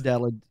pred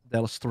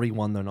Dallas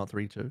 3-1 though, not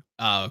 3-2.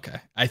 Oh, okay.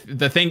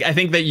 The thing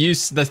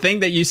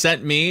that you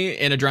sent me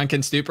in a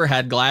drunken stupor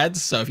had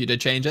Glads. So if you did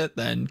change it,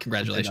 then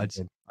congratulations.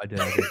 I did.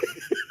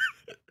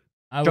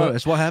 Joe,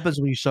 it's what happens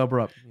when you sober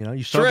up. You know,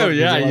 you sober True, up.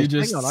 Yeah, you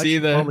just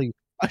see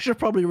I should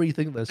probably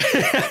rethink this.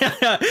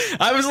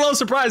 I was a little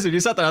surprised when you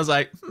said that. I was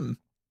like,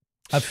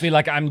 I feel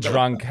like I'm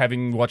drunk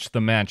having watched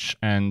the match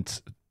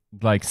and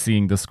like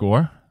seeing the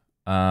score.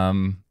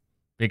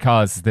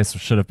 Because this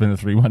should have been a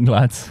 3-1,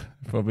 lads,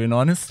 for being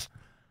honest.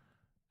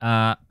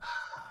 I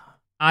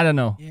don't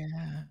know. Yeah.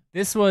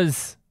 This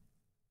was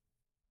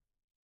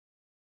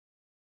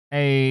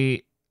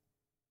it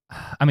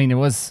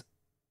was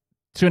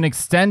to an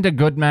extent a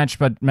good match,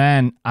 but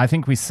man, I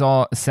think we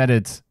said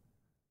it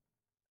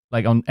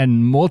like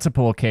on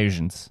multiple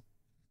occasions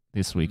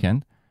this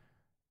weekend.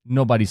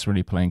 Nobody's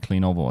really playing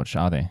clean Overwatch,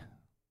 are they?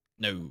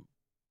 No.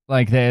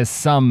 Like there's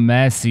some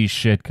messy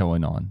shit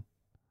going on.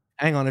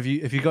 Hang on, if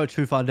you go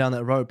too far down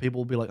that road, people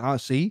will be like,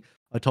 see,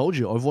 I told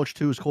you, Overwatch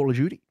 2 is Call of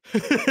Duty.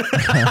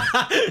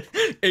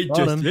 It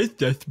just is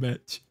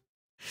deathmatch.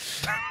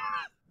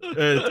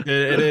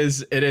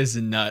 It is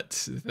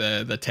nuts,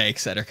 the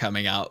takes that are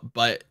coming out.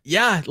 But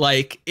yeah,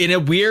 like in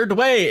a weird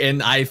way,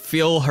 and I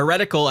feel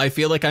heretical. I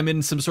feel like I'm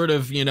in some sort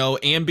of,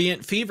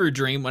 ambient fever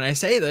dream when I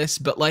say this,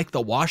 but like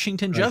the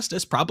Washington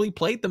Justice probably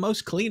played the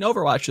most clean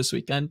Overwatch this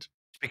weekend.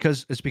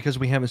 It's because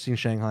we haven't seen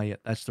Shanghai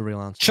yet. That's the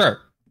real answer. Sure.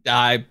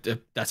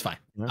 That's fine.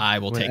 Yeah. I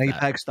will take that.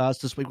 APAC starts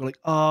this week. We're like,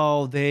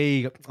 oh, there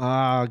you go.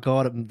 Ah,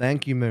 got it.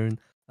 Thank you, Moon.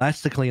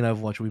 That's the clean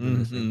Overwatch we've been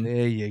missing.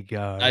 There you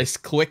go. Nice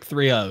quick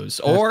 3-0s.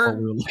 That's what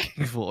we were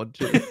looking forward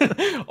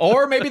to.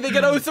 Or maybe they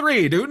get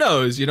 0-3. Who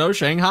knows?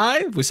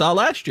 Shanghai, we saw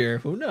last year.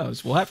 Who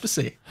knows? We'll have to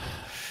see.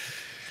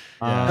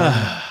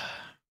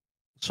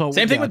 So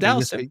same thing with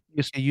Dallas.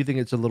 You think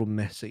it's a little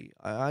messy.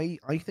 I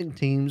think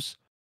teams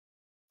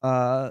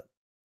first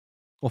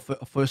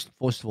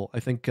of all, I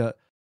think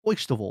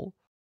first of all,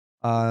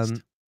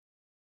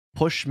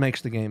 push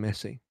makes the game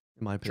messy,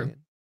 in my opinion. True.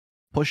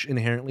 Push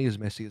inherently is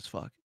messy as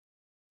fuck.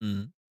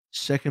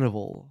 Second of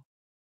all,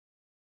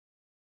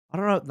 I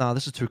don't know. No,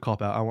 this is too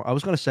cop out. I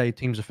was going to say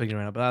teams are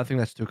figuring it out, but I think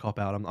that's too cop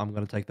out. I'm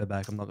going to take that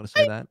back. I'm not going to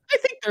say that. I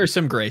think there's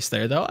some grace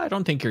there, though. I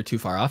don't think you're too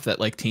far off that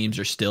like teams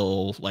are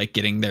still like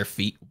getting their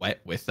feet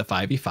wet with the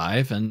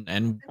 5v5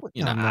 and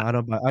you know.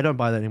 No, I don't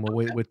buy that anymore.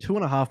 We're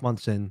 2.5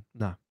 months in.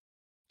 No,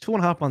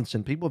 2.5 months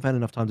in. People have had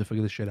enough time to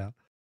figure this shit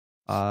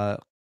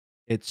out.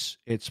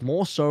 It's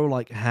more so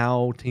like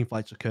how team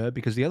fights occur,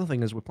 because the other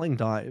thing is we're playing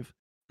dive,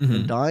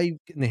 and dive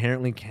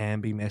inherently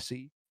can be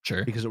messy.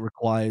 Sure. Because it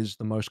requires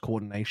the most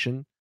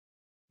coordination.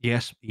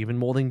 Yes, even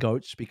more than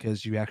goats,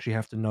 because you actually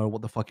have to know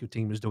what the fuck your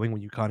team is doing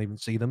when you can't even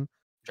see them.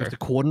 You have to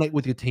coordinate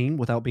with your team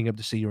without being able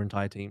to see your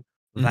entire team.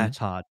 That's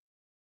hard.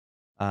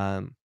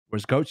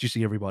 Whereas goats, you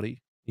see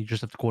everybody. You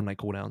just have to coordinate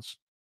cooldowns.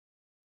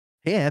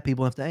 Here,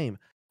 people have to aim.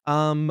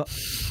 Can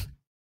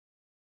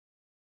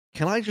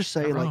I just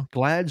say, like,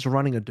 Glad's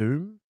running a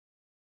Doom?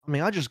 I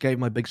mean, I just gave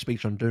my big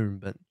speech on Doom,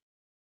 but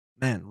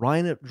man,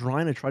 Ryan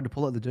tried to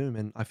pull out the Doom,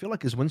 and I feel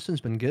like his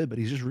Winston's been good, but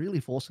he's just really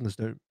forcing this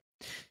Doom.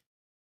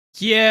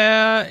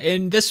 Yeah,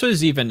 and this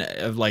was even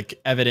like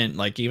evident,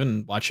 like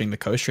even watching the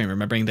co-stream,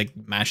 remembering the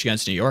match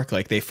against New York,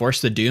 like they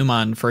forced the Doom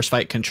on first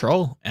fight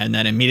control and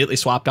then immediately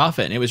swapped off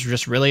it. And it was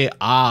just really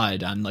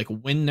odd on like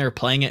when they're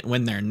playing it,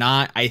 when they're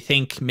not. I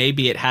think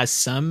maybe it has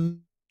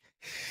some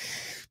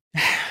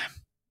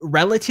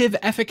relative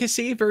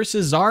efficacy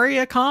versus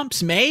Zarya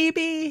comps,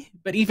 maybe.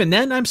 But even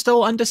then, I'm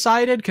still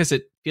undecided because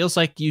it feels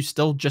like you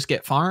still just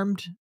get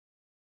farmed.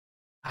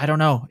 I don't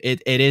know.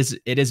 It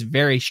is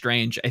very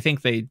strange. I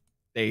think they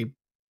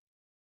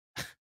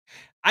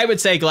I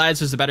would say Glads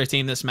was the better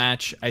team this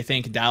match. I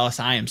think Dallas,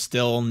 I am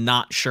still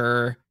not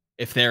sure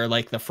if they're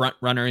like the front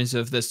runners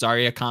of this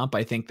Zarya comp.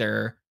 I think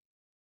they're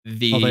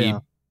the they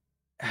are.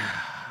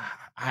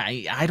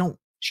 I don't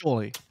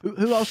surely.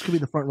 Who else could be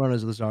the front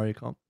runners of the Zarya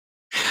comp?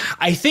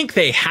 I think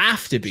they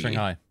have to be.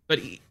 Shanghai. But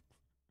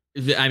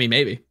I mean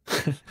maybe.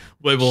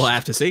 We'll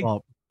have to see.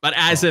 But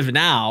as of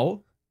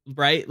now,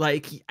 right?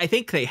 Like, I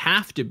think they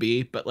have to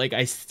be, but like,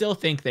 I still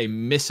think they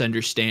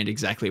misunderstand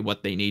exactly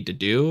what they need to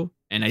do.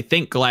 And I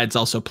think Glad's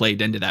also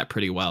played into that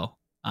pretty well.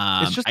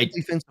 It's just a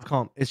defensive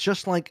comp. It's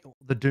just like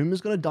the Doom is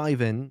going to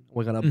dive in.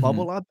 We're going to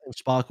bubble up, and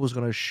Sparkle's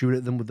going to shoot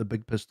at them with the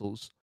big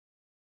pistols,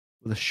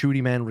 with the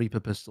Shooty Man Reaper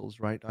pistols,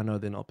 right? I know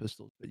they're not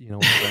pistols, but you know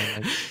what I'm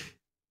saying. Like,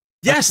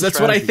 yes, that's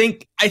what I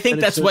think. I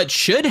think that's what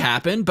should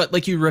happen. But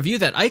like, you review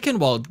that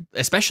Eichenwald,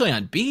 especially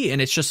on B,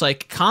 and it's just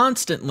like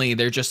constantly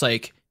they're just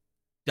like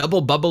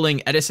double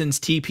bubbling Edison's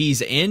TPs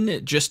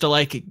in just to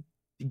like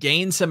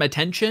gain some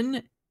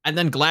attention, and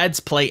then Glad's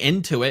play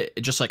into it,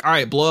 just like, all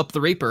right, blow up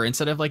the Reaper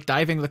instead of like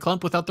diving the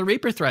clump without the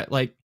Reaper threat.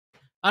 Like,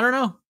 I don't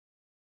know.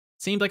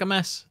 Seemed like a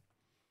mess.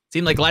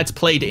 Seemed like Glad's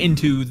played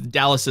into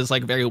Dallas's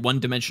like very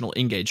one-dimensional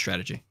engage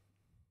strategy.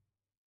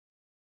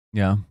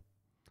 Yeah.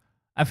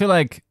 I feel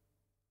like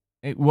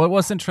what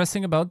was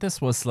interesting about this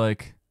was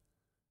like,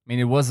 I mean,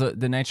 it was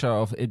the nature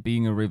of it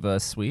being a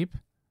reverse sweep.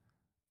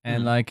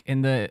 And like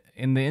in the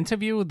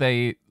interview,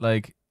 they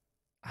like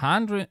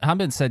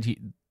Hanbin said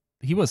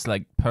he was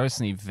like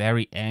personally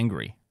very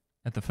angry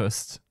at the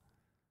first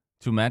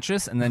 2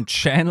 matches, and then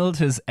channeled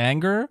his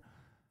anger.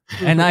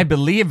 And I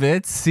believe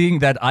it, seeing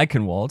that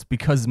Eichenwald,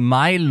 because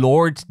my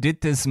lord,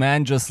 did this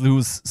man just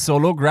lose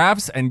solo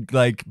grabs and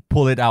like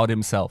pull it out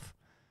himself.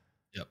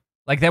 Yep.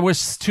 Like there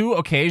was 2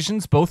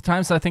 occasions, both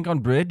times I think on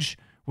bridge,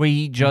 where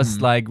he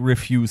just like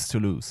refused to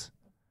lose.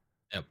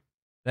 Yep.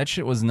 That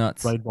shit was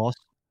nuts. Right, boss.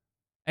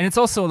 And it's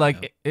also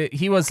like,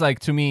 he was like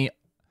to me,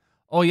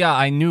 oh yeah,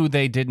 I knew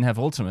they didn't have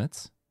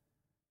ultimates.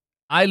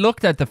 I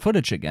looked at the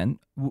footage again.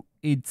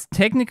 It's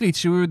technically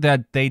true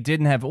that they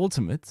didn't have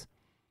ultimates,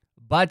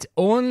 but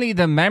only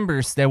the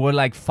members that were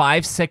like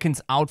 5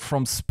 seconds out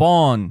from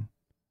spawn,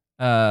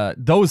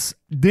 those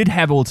did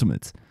have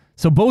ultimates.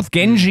 So both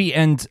Genji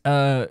and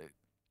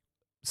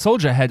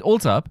Soldier had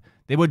ult up.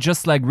 They were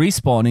just like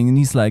respawning, and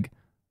he's like,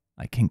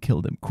 I can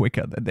kill them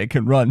quicker than they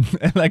can run.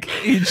 And like,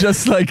 he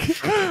just like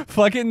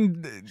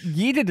fucking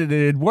yeeted it, and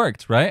it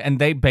worked, right? And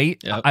they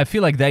I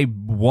feel like they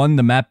won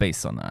the map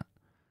based on that.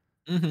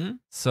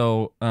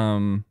 So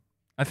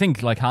I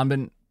think like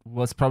Hanbin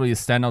was probably a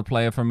standout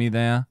player for me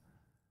there.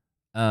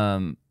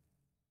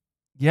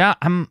 Yeah,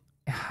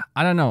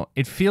 I don't know.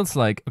 It feels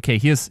like, okay,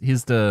 here's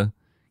the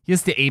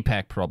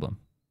APAC problem.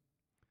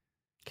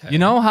 Okay. You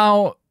know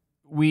how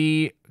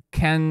we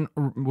can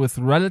with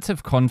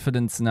relative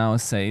confidence now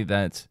say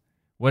that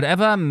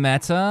whatever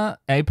meta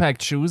APAC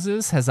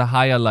chooses has a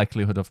higher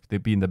likelihood of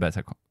being the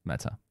better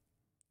meta.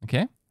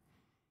 Okay?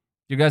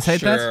 You guys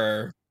hate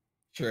that?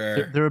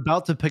 Sure. They're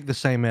about to pick the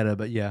same meta,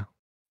 but yeah.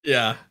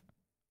 Yeah.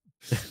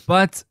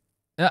 But,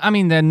 I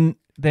mean, then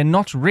they're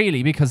not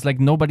really, because like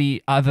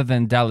nobody other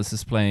than Dallas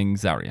is playing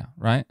Zarya,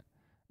 right?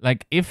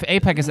 Like if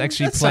APAC is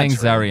actually playing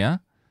Zarya,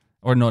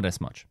 or not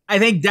as much. I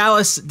think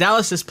Dallas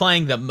is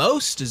playing the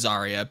most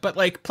Zarya, but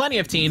like plenty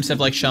of teams have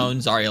like shown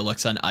Zarya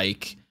looks on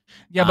Ike.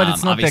 Yeah, but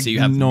it's not like you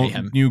have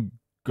new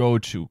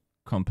go-to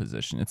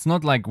composition. It's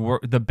not like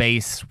the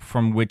base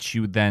from which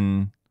you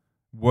then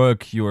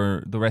work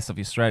the rest of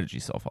your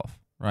strategies off of,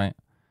 right?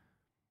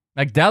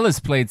 Like Dallas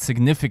played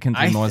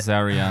significantly more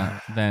Zarya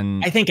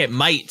than. I think it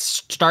might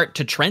start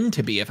to trend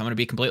to be, if I'm going to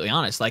be completely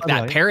honest. Like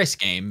that Paris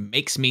game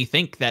makes me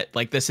think that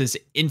like this is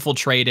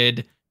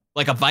infiltrated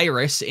like a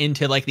virus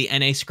into like the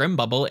NA scrim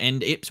bubble,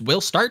 and it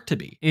will start to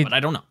be, but I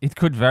don't know. It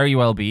could very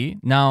well be.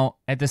 Now,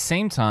 at the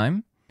same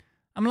time,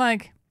 I'm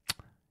like,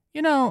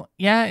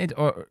 yeah, it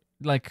or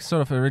like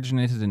sort of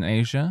originated in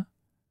Asia.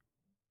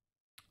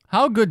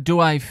 How good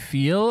do I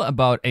feel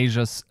about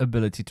Asia's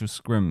ability to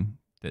scrim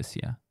this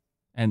year?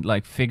 And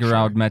like figure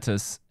out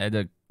metas at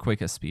a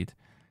quicker speed.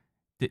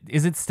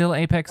 Is it still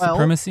Apex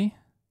supremacy?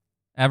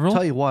 AVRL?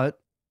 Tell you what,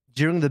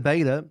 during the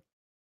beta,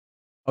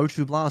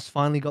 O2 Blast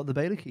finally got the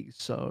beta keys.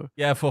 So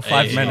yeah, for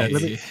 5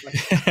 minutes.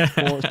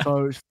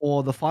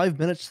 For the 5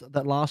 minutes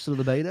that lasted of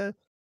the beta,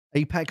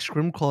 Apex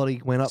scrim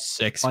quality went up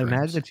 6 by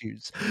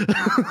magnitudes.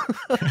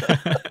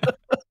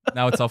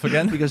 Now it's off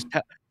again because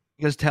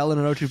Talon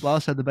and O2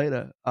 Blast had the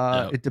beta.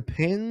 It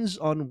depends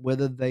on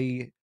whether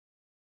they.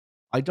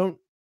 I don't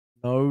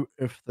know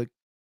if the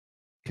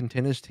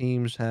contenders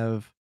teams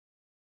have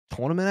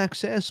tournament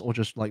access or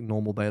just like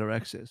normal beta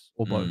access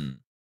or both.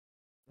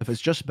 If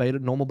it's just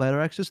normal beta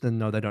access, then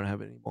no, they don't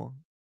have it anymore.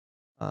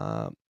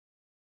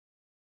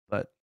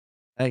 But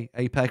hey,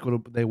 APAC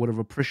would have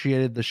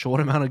appreciated the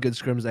short amount of good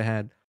scrims they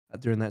had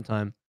during that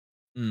time.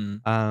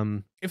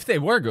 If they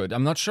were good,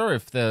 I'm not sure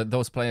if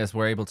those players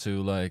were able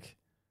to like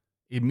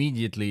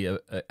immediately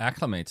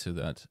acclimate to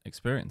that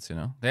experience.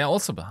 They are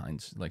also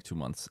behind like 2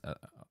 months.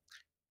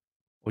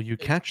 Well, you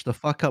catch the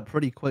fuck up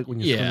pretty quick when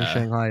you're swimming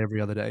Shanghai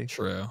every other day.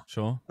 True.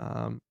 Sure.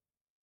 And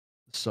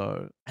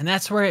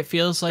that's where it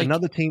feels like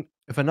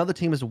if another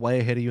team is way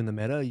ahead of you in the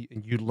meta,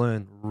 you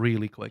learn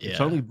really quick. It's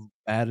only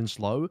bad and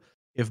slow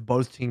if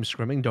both teams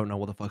scrimming don't know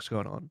what the fuck's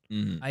going on.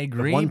 I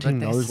agree, but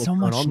there's so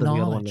much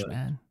knowledge,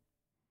 man.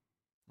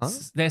 Huh?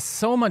 There's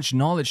so much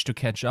knowledge to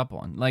catch up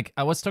on. Like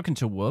I was talking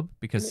to Wub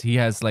because he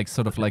has like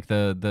sort of like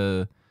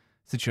the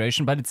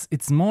situation, but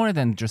it's more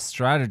than just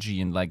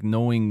strategy and like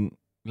knowing,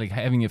 like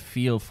having a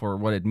feel for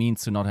what it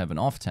means to not have an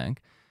off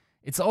tank.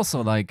 It's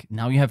also like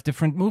now you have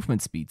different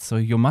movement speeds, so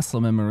your muscle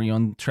memory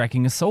on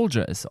tracking a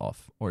soldier is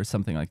off or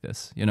something like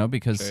this,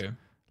 because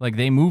like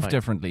they move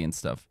differently and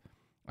stuff.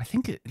 I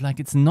think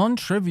it's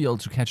non-trivial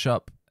to catch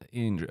up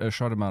in a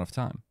short amount of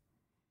time.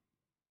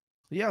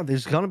 Yeah,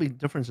 there's gonna be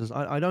differences.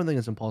 I don't think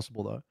it's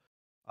impossible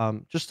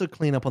though. Just to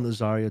clean up on the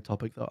Zarya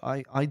topic though,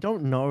 I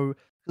don't know,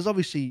 because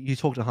obviously you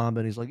talk to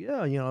Harman, he's like,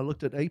 yeah, I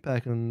looked at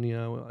APAC and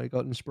I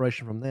got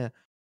inspiration from there.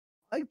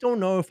 I don't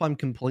know if I'm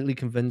completely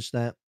convinced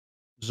that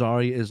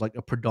Zarya is like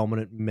a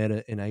predominant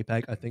meta in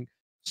APAC. I think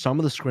some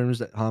of the scrims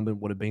that Harman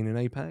would have been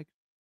in APAC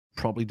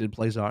probably did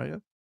play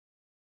Zarya,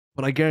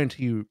 but I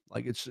guarantee you,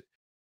 like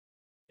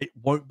it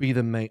won't be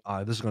the main.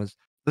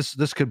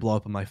 This could blow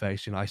up in my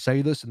face. I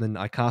say this and then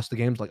I cast the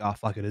games like,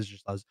 fuck, it is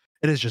just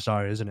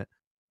Zarya, isn't it?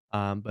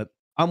 But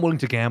I'm willing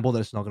to gamble that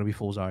it's not going to be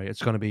full Zarya.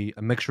 It's going to be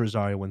a mixture of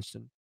Zarya,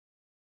 Winston,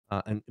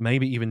 and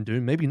maybe even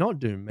Doom, maybe not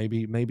Doom.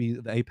 Maybe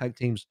the APAC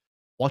teams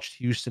watched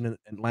Houston and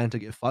Atlanta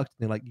get fucked,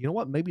 and they're like, you know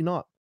what? Maybe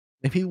not.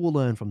 Maybe we'll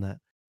learn from that.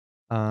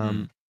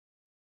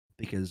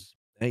 Because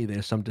hey,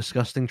 there's some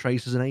disgusting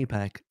traces in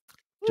APAC.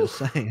 Just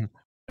saying.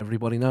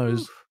 Everybody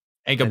knows.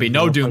 Ain't gonna be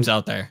no Dooms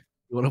out there.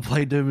 You want to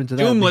play Doom into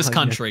that? Doomless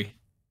country.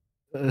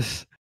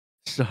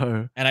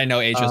 So. And I know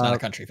Asia's not a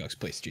country, folks.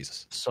 Please,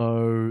 Jesus.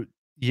 So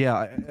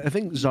yeah, I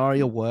think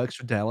Zarya works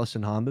for Dallas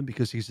and Harman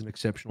because he's an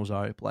exceptional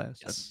Zarya player.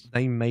 So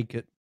they make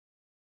it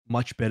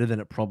much better than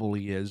it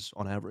probably is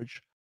on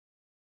average.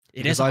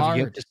 It is hard.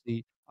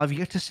 I've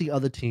yet to see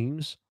other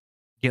teams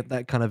get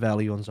that kind of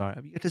value on Zarya.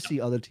 I've yet to see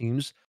other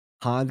teams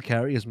hard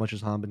carry as much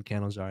as Harman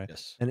can on Zarya.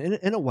 Yes. And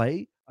in a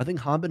way, I think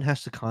Harman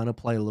has to kind of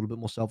play a little bit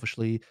more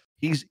selfishly.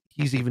 He's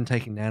even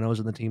taking nanos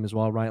in the team as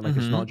well, right? Like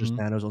it's not just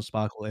nanos on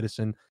Sparkle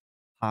Edison.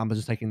 Harman's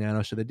is taking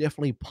nanos, so they're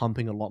definitely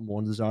pumping a lot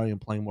more into Zarya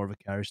and playing more of a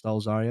carry style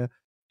Zarya.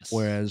 Yes.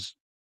 Whereas,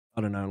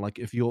 I don't know, like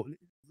it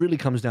really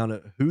comes down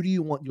to who do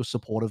you want your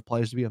supportive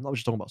players to be? I'm not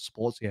just talking about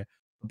sports here.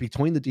 But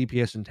between the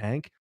DPS and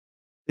tank,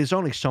 there's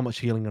only so much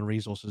healing and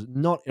resources.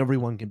 Not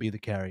everyone can be the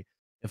carry.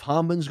 If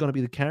Harman's going to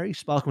be the carry,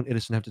 Sparkle and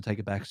Edison have to take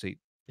a back seat.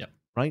 Yep.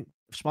 Right?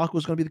 If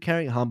Sparkle's going to be the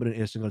carry, Harman and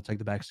Edison are going to take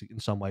the back seat in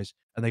some ways.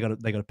 And they got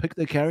to pick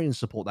their carry and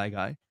support that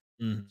guy.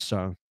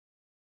 So,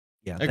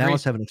 yeah,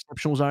 Dallas have an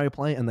exceptional Zarya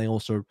play, and they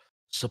also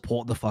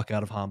support the fuck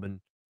out of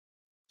Harman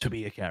to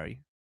be a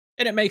carry.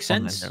 And it makes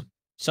sense.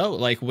 So,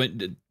 like,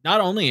 when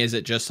not only is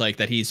it just like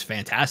that he's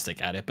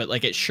fantastic at it, but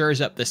like it shores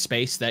up the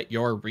space that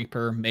your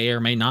Reaper may or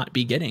may not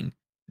be getting.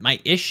 My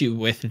issue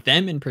with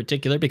them in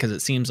particular, because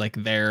it seems like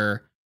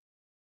they're,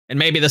 and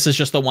maybe this is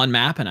just the one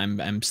map, and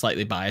I'm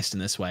slightly biased in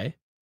this way,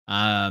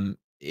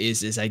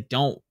 is I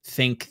don't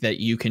think that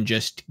you can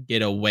just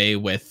get away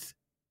with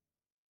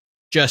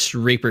just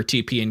Reaper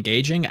TP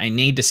engaging. I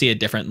need to see a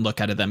different look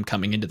out of them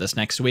coming into this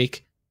next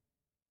week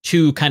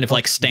to kind of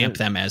like stamp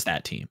them as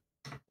that team.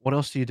 What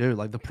else do you do?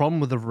 Like the problem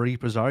with the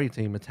Reaper Zarya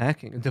team,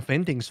 attacking and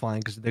defending's fine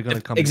because they're going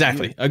to come.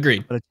 Exactly,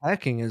 agreed. But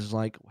attacking is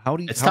like, how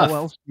do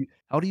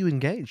you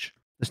engage?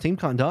 This team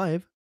can't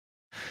dive.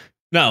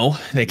 No,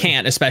 they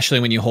can't, especially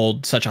when you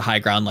hold such a high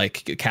ground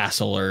like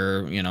Castle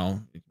or, you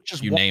know, Which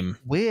is name.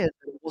 weird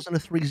that it wasn't a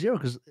 3-0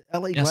 because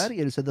LA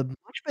Gladiators had the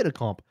much better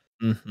comp.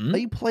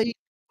 They played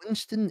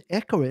Winston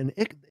Echo and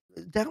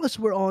Dallas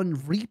were on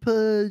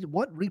Reaper.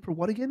 Reaper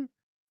what again?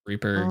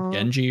 Reaper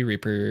Genji,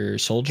 Reaper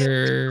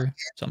Soldier,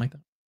 something like that.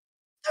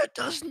 That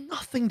does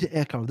nothing to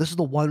Echo. This is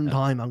the one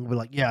time I'm gonna be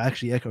like, yeah,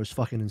 actually, Echo is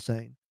fucking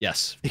insane.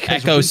 Yes,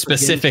 because Echo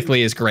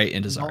specifically is great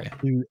into not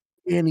Zarya. do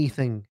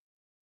anything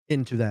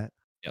into that.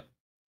 Yep.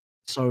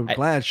 So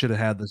Glad should have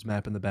had this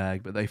map in the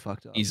bag, but they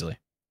fucked up. Easily.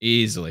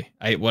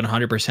 I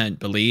 100%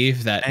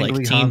 believe that Angry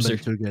like teams Han are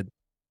too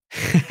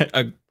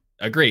good.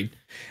 Agreed.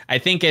 I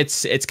think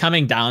it's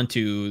coming down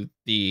to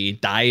the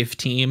dive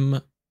team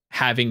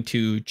having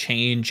to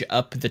change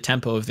up the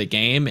tempo of the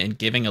game and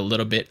giving a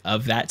little bit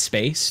of that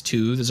space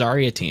to the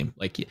Zarya team.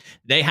 Like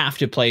they have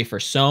to play for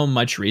so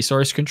much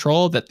resource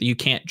control that you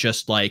can't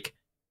just like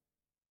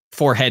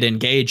forehead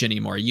engage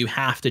anymore. You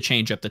have to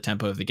change up the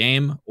tempo of the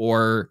game,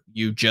 or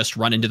you just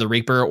run into the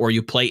Reaper, or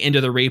you play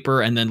into the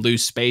Reaper and then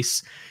lose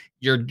space.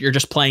 You're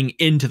just playing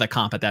into the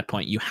comp at that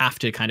point. You have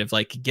to kind of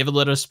like give a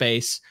little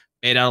space,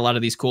 bait out a lot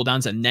of these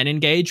cooldowns, and then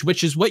engage,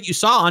 which is what you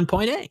saw on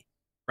point A,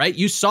 right?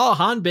 You saw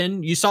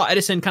Hanbin, you saw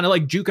Edison kind of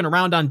like juking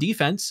around on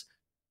defense.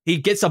 He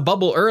gets a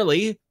bubble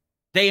early.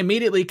 They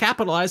immediately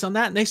capitalize on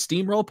that and they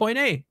steamroll point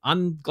A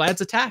on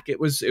Glad's attack. It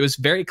was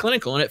very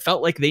clinical and it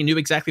felt like they knew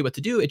exactly what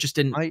to do. It just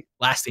didn't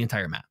last the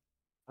entire map.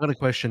 I got a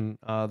question.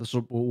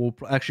 We'll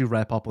actually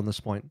wrap up on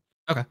this point.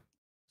 Okay.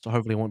 So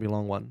hopefully it won't be a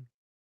long one.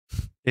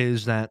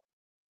 Is that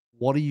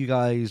what do you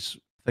guys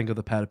think of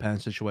the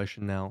Patapan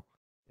situation now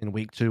in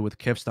week 2 with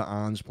Kevstar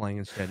Arns playing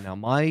instead? Now,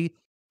 my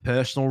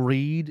personal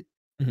read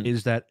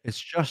is that it's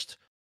just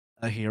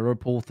a hero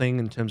pool thing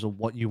in terms of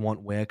what you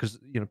want where, because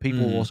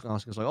people are also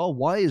asking us like, oh,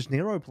 why is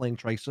Nero playing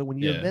Tracer when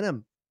you have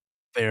Venom?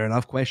 Fair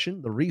enough question.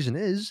 The reason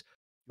is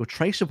your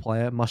Tracer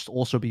player must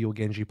also be your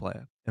Genji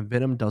player, and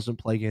Venom doesn't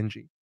play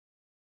Genji.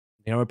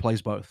 Nero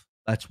plays both.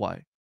 That's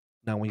why.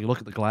 Now, when you look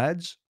at the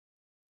Glads,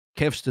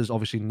 Kevster's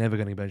obviously never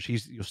going to bench.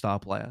 He's your star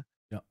player.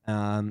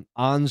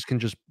 Arns can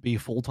just be a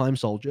full-time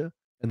soldier,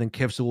 and then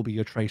Kevster will be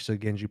your Tracer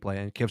Genji player,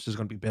 and Kevster's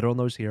going to be better on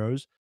those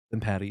heroes than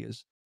Patty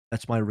is.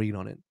 That's my read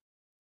on it.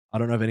 I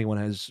don't know if anyone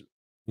has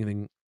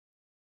anything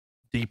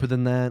deeper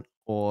than that,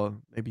 or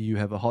maybe you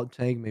have a hot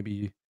take.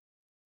 Maybe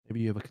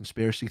you have a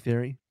conspiracy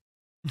theory.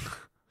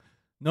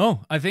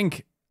 No, I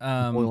think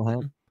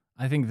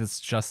that's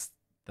just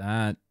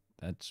that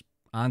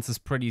Arns is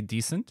pretty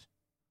decent,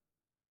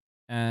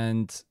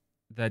 and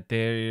that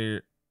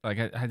they're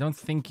like I don't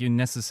think you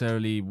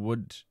necessarily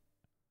would.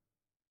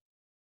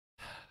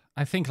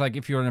 I think like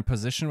if you're in a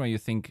position where you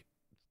think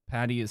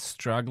Patty is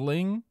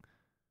struggling,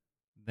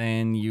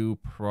 then you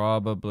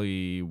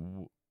probably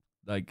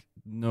like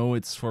know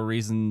it's for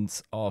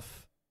reasons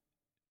of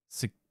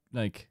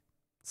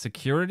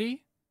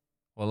security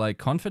or like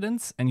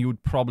confidence, and you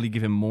would probably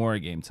give him more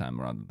game time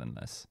rather than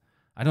less.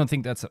 I don't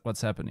think that's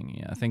what's happening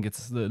here. I think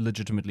it's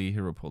legitimately a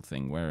hero pool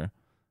thing where,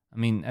 I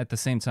mean, at the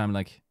same time,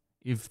 like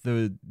if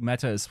the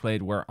meta is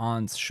played where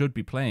Arns should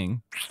be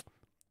playing,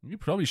 you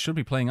probably should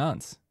be playing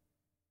Arns.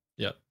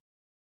 Yep.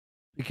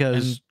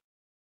 Because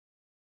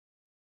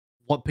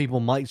what people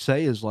might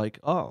say is like,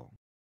 oh,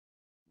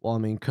 well, I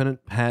mean,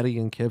 couldn't Patty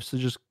and Kevster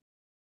just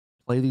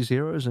play these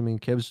heroes? I mean,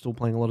 Kev's still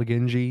playing a lot of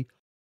Genji.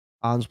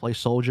 Arns play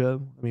Soldier.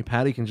 I mean,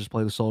 Patty can just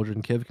play the Soldier,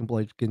 and Kev can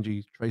play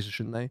Genji Tracer,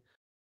 shouldn't they?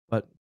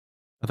 But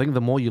I think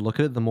the more you look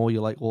at it, the more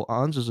you're like, well,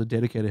 Arns is a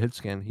dedicated hit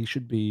scan. He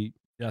should be,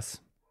 yes.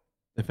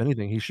 If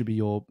anything, he should be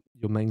your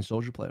main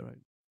Soldier player, right?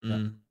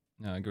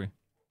 Yeah, I agree.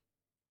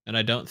 And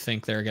I don't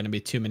think there are going to be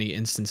too many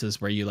instances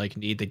where you like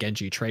need the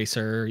Genji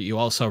Tracer. You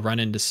also run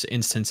into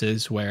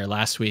instances where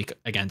last week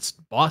against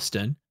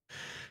Boston,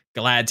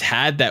 Glad's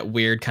had that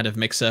weird kind of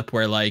mix up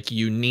where like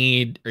you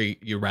need, or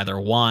you rather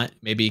want,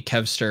 maybe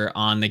Kevster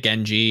on the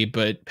Genji,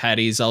 but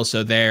Patty's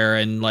also there,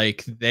 and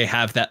like they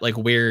have that like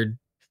weird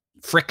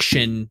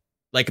friction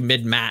like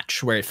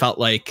mid-match where it felt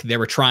like they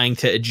were trying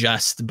to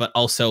adjust but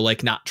also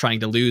like not trying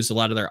to lose a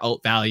lot of their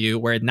ult value,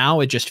 where now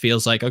it just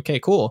feels like, okay,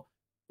 cool,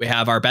 we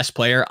have our best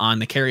player on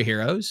the carry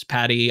heroes.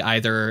 Patty,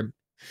 either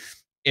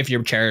if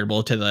you're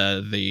charitable to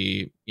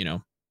the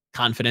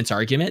confidence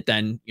argument,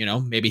 then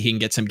maybe he can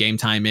get some game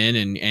time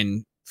in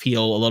and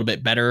feel a little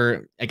bit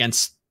better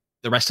against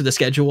the rest of the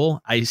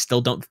schedule. I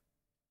still don't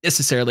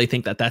necessarily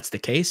think that that's the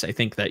case. I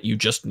think that you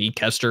just need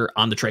Kester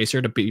on the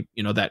Tracer to be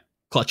that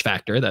clutch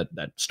factor,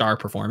 that star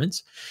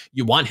performance.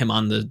 You want him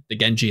on the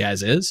Genji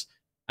as is,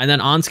 and then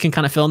Ons can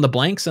kind of fill in the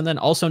blanks, and then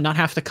also not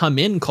have to come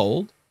in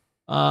cold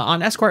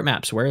on escort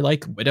maps where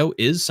like Widow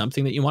is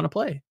something that you want to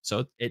play.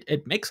 So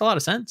it makes a lot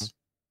of sense.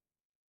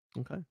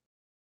 Okay.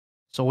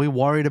 So are we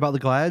worried about the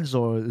Glads,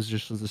 or is it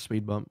just a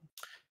speed bump?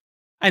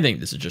 I think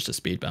this is just a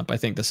speed bump. I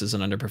think this is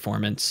an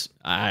underperformance.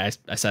 I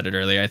said it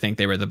earlier. I think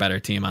they were the better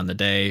team on the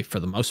day for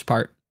the most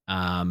part.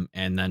 And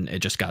then it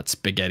just got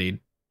spaghettied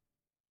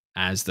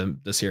as the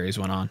series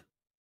went on.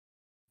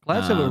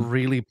 Glads have a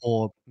really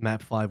poor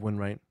map 5 win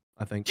rate,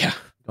 I think. Yeah.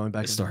 Going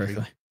back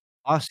historically.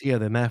 Last year,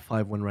 their map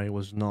 5 win rate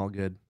was not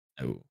good.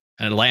 Oh,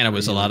 And Atlanta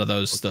was a lot of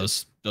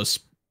those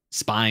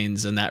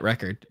spines in that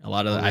record. A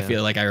lot of I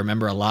feel like I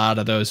remember a lot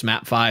of those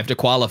map 5 to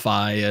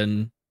qualify,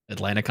 and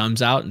Atlanta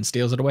comes out and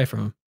steals it away from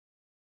him.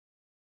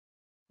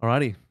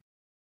 Alrighty.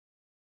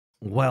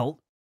 Well,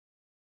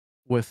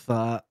 with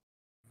that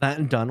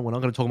done, we're not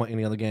going to talk about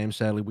any other games.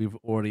 Sadly, we've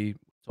already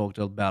talked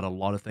about a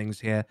lot of things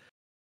here.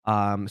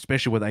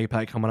 Especially with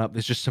APAC coming up,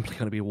 there's just simply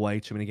going to be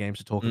way too many games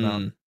to talk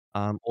about.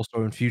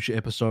 Also, in future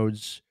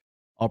episodes,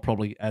 I'll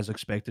probably, as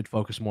expected,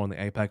 focus more on the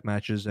APAC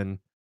matches, and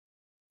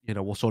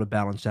we'll sort of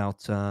balance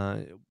out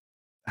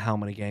how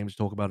many games to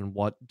talk about and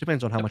what.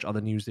 Depends on how much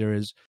other news there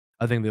is.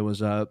 I think there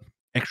was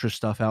extra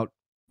stuff out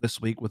this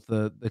week with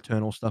the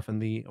Eternal stuff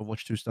and the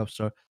Overwatch 2 stuff,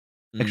 so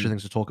extra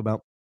things to talk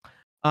about.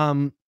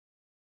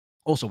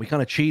 Also, we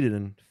kind of cheated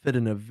and fit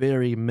in a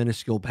very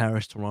minuscule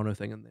Paris-Toronto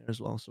thing in there as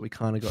well, so we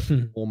kind of got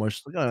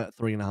almost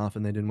 3.5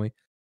 in there, didn't we?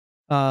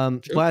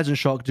 Glads and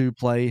Shock do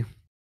play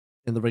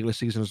in the regular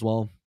season as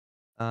well.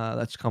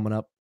 That's coming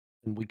up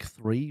in week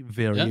 3.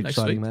 Very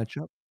exciting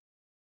matchup.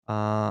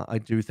 I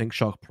do think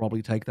Shock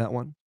probably take that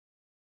one.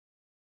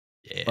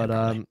 Yeah,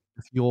 but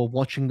if you're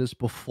watching this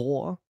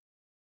before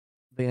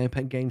the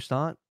APAC game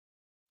start,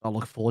 I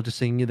look forward to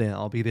seeing you there.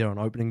 I'll be there on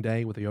opening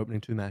day with the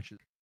opening 2 matches.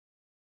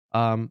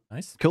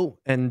 Nice. Cool.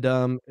 And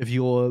if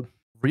you're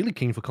really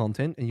keen for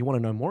content and you want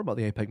to know more about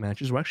the APAC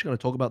matches, we're actually going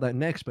to talk about that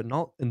next, but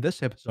not in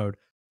this episode.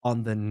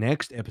 On the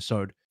next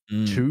episode,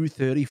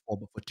 234.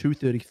 But for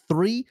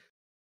 233,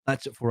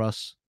 that's it for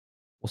us.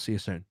 We'll see you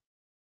soon.